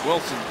line.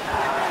 Wilson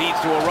feeds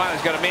to O'Reilly.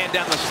 He's got a man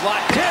down the slot.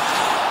 Tipped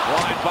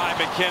wide by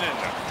McKinnon.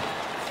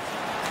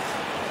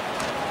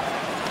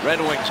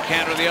 Red Wings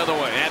counter the other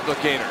way.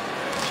 Advocator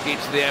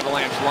skates to the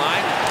Avalanche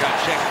line. Got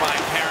checked by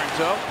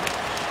Parenteau.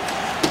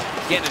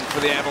 McKinnon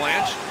for the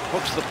Avalanche.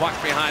 Hooks the puck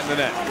behind the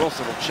net.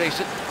 Wilson will chase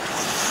it.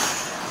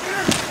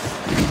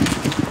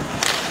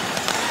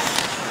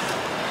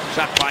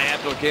 Shot by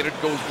Abdelkader,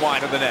 goes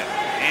wide of the net.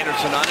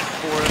 Anderson on it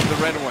for the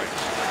Red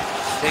Wings.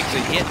 Takes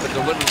a hit but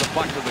delivers the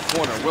puck to the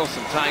corner.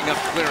 Wilson tying up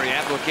Cleary.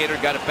 Abdelkader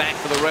got it back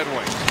for the Red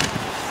Wings.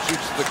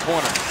 Shoots to the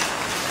corner.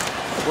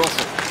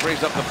 Wilson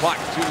brings up the puck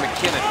to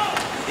McKinnon.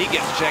 He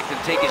gets checked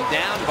and taken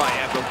down by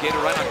Abdelkader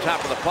right on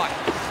top of the puck.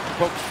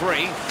 Poked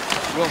free.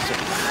 Wilson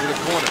to the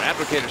corner.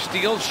 Abdelkader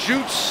steals,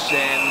 shoots,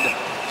 and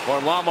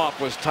Varlamov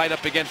was tied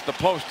up against the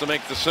post to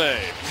make the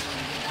save.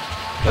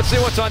 Let's see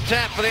what's on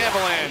tap for the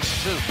Avalanche.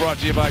 This is brought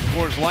to you by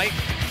Coors Light.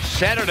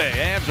 Saturday,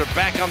 Avs are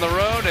back on the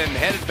road and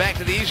headed back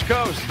to the East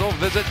Coast. They'll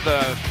visit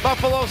the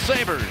Buffalo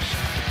Sabres.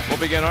 We'll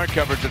begin our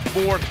coverage at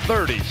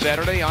 4:30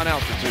 Saturday on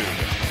Altitude.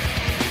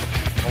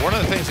 Well, one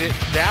of the things that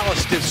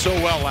Dallas did so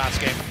well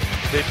last game,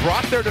 they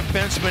brought their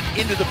defensemen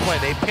into the play.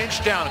 They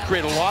pinched down and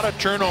created a lot of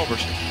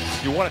turnovers.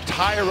 You want to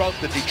tire out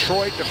the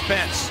Detroit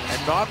defense and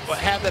not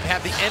have them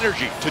have the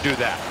energy to do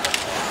that.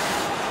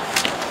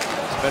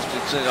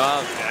 Especially,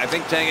 I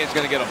think Tanguay is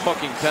going to get a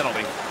hooking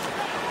penalty.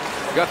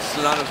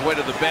 Gustafson on his way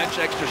to the bench.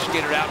 Extra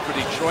skater out for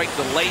Detroit.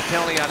 Delay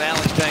penalty on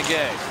Alex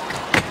Tanguay.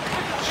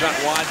 Shot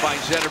wide by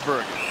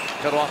Zetterberg.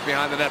 Cut off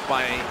behind the net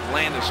by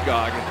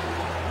Landeskog.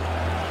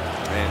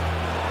 And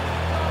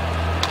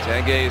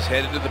Tanguay is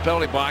headed to the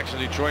penalty box, and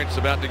Detroit's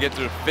about to get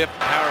their 5th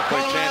power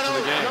play chance of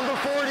the game. Number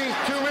 40,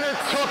 2 minutes,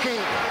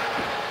 hooking.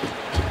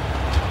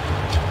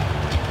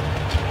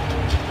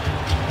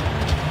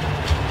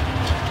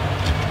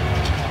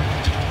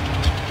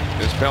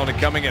 This penalty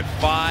coming at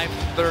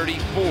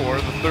 5:34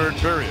 of the 3rd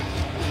period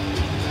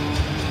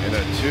in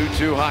a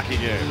 2-2 hockey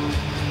game.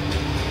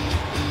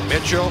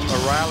 Mitchell,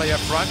 O'Reilly up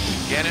front,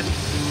 Gannon,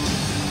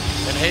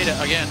 and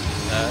Hayda again.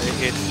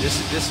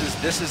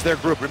 This is their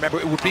group. Remember,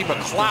 it would be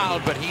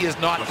McLeod, but he is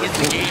not in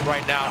the game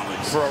right now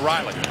for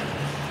O'Reilly.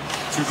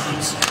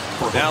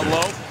 Down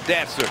low,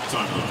 Datsuk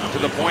to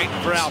the point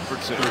for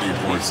Alfredsson.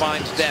 He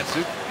finds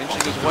Datsuk,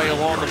 inching his way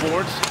along the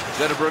boards.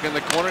 Zetterberg in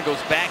the corner,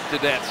 goes back to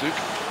Datsuk.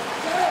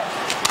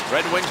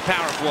 Red Wings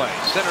power play.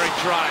 Centering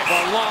try.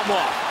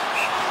 Varlamov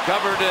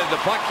covered. The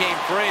puck came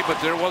free, but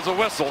there was a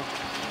whistle.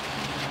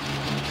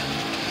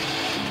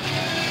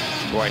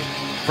 Boy,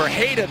 for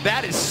Hayda,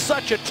 that is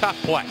such a tough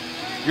play.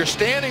 You're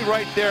standing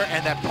right there,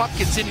 and that puck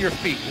gets in your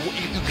feet.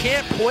 You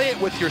can't play it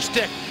with your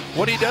stick.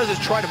 What he does is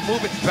try to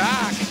move it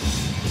back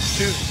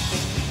to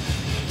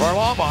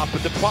Varlamov,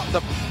 but the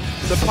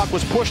puck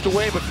was pushed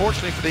away. But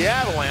fortunately for the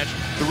Avalanche,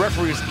 the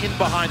referee is in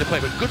behind the play.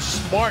 But good,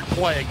 smart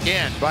play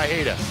again by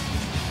Hayda.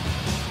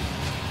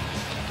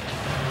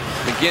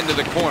 McGinn to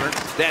the corner.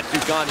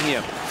 Datsuk on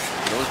him.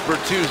 Goes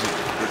Bertuzzi.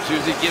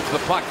 Bertuzzi gives the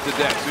puck to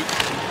Datsuk.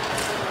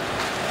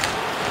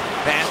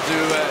 Pass to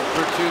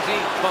Bertuzzi.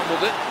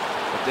 Fumbled it.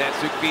 But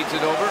Datsuk feeds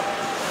it over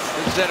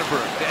to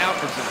Zetterberg. To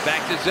Alfredsson.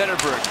 Back to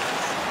Zetterberg.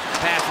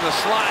 Pass in the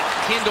slot.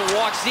 Kindle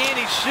walks in.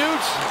 He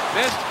shoots.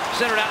 Missed.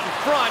 Centered out in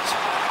front.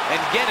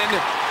 And Gannon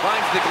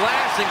finds the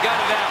glass and got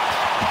it out.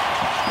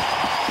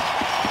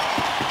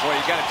 Boy,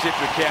 you got to tip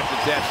your cap to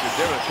Datsuk.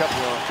 There were a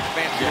couple of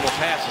fancy little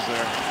passes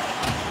there.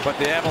 But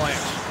the Avalanche,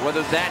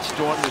 whether that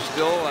storm, there's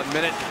still a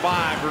minute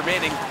 5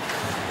 remaining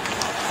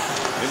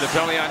in the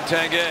penalty on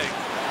Tanguay.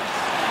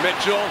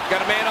 Mitchell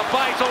got a man up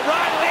ice.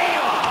 O'Reilly!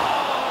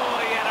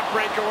 Oh, he had a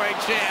breakaway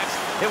chance.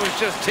 It was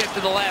just tipped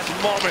to the last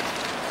moment.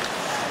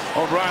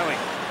 O'Reilly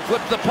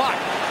flipped the puck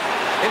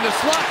in the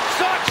slot.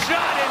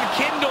 Shot and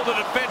Kindle, the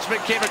defenseman,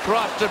 came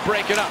across to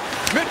break it up.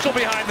 Mitchell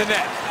behind the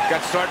net.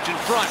 Got Sarge in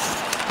front.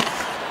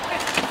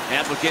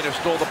 Abdelkader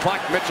stole the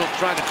puck. Mitchell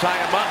trying to tie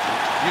him up.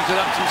 Using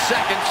up some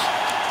seconds.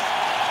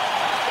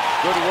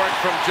 Good work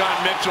from John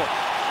Mitchell.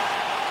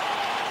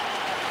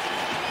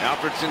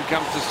 Alfredsson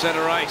comes to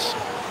center ice.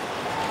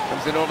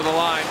 Comes in over the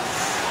line.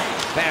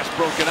 Pass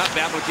broken up.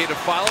 Abdelkader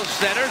follows.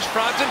 Centers.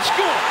 Franzen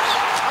scores.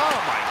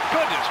 Oh my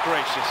goodness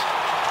gracious.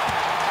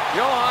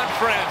 Johan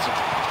Franzen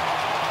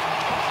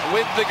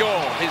with the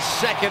goal. His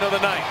 2nd of the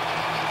night.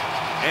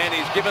 And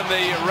he's given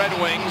the Red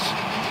Wings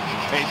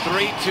a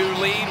 3-2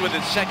 lead with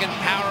his 2nd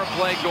power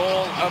play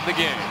goal of the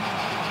game.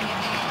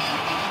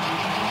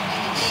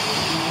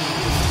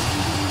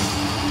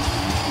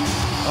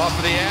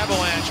 For the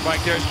Avalanche,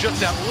 Mike, there's just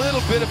that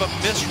little bit of a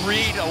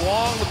misread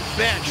along the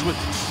bench with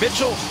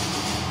Mitchell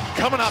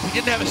coming up. He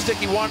didn't have a stick.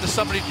 He wanted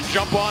somebody to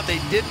jump on. They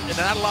didn't, and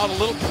that allowed a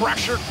little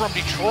pressure from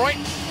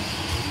Detroit.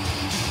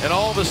 And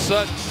all of a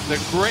sudden, the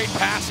great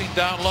passing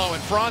down low.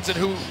 And Franzen,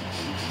 who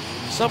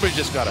somebody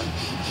just got to...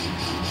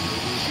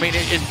 I mean,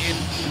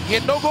 he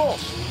had no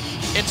goals.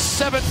 In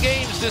 7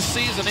 games this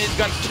season, he's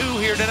got 2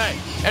 here tonight.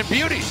 And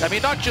beauties. I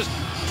mean, not just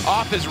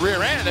off his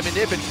rear end. I mean,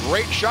 they've been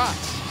great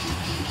shots.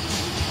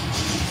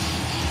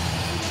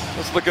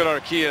 Let's look at our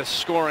Kia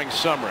scoring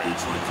summary.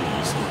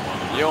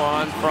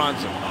 Johan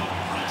Franzen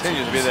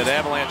continues to be that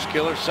Avalanche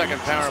killer. 2nd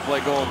power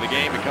play goal of the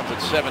game. It comes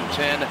at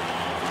 7:10.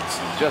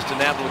 Justin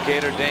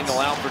Abdelkader, Daniel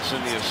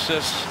Alfredsson the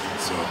assists.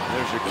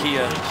 There's your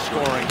Kia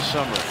scoring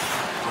summary.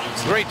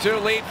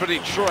 3-2 lead for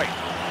Detroit.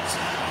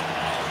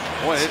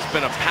 Boy, it's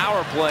been a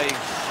power play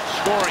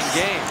scoring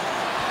game.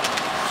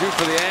 2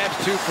 for the Avs,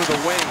 2 for the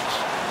Wings.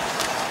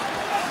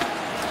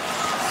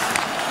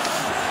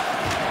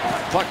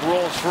 Puck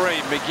rolls free.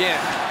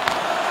 McGinn.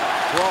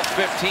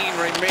 12:15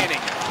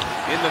 remaining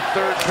in the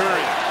third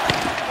period.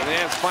 And the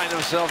Avs find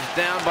themselves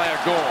down by a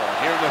goal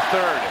here in the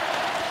third.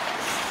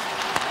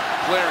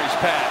 Clary's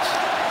pass.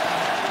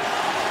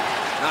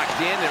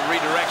 Knocked in and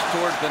redirects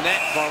towards the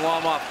net.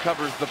 Varlamov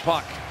covers the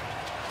puck.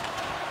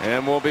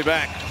 And we'll be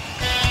back.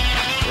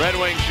 Red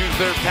Wings use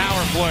their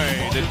power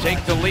play to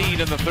take the lead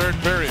in the third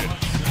period.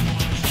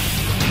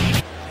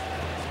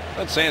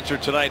 Let's answer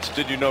tonight's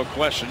Did You Know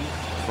question,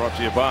 brought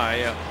to you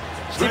by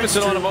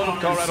Stevenson Automotive,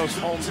 Colorado's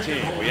home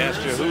team. We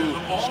asked you who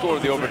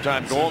scored the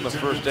overtime goal in the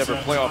first ever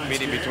playoff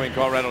meeting between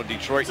Colorado and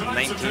Detroit in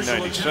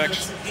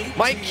 1996.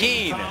 Mike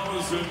Keane.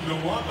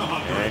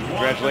 And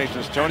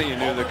congratulations, Tony. You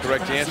knew the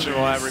correct answer.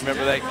 Well, I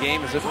remember that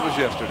game as if it was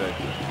yesterday.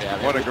 Yeah,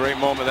 what a great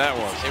moment that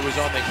was. It was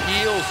on the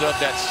heels of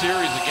that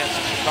series against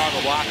the Chicago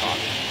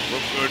Blackhawks.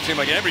 It seemed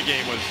like every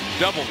game was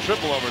double,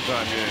 triple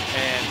overtime.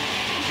 And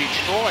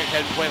Detroit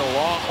had played a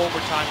long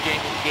overtime game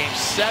in Game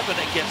 7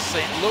 against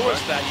St. Louis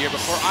that year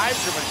before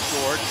Yzerman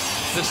scored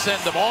to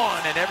send them on,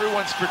 and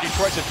everyone's for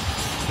Detroit said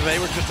they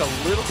were just a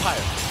little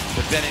tired.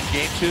 But then in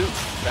Game 2,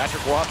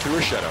 Patrick Roy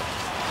threw a shutout.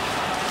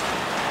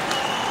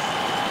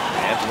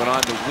 Avs went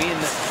on to win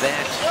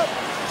that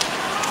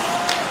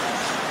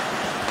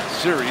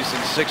series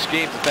in 6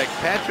 games. In fact,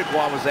 Patrick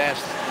Roy was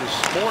asked this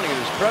morning at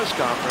his press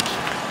conference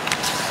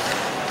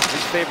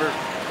his favorite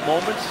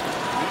moments.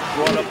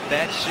 Brought up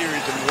that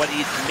series and what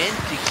it meant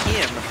to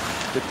him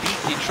to beat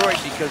Detroit,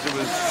 because it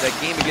was that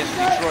game against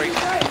Detroit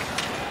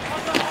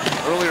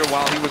earlier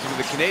while he was with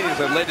the Canadiens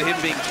that led to him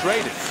being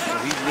traded. So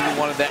he really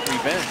wanted that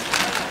revenge.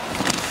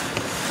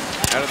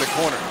 Out of the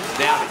corner,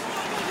 Downey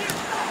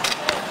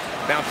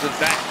bounces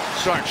back,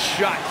 short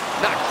shot,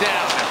 knocked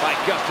down by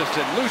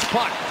Gustafsson. Loose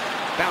puck,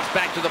 bounce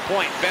back to the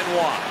point.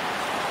 Benoit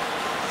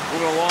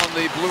moving along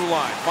the blue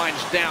line,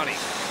 finds Downey.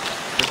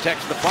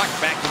 Protects the puck,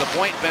 back to the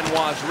point.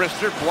 Benoit's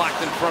wrister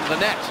blocked in front of the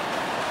net.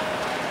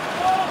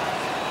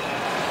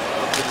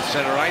 Up to the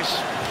center ice.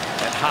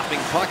 That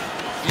hopping puck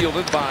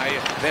fielded by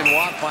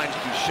Benoit, finds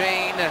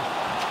Duchesne.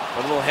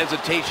 A little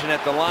hesitation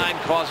at the line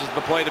causes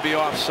the play to be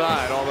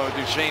offside, although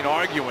Duchesne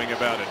arguing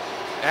about it.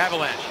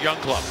 Avalanche, young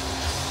club,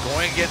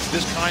 going against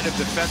this kind of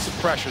defensive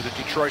pressure that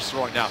Detroit's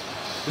throwing. Now,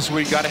 this is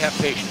where you got to have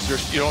patience.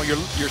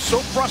 You're so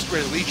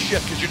frustrated with each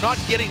shift because you're not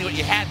getting what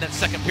you had in that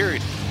second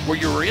period, where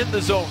you were in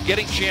the zone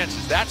getting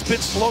chances. That's been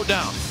slowed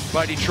down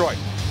by Detroit.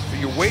 But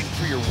you're waiting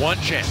for your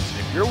one chance. And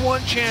if your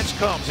one chance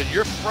comes and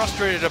you're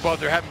frustrated about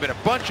there having been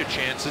a bunch of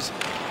chances,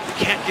 you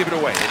can't give it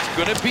away. It's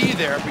going to be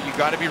there, but you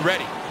got to be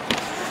ready.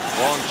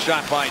 Long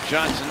shot by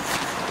Johnson.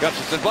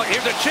 Gustafsson block.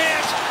 Here's a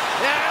chance.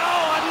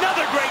 Oh,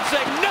 another great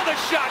save. Another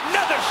shot.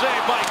 Another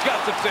save by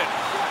Gustafsson.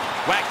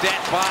 Whacked at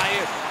by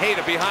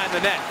Hayda behind the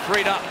net.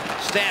 Freed up.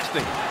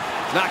 Stastny.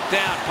 Knocked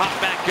down, popped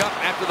back up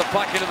after the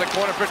puck into the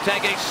corner for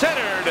tagging.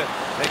 Centered.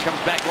 It comes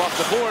back off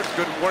the boards.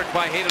 Good work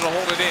by Hayda to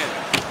hold it in.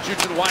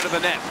 Shoots it wide of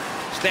the net.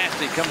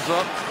 Stastny comes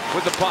up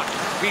with the puck.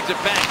 Feeds it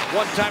back.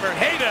 One-timer.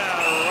 Hayda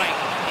right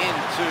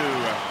into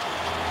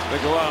the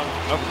glove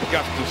of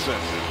Gustafsson.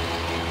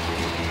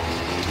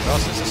 Well,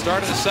 since the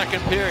start of the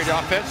second period,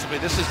 offensively,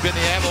 this has been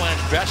the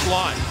Avalanche best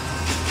line.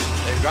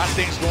 They've got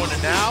things going,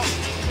 and now,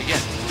 again,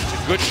 it's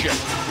a good shift.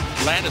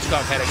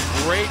 Landeskog had a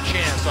great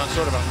chance on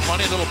sort of a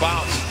funny little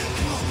bounce.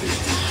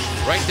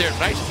 Right there,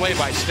 nice play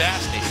by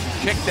Stastny.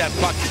 Kicked that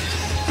puck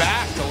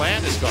back to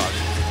Landeskog.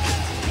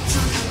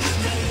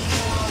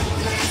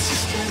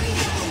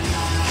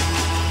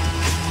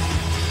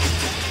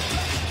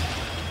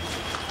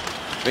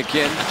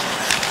 McGinn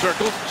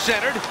circles,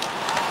 centered.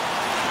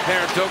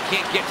 Parenteau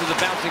can't get to the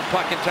bouncing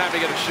puck in time to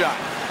get a shot.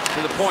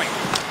 To the point.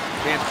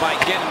 Chance by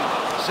Ginnon,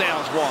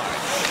 sails wide.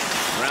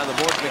 Around the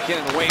boards,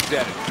 McKinnon waves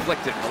at it.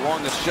 Flicked it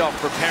along the shelf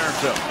for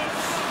Parenteau.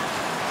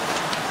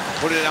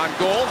 Put it on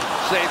goal.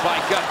 Saved by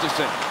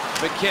Gustafsson.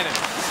 McKinnon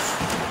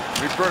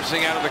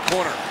reversing out of the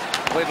corner.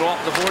 Played it off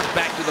the boards,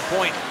 back to the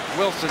point.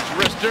 Wilson's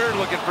wrister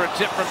looking for a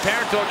tip from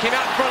Parenteau. Came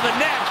out in front of the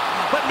net,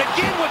 but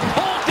McGinn was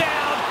pulled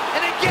down,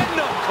 and again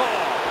no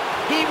call.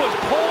 He was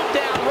pulled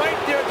down right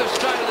there at the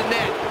side of the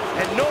net,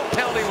 and no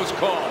penalty was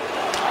called.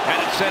 And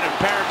it sent him.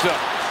 Parenteau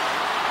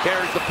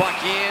carries the puck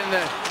in,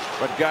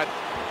 but got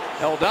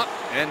held up,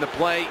 and the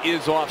play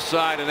is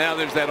offside. And now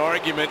there's that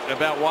argument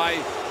about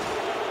why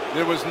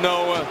there was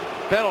no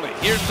penalty.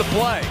 Here's the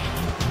play.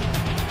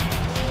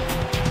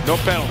 No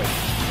penalty.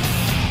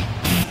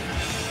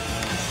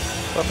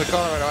 Well, the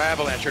Colorado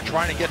Avalanche are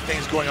trying to get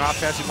things going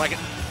offensively.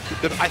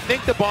 I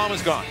think the bomb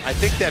is gone. I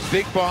think that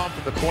big bomb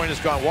from the point is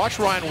gone. Watch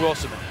Ryan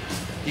Wilson.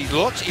 He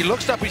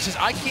looks up, he says,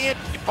 I can't,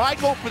 if I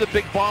go for the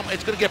big bomb,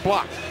 it's going to get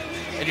blocked.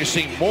 And you're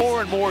seeing more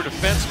and more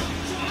defensemen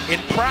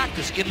in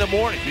practice in the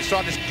morning. You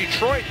saw this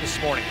Detroit this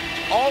morning,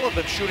 all of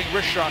them shooting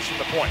wrist shots from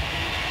the point.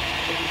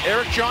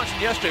 Eric Johnson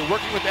yesterday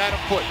working with Adam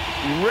Foote,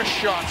 wrist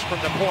shots from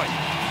the point.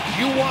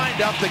 You wind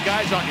up the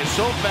guys on you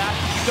so fast,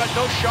 you got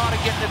no shot of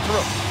getting it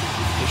through.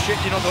 The shit,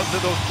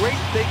 those great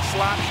big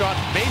slap shots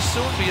may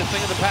soon be a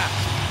thing of the past.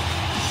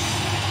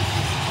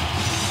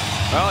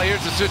 Well,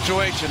 here's the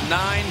situation.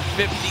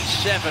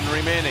 9:57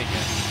 remaining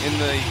in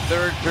the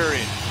third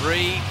period.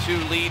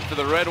 3-2 lead for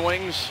the Red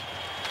Wings.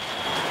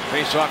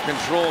 Face-off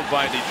controlled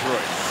by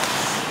Detroit.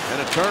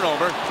 And a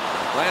turnover.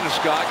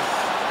 Landeskog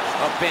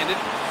upended.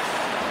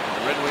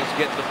 The Red Wings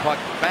get the puck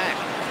back.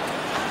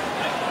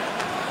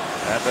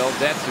 Avalanche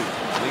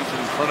leads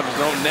in front of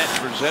his own net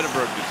for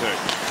Zetterberg to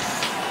take.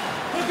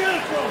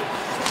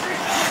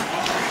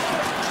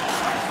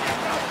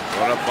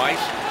 One up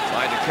ice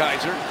by De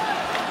Kaiser.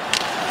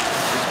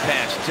 His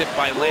pass tipped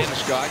by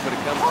Landeskog, but it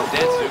comes to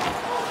Datsuk.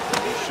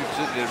 He shoots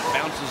it and it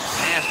bounces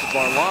past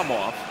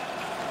Varlamov.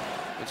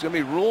 It's going to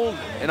be ruled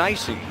an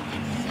icing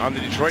on the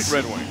Detroit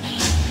Red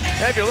Wings.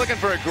 Now, if you're looking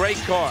for a great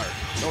car,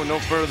 go no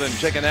further than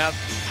checking out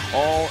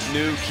all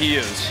new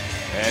Kias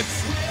at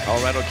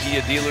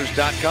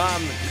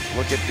ColoradoKiaDealers.com.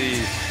 Look at the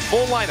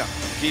full lineup.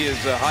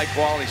 Kia's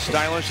high-quality,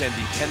 stylish, and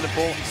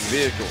dependable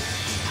vehicles.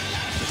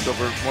 Just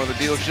over at one of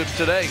the dealerships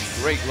today.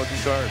 Great-looking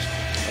cars.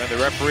 And the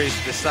referees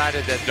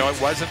decided that no, it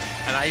wasn't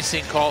an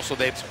icing call, so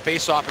they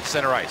face off at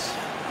center ice.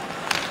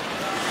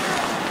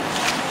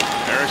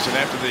 Erickson,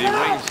 after the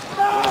Wings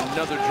with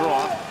another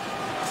draw,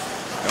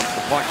 dumps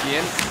the puck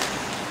in.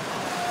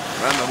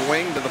 Around the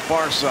wing to the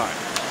far side.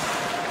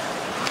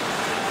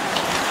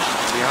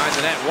 Behind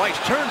the net, Weiss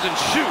turns and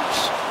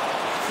shoots.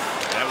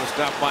 That was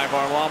stopped by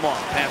Varlamov.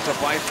 Pass up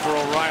ice for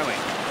O'Reilly.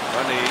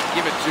 Trying to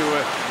give it to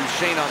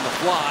Duchesne on the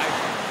fly.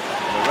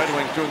 And the Red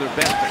Wings doing their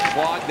best to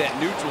clog that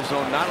neutral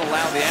zone, not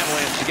allow the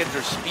Avalanche to get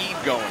their speed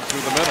going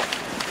through the middle.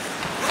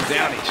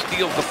 Downey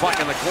steals the puck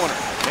in the corner.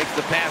 Makes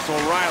the pass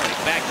O'Reilly.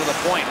 Back to the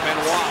point.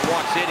 Benoit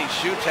walks in. He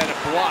shoots. Had it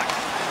blocked.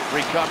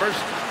 Recovers.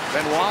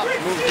 Benoit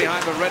moves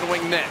behind the Red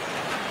Wing net.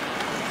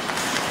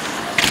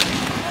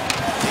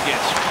 He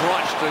gets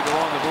crunched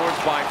along the boards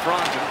by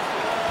Franzen.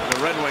 The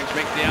Red Wings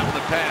make the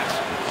outlet pass.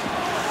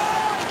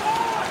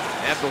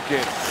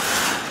 Abdelkader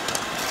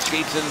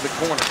skates into the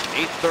corner.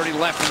 8:30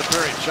 left in the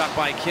period. Shot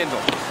by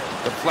Kindle.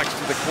 Deflects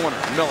to the corner.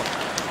 Miller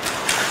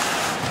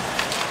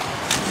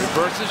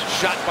reverses.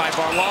 Shot by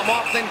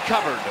Varlamov. Then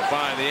covered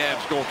by the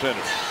Avs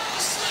goaltender.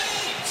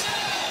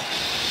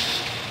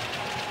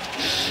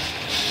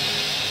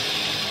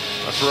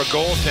 For a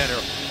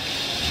goaltender,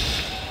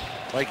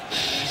 like,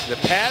 the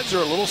pads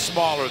are a little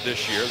smaller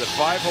this year. The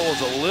 5-hole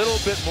is a little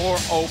bit more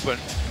open.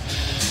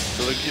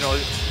 So, you know,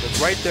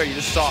 right there, you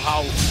just saw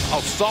how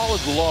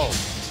solid low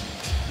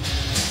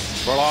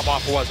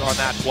Varlamov was on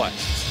that play.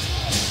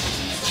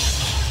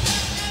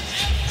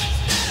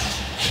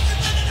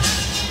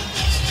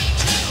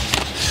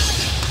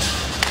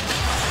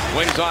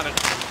 Wings on it.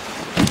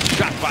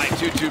 Shot by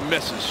 2-2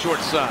 misses.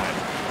 Short side.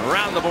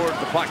 Around the board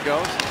the puck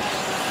goes.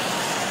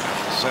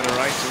 Center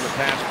ice in the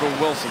pass for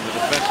Wilson. The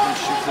defenseman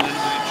shoots it into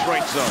the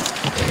Detroit zone.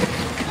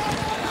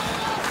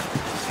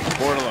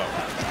 Bordelot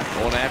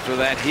going after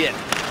that hit.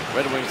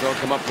 Red Wings don't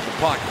come up with the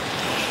puck.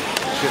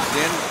 Shift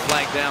in,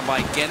 flagged down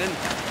by Gennon.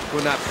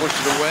 Could not push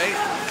it away.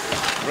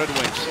 Red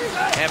Wings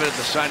have it at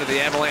the side of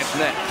the Avalanche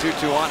net.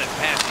 2-2 on it.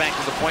 Pass back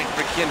to the point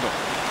for Kindle.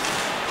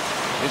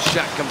 His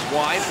shot comes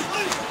wide.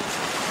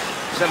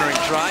 Centering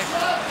try.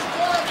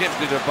 Tipped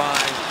it by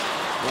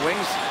the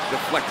Wings.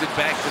 Deflected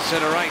back to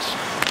center ice.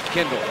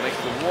 Kindle makes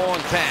the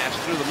long pass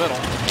through the middle.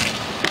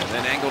 And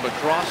then angled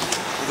across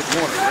to the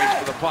corner. Race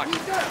for the puck.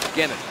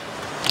 Gennon.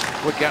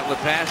 Quick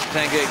outlet pass.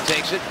 Tanguay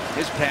takes it.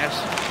 His pass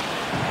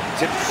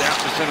tipped out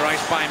to center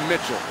ice by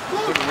Mitchell.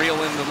 Couldn't reel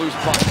in the loose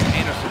puck.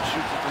 Anderson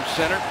shoots it from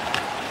center.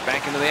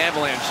 Back into the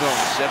Avalanche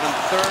zone.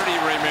 7:30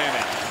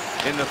 remaining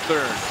in the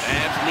third.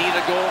 Avs need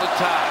a goal to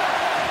tie.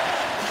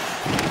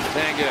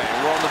 Tanguay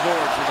roll the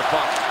boards with the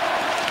puck.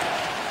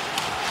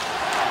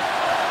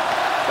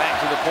 Back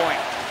to the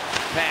point.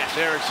 Pass.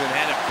 Erickson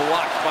had it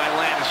blocked by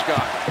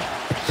Landeskog.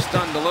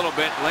 Stunned a little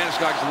bit.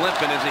 Landeskog's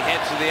limping as he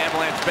heads to the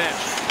Avalanche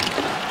bench.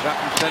 Shot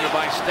from center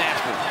by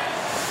Stafford.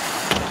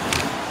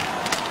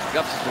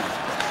 Gustafsson.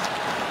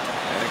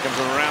 And it comes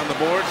around the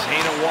boards.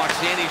 Hayden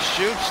walks in. He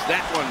shoots.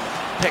 That one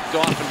picked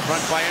off in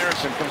front by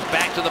Erickson. Comes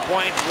back to the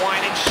point.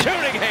 Winding.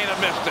 Shooting. Hayden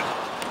missed it.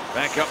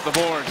 Back up the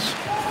boards.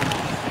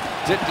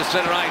 Tip to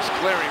center ice.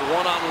 Cleary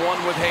one-on-one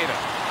with Hayden.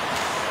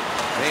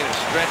 Hayden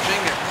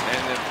stretching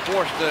and then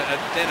forced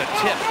then a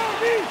tip.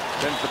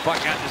 Sends the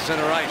puck out to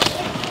center ice.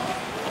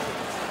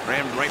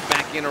 Rammed right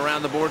back in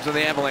around the boards of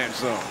the Avalanche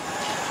zone.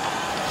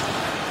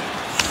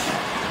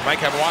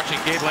 Mike, I'm watching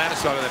Gabe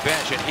Landeskog on the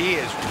bench, and he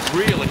is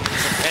really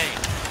in pain.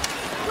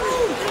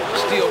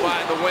 Steal by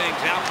the Wings.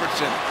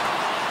 Alfredson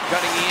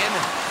cutting in.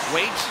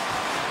 Waits.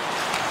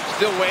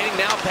 Still waiting.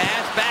 Now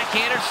pass.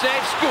 Backhander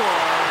save.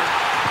 Score.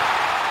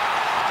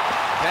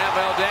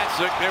 Pavel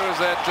Datsyuk. There was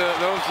that.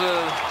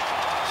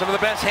 Some of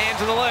the best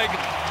hands in the league.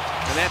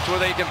 And that's where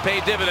they can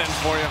pay dividends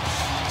for you.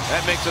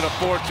 That makes it a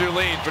 4-2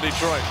 lead for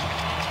Detroit.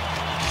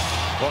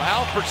 Well,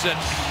 Alfredson,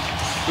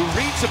 who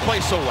reads the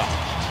play so well,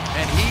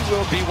 and he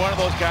will be one of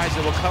those guys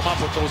that will come up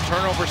with those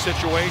turnover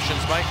situations,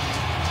 Mike.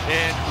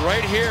 And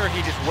right here,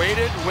 he just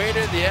waited.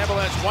 The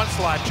Avalanche one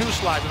slide, two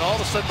slides, and all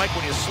of a sudden, Mike,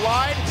 when you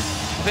slide,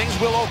 things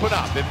will open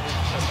up. When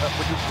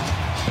your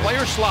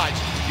player slides,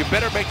 you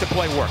better make the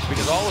play work,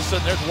 because all of a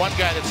sudden there's one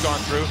guy that's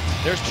gone through,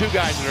 there's two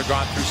guys that are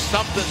gone through,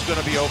 something's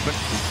going to be open,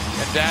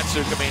 and that's,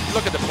 I mean,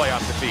 look at the play off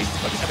the feet.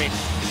 Look, I mean,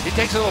 he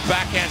takes a little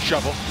backhand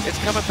shovel, it's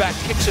coming back,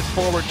 kicks it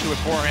forward to a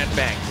forehand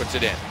bang, puts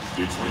it in.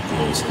 Detroit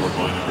goal scored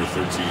by number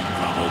 13,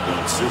 Kamo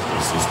Datsuk,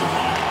 assistant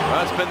line. Well,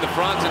 that's been the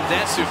Franz and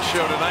Datsuk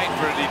show tonight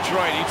for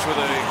Detroit, each with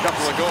a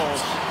couple of goals.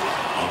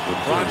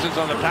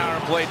 Franzen's on the power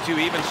play, 2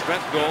 even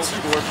strength goals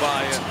scored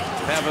by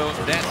Pavel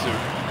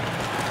Datsuk.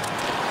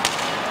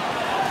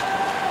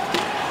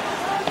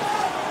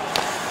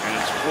 And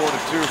it's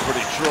 4-2 for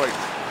Detroit.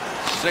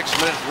 6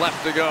 minutes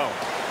left to go.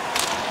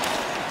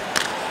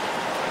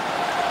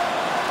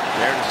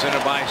 There to center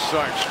by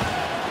Sarch.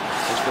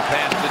 Just the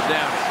pass to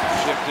Downey.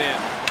 Shift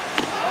in.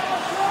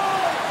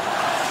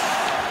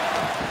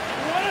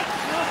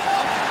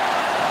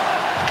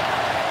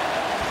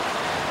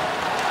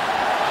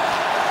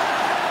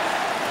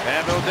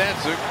 Pavel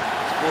Datsuk,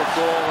 4th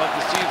goal of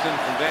the season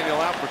from Daniel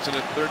Alfredsson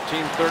at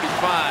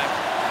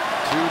 13:35.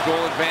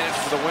 2-goal advantage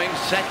for the Wings.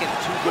 Second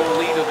 2-goal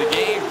lead of the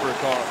game for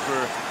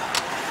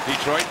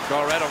Detroit.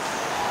 Colorado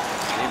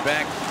came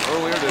back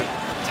earlier to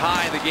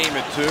tie the game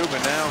at 2,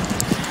 but now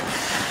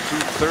 2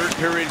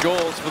 third-period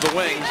goals for the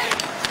Wings.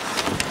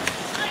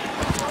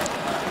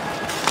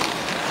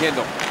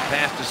 Kindle,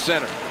 pass to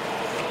center.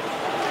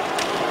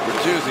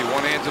 Bertuzzi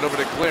one-hands it over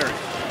to Cleary.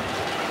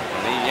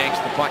 And he yanks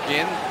the puck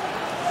in.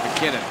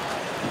 McKinnon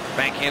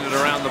backhanded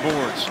around the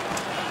boards.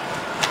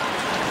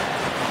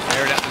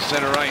 Aired out to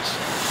center ice.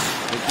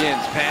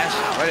 McGinn's pass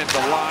right at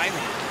the line.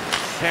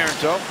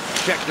 Parenteau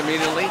checked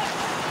immediately,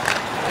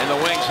 and the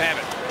Wings have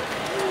it.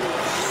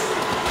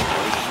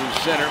 Through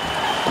center,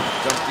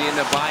 dumped in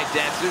by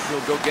Datsuk.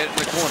 He'll go get it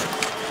in the corner.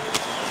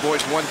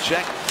 Boys one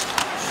check.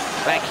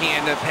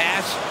 Backhand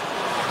pass.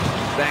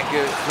 Back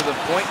to the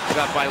point.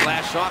 Got by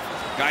Lashoff.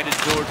 Guided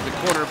towards the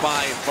corner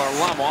by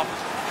Varlamov.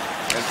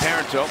 And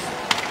Parenteau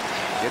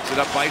gets it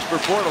up ice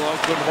for Portolo.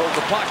 Couldn't hold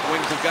the puck.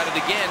 Wings have got it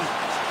again.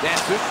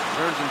 Datsuk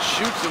turns and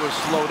shoots. It was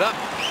slowed up.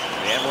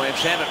 The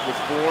Avalanche have it with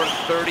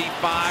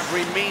 4:35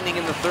 remaining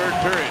in the third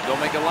period.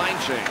 They'll make a line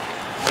change.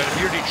 But if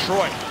you're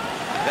Detroit,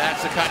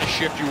 that's the kind of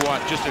shift you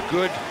want. Just a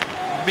good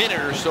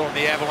minute or so in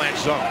the Avalanche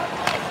zone.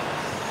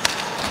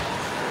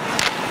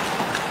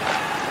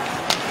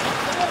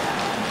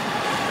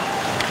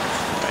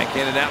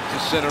 Backhanded out to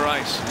center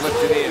ice.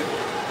 Lifted in.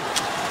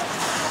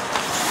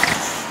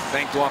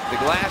 Banked off the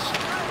glass.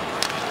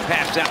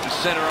 Passed out to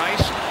center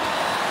ice.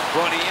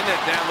 Brought in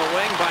it down the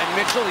wing by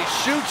Mitchell. He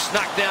shoots.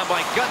 Knocked down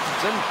by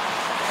Gustafsson.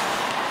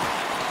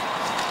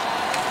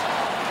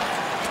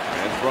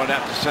 And brought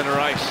out to center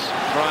ice.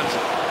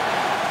 Franzen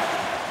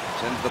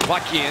sends the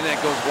puck in. That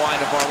goes wide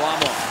of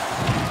Varlamov.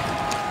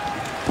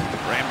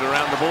 Rammed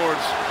around the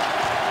boards.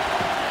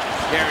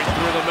 Carried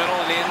through the middle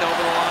and in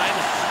over the line.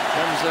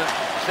 Comes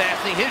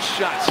Stastny. His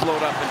shot slowed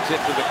up and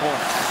tipped to the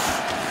corner.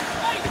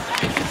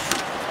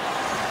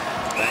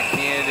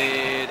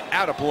 Backhanded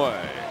out of play.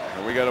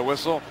 And we got a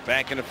whistle.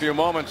 Back in a few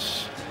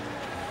moments.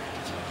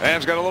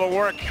 Avs got a little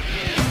work.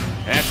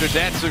 After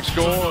Datsuk's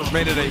goal has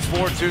made it a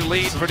 4-2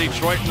 lead for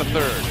Detroit in the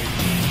third.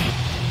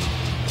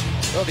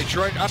 Well,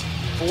 Detroit up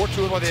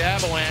 4-2 by the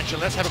Avalanche.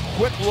 And let's have a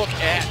quick look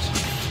at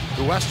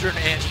the Western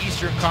and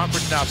Eastern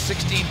Conference. Now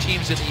 16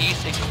 teams in the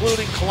East,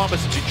 including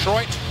Columbus and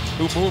Detroit,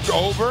 who moved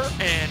over,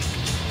 and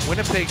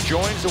Winnipeg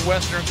joins the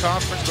Western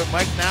Conference. But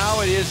Mike,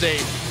 now it is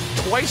a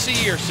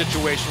twice-a-year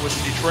situation with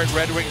the Detroit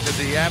Red Wings, as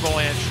the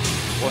Avalanche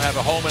will have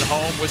a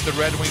home-and-home with the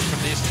Red Wings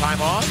from this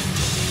time on.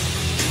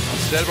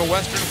 Instead of a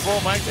Western full,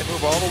 Mike, they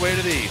move all the way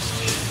to the East.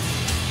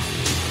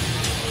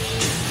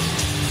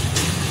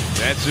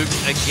 Datsuk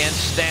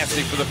against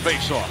Stastny for the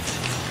face-off.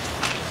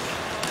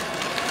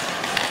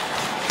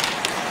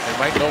 They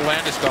might know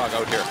Landeskog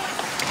out here.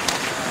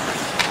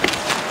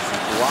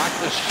 Blocked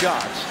the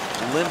shots,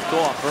 limped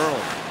off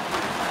early.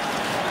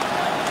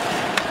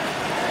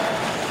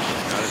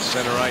 Out at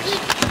center ice.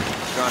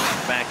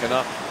 Johnson backing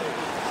up.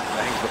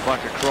 Bangs the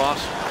puck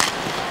across.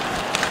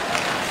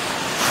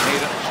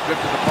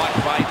 Stripped of the puck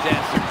by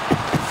Datsuk.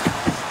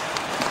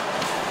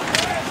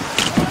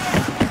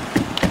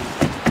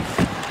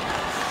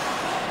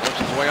 Works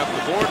his way up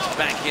the boards.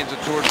 Backhands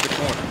it towards the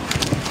corner.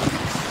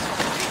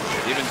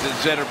 Even to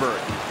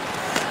Zetterberg.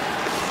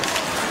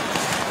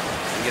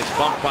 He gets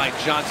bumped by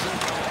Johnson.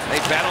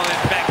 They battle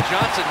it back.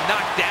 Johnson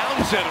knocked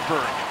down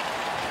Zetterberg.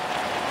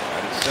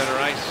 Out at center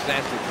ice,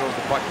 Stastny throws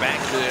the puck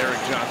back to Eric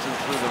Johnson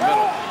through the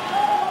middle.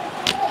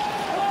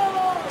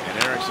 And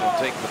Erickson will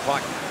take the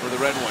puck for the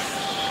Red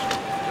Wings.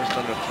 Just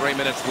under 3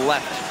 minutes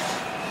left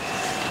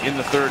in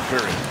the third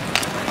period.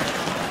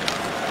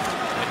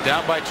 And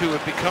down by 2,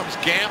 it becomes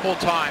gamble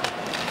time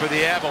for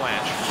the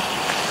Avalanche.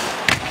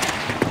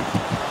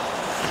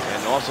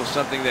 And also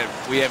something that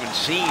we haven't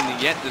seen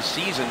yet this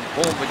season,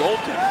 pulling the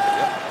goaltender.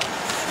 Yep.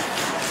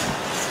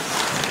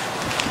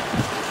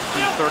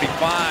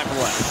 2:35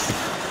 left.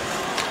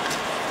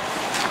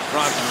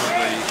 Franzen with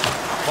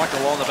the puck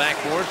along the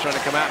backboards, trying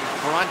to come out in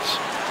front.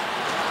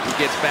 He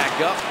gets back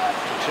up,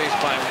 chased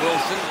by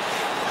Wilson.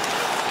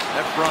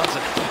 That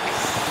Franzen,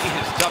 he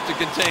is tough to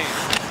contain.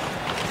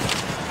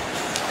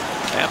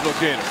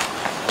 Abdelkader.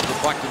 The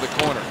puck to the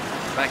corner.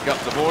 Back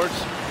up the boards.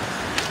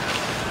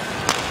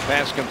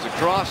 Pass comes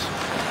across.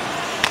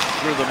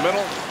 Through the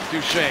middle.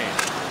 Duchesne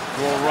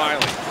to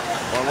O'Reilly.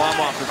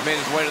 Varlamov has made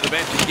his way to the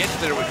bench. He gets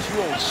there with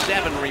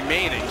 2:07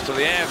 remaining. So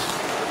the Avs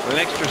with an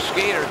extra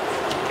skater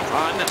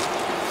on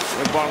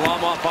with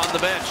Varlamov on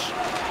the bench.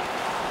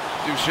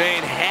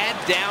 Duchesne had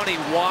Downey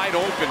wide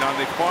open on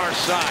the far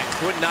side.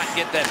 Could not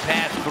get that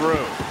pass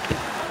through.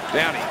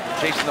 Downey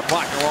chasing the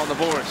puck along the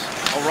boards.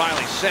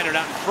 O'Reilly centered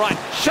out in front.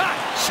 Shot!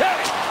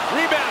 Save!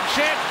 Rebound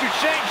chance.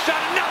 Duchesne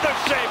shot. Another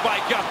save by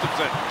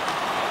Gustafsson.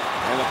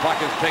 And the puck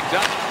is picked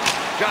up.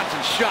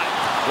 Johnson shot.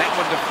 That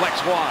one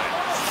deflects wide.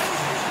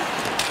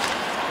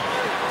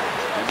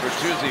 And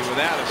Bertuzzi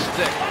without a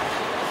stick.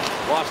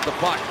 Lost the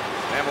puck.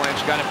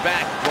 Avalanche got it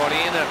back. Brought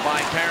in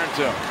by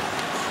Parento.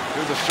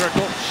 Through the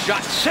circle.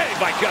 Shot. Save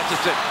by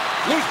Gustafsson.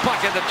 Loose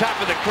puck at the top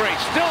of the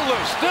crease. Still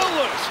loose. Still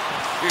loose.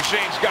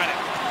 Duchesne's got it.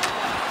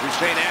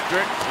 Duchesne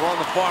after it. Along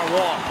the far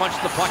wall.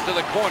 Punched the puck to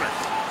the corner.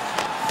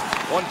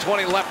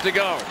 1:20 left to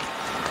go.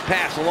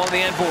 Pass along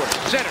the end board.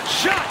 Center.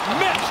 Shot.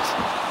 Missed.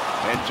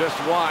 And just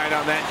wide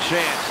on that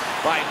chance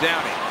by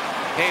Downey.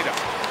 Hayda.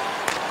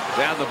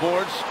 Down the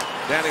boards.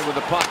 Downey with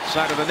the puck.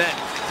 Side of the net.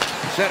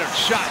 Center.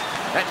 Shot.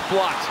 That's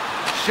blocked.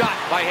 Shot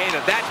by Hayda.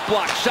 That's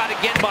blocked. Shot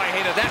again by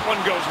Hayda. That one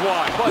goes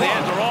wide. Boy, the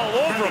Avs are all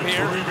over him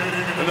here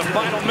in the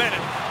final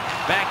minute.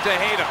 Back to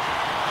Hayda.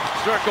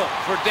 Circle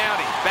for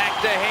Downey. Back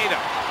to Hayda.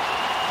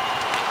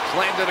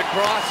 Slammed it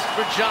across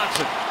for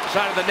Johnson.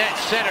 Side of the net.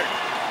 Centered.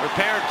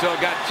 Parento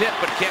got tipped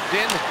but kept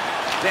in.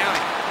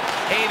 Downey.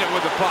 Hayda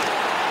with the puck.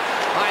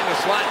 Behind the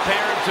slot.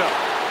 Parento.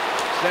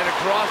 Sent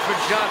across for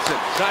Johnson.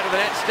 Side of the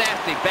net.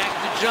 Stastny. Back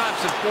to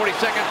Johnson. 40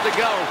 seconds to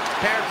go.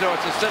 Parento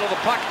has to settle the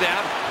puck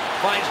down.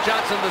 Finds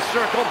Johnson in the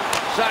circle.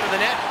 Side of the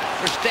net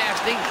for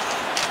Stastny.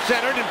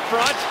 Centered in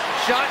front.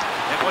 Shot.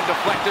 That one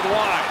deflected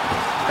wide.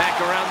 Back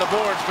around the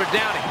boards for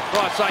Downey.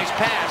 Cross ice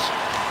pass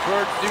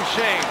for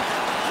Duchesne.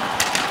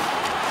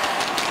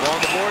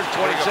 On the board.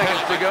 20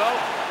 seconds to go.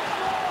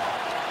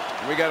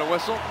 We got a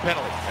whistle.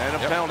 Penalty. And a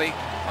penalty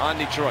on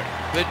Detroit.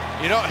 But,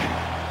 you know,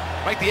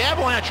 Mike, the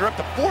Avalanche are up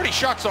to 40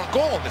 shots on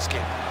goal in this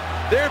game.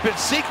 There have been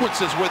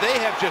sequences where they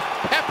have just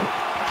peppered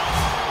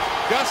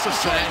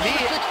Gustafsson, and he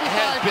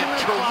has been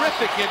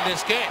terrific in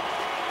this game.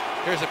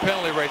 Here's a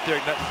penalty right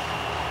there.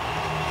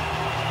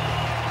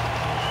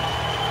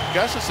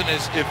 Gustafsson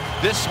is, if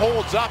this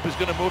holds up, is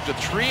going to move to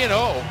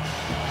 3-0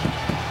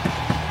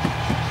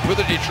 for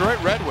the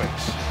Detroit Red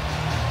Wings.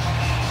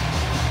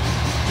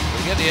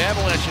 Again, the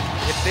Avalanche,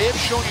 if they have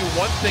shown you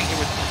one thing, it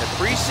was in the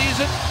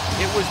preseason,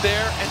 it was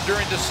there, and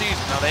during the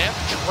season. Now, they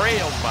haven't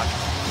trailed much,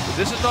 but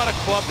this is not a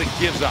club that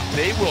gives up.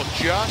 They will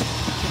just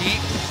keep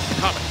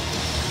coming.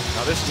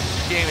 Now, this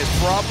game is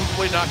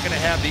probably not going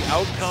to have the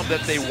outcome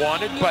that they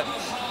wanted, but,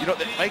 you know,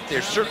 Mike,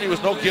 there certainly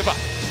was no give up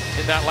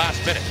in that last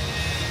minute.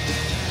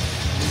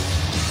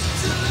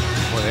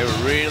 Well, they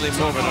were really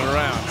moving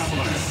around.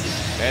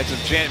 Had some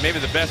chance, maybe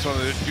the best one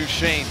of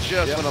Duchesne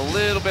just went a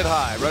little bit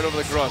high, right over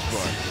the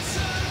crossbar.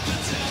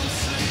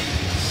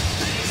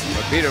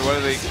 But Peter, one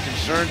of the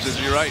concerns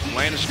is, you're right,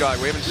 Landeskog,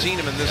 we haven't seen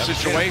him in this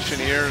situation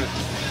here.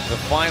 The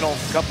final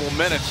couple of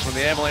minutes when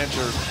the Avalanche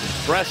are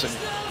pressing.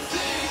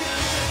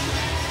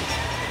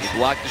 He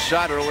blocked the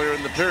shot earlier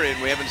in the period.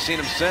 We haven't seen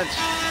him since.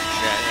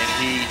 Yeah, and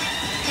he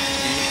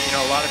you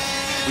know,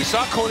 we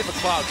saw Cody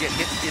McLeod get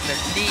hit in the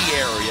knee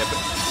area,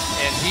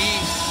 and he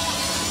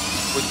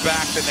was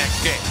back the next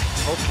game.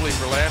 Hopefully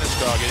for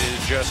Landeskog, it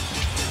is just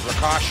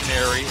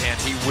precautionary, and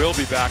he will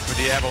be back for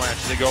the Avalanche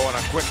to go on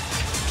a quick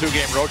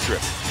 2-game road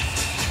trip.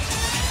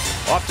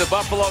 Off to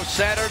Buffalo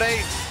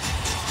Saturday,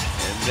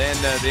 and then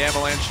the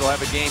Avalanche will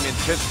have a game in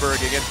Pittsburgh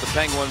against the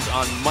Penguins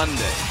on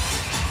Monday.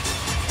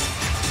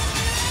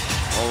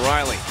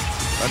 O'Reilly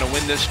trying to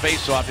win this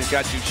faceoff. He's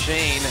got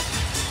Duchesne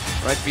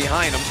right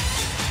behind him.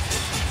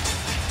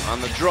 On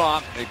the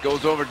drop, it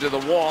goes over to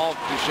the wall.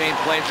 Duchesne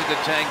plays it to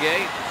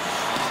Tanguay.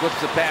 Flips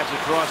the pass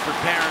across for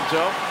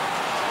Parento.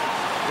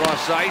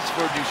 Cross ice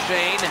for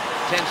Duchesne.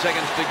 10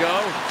 seconds to go.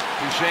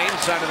 Duchesne,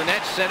 side of the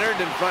net, centered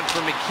in front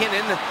for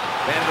McKinnon.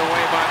 Banded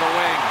away by the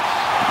Wings.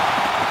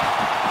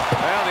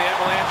 Well, the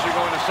Avalanche are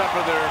going to suffer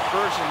their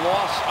first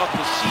loss of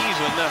the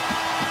season.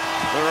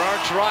 Their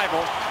arch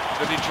rival,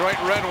 the Detroit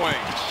Red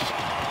Wings.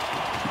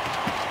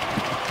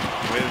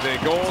 With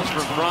the goals for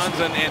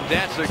Franzen and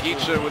Datsyuk,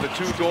 each with a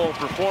 2-goal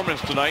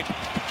performance tonight.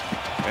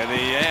 And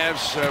the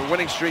Avs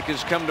winning streak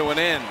has come to an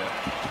end.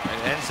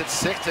 It ends at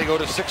 6. They go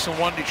to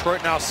 6-1.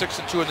 Detroit now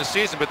 6-2 in the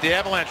season. But the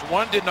Avalanche,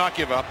 1, did not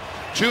give up.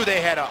 2,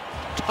 they had a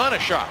ton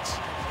of shots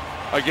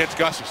against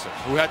Gustafsson,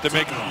 who had to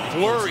make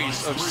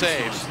flurries of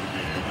saves.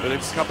 But a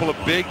couple of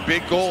big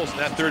goals in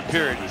that third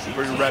period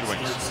for the Red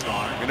Wings.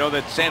 You know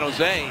that San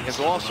Jose has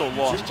also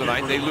lost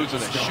tonight. They lose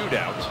in a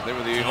shootout. They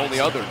were the only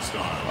other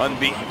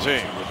unbeaten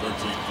team.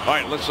 All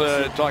right, let's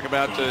talk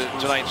about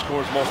tonight's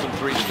scores, most and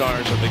 3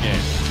 stars of the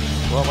game.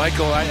 Well,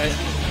 Michael,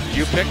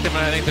 You picked him,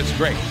 and I think that's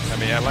great. I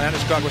mean,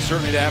 Landeskog was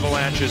certainly the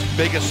Avalanche's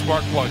biggest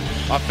spark plug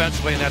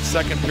offensively in that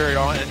second period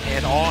on.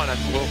 And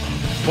we'll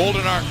hold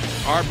in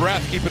our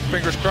breath, keeping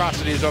fingers crossed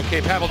that he's okay.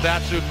 Pavel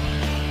Datsyuk,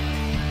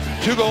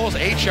 2 goals,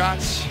 8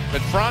 shots.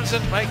 But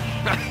Franzen, Mike,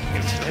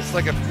 it's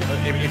like a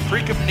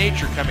freak of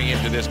nature coming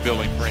into this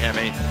building for him.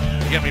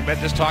 Again, we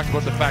just talked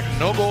about the fact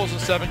no goals in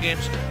 7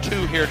 games,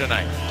 2 here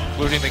tonight,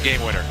 including the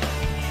game winner.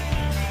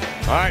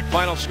 All right,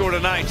 final score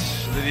tonight.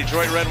 The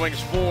Detroit Red Wings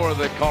 4,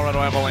 the Colorado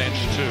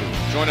Avalanche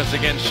 2. Join us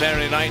again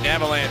Saturday night.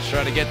 Avalanche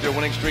try to get their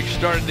winning streak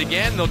started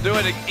again. They'll do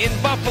it in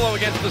Buffalo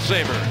against the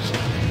Sabres.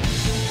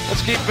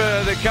 Let's keep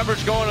the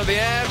coverage going of the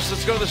Avs.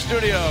 Let's go to the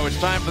studio. It's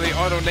time for the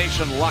Auto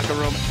Nation Locker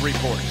Room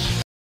Reports.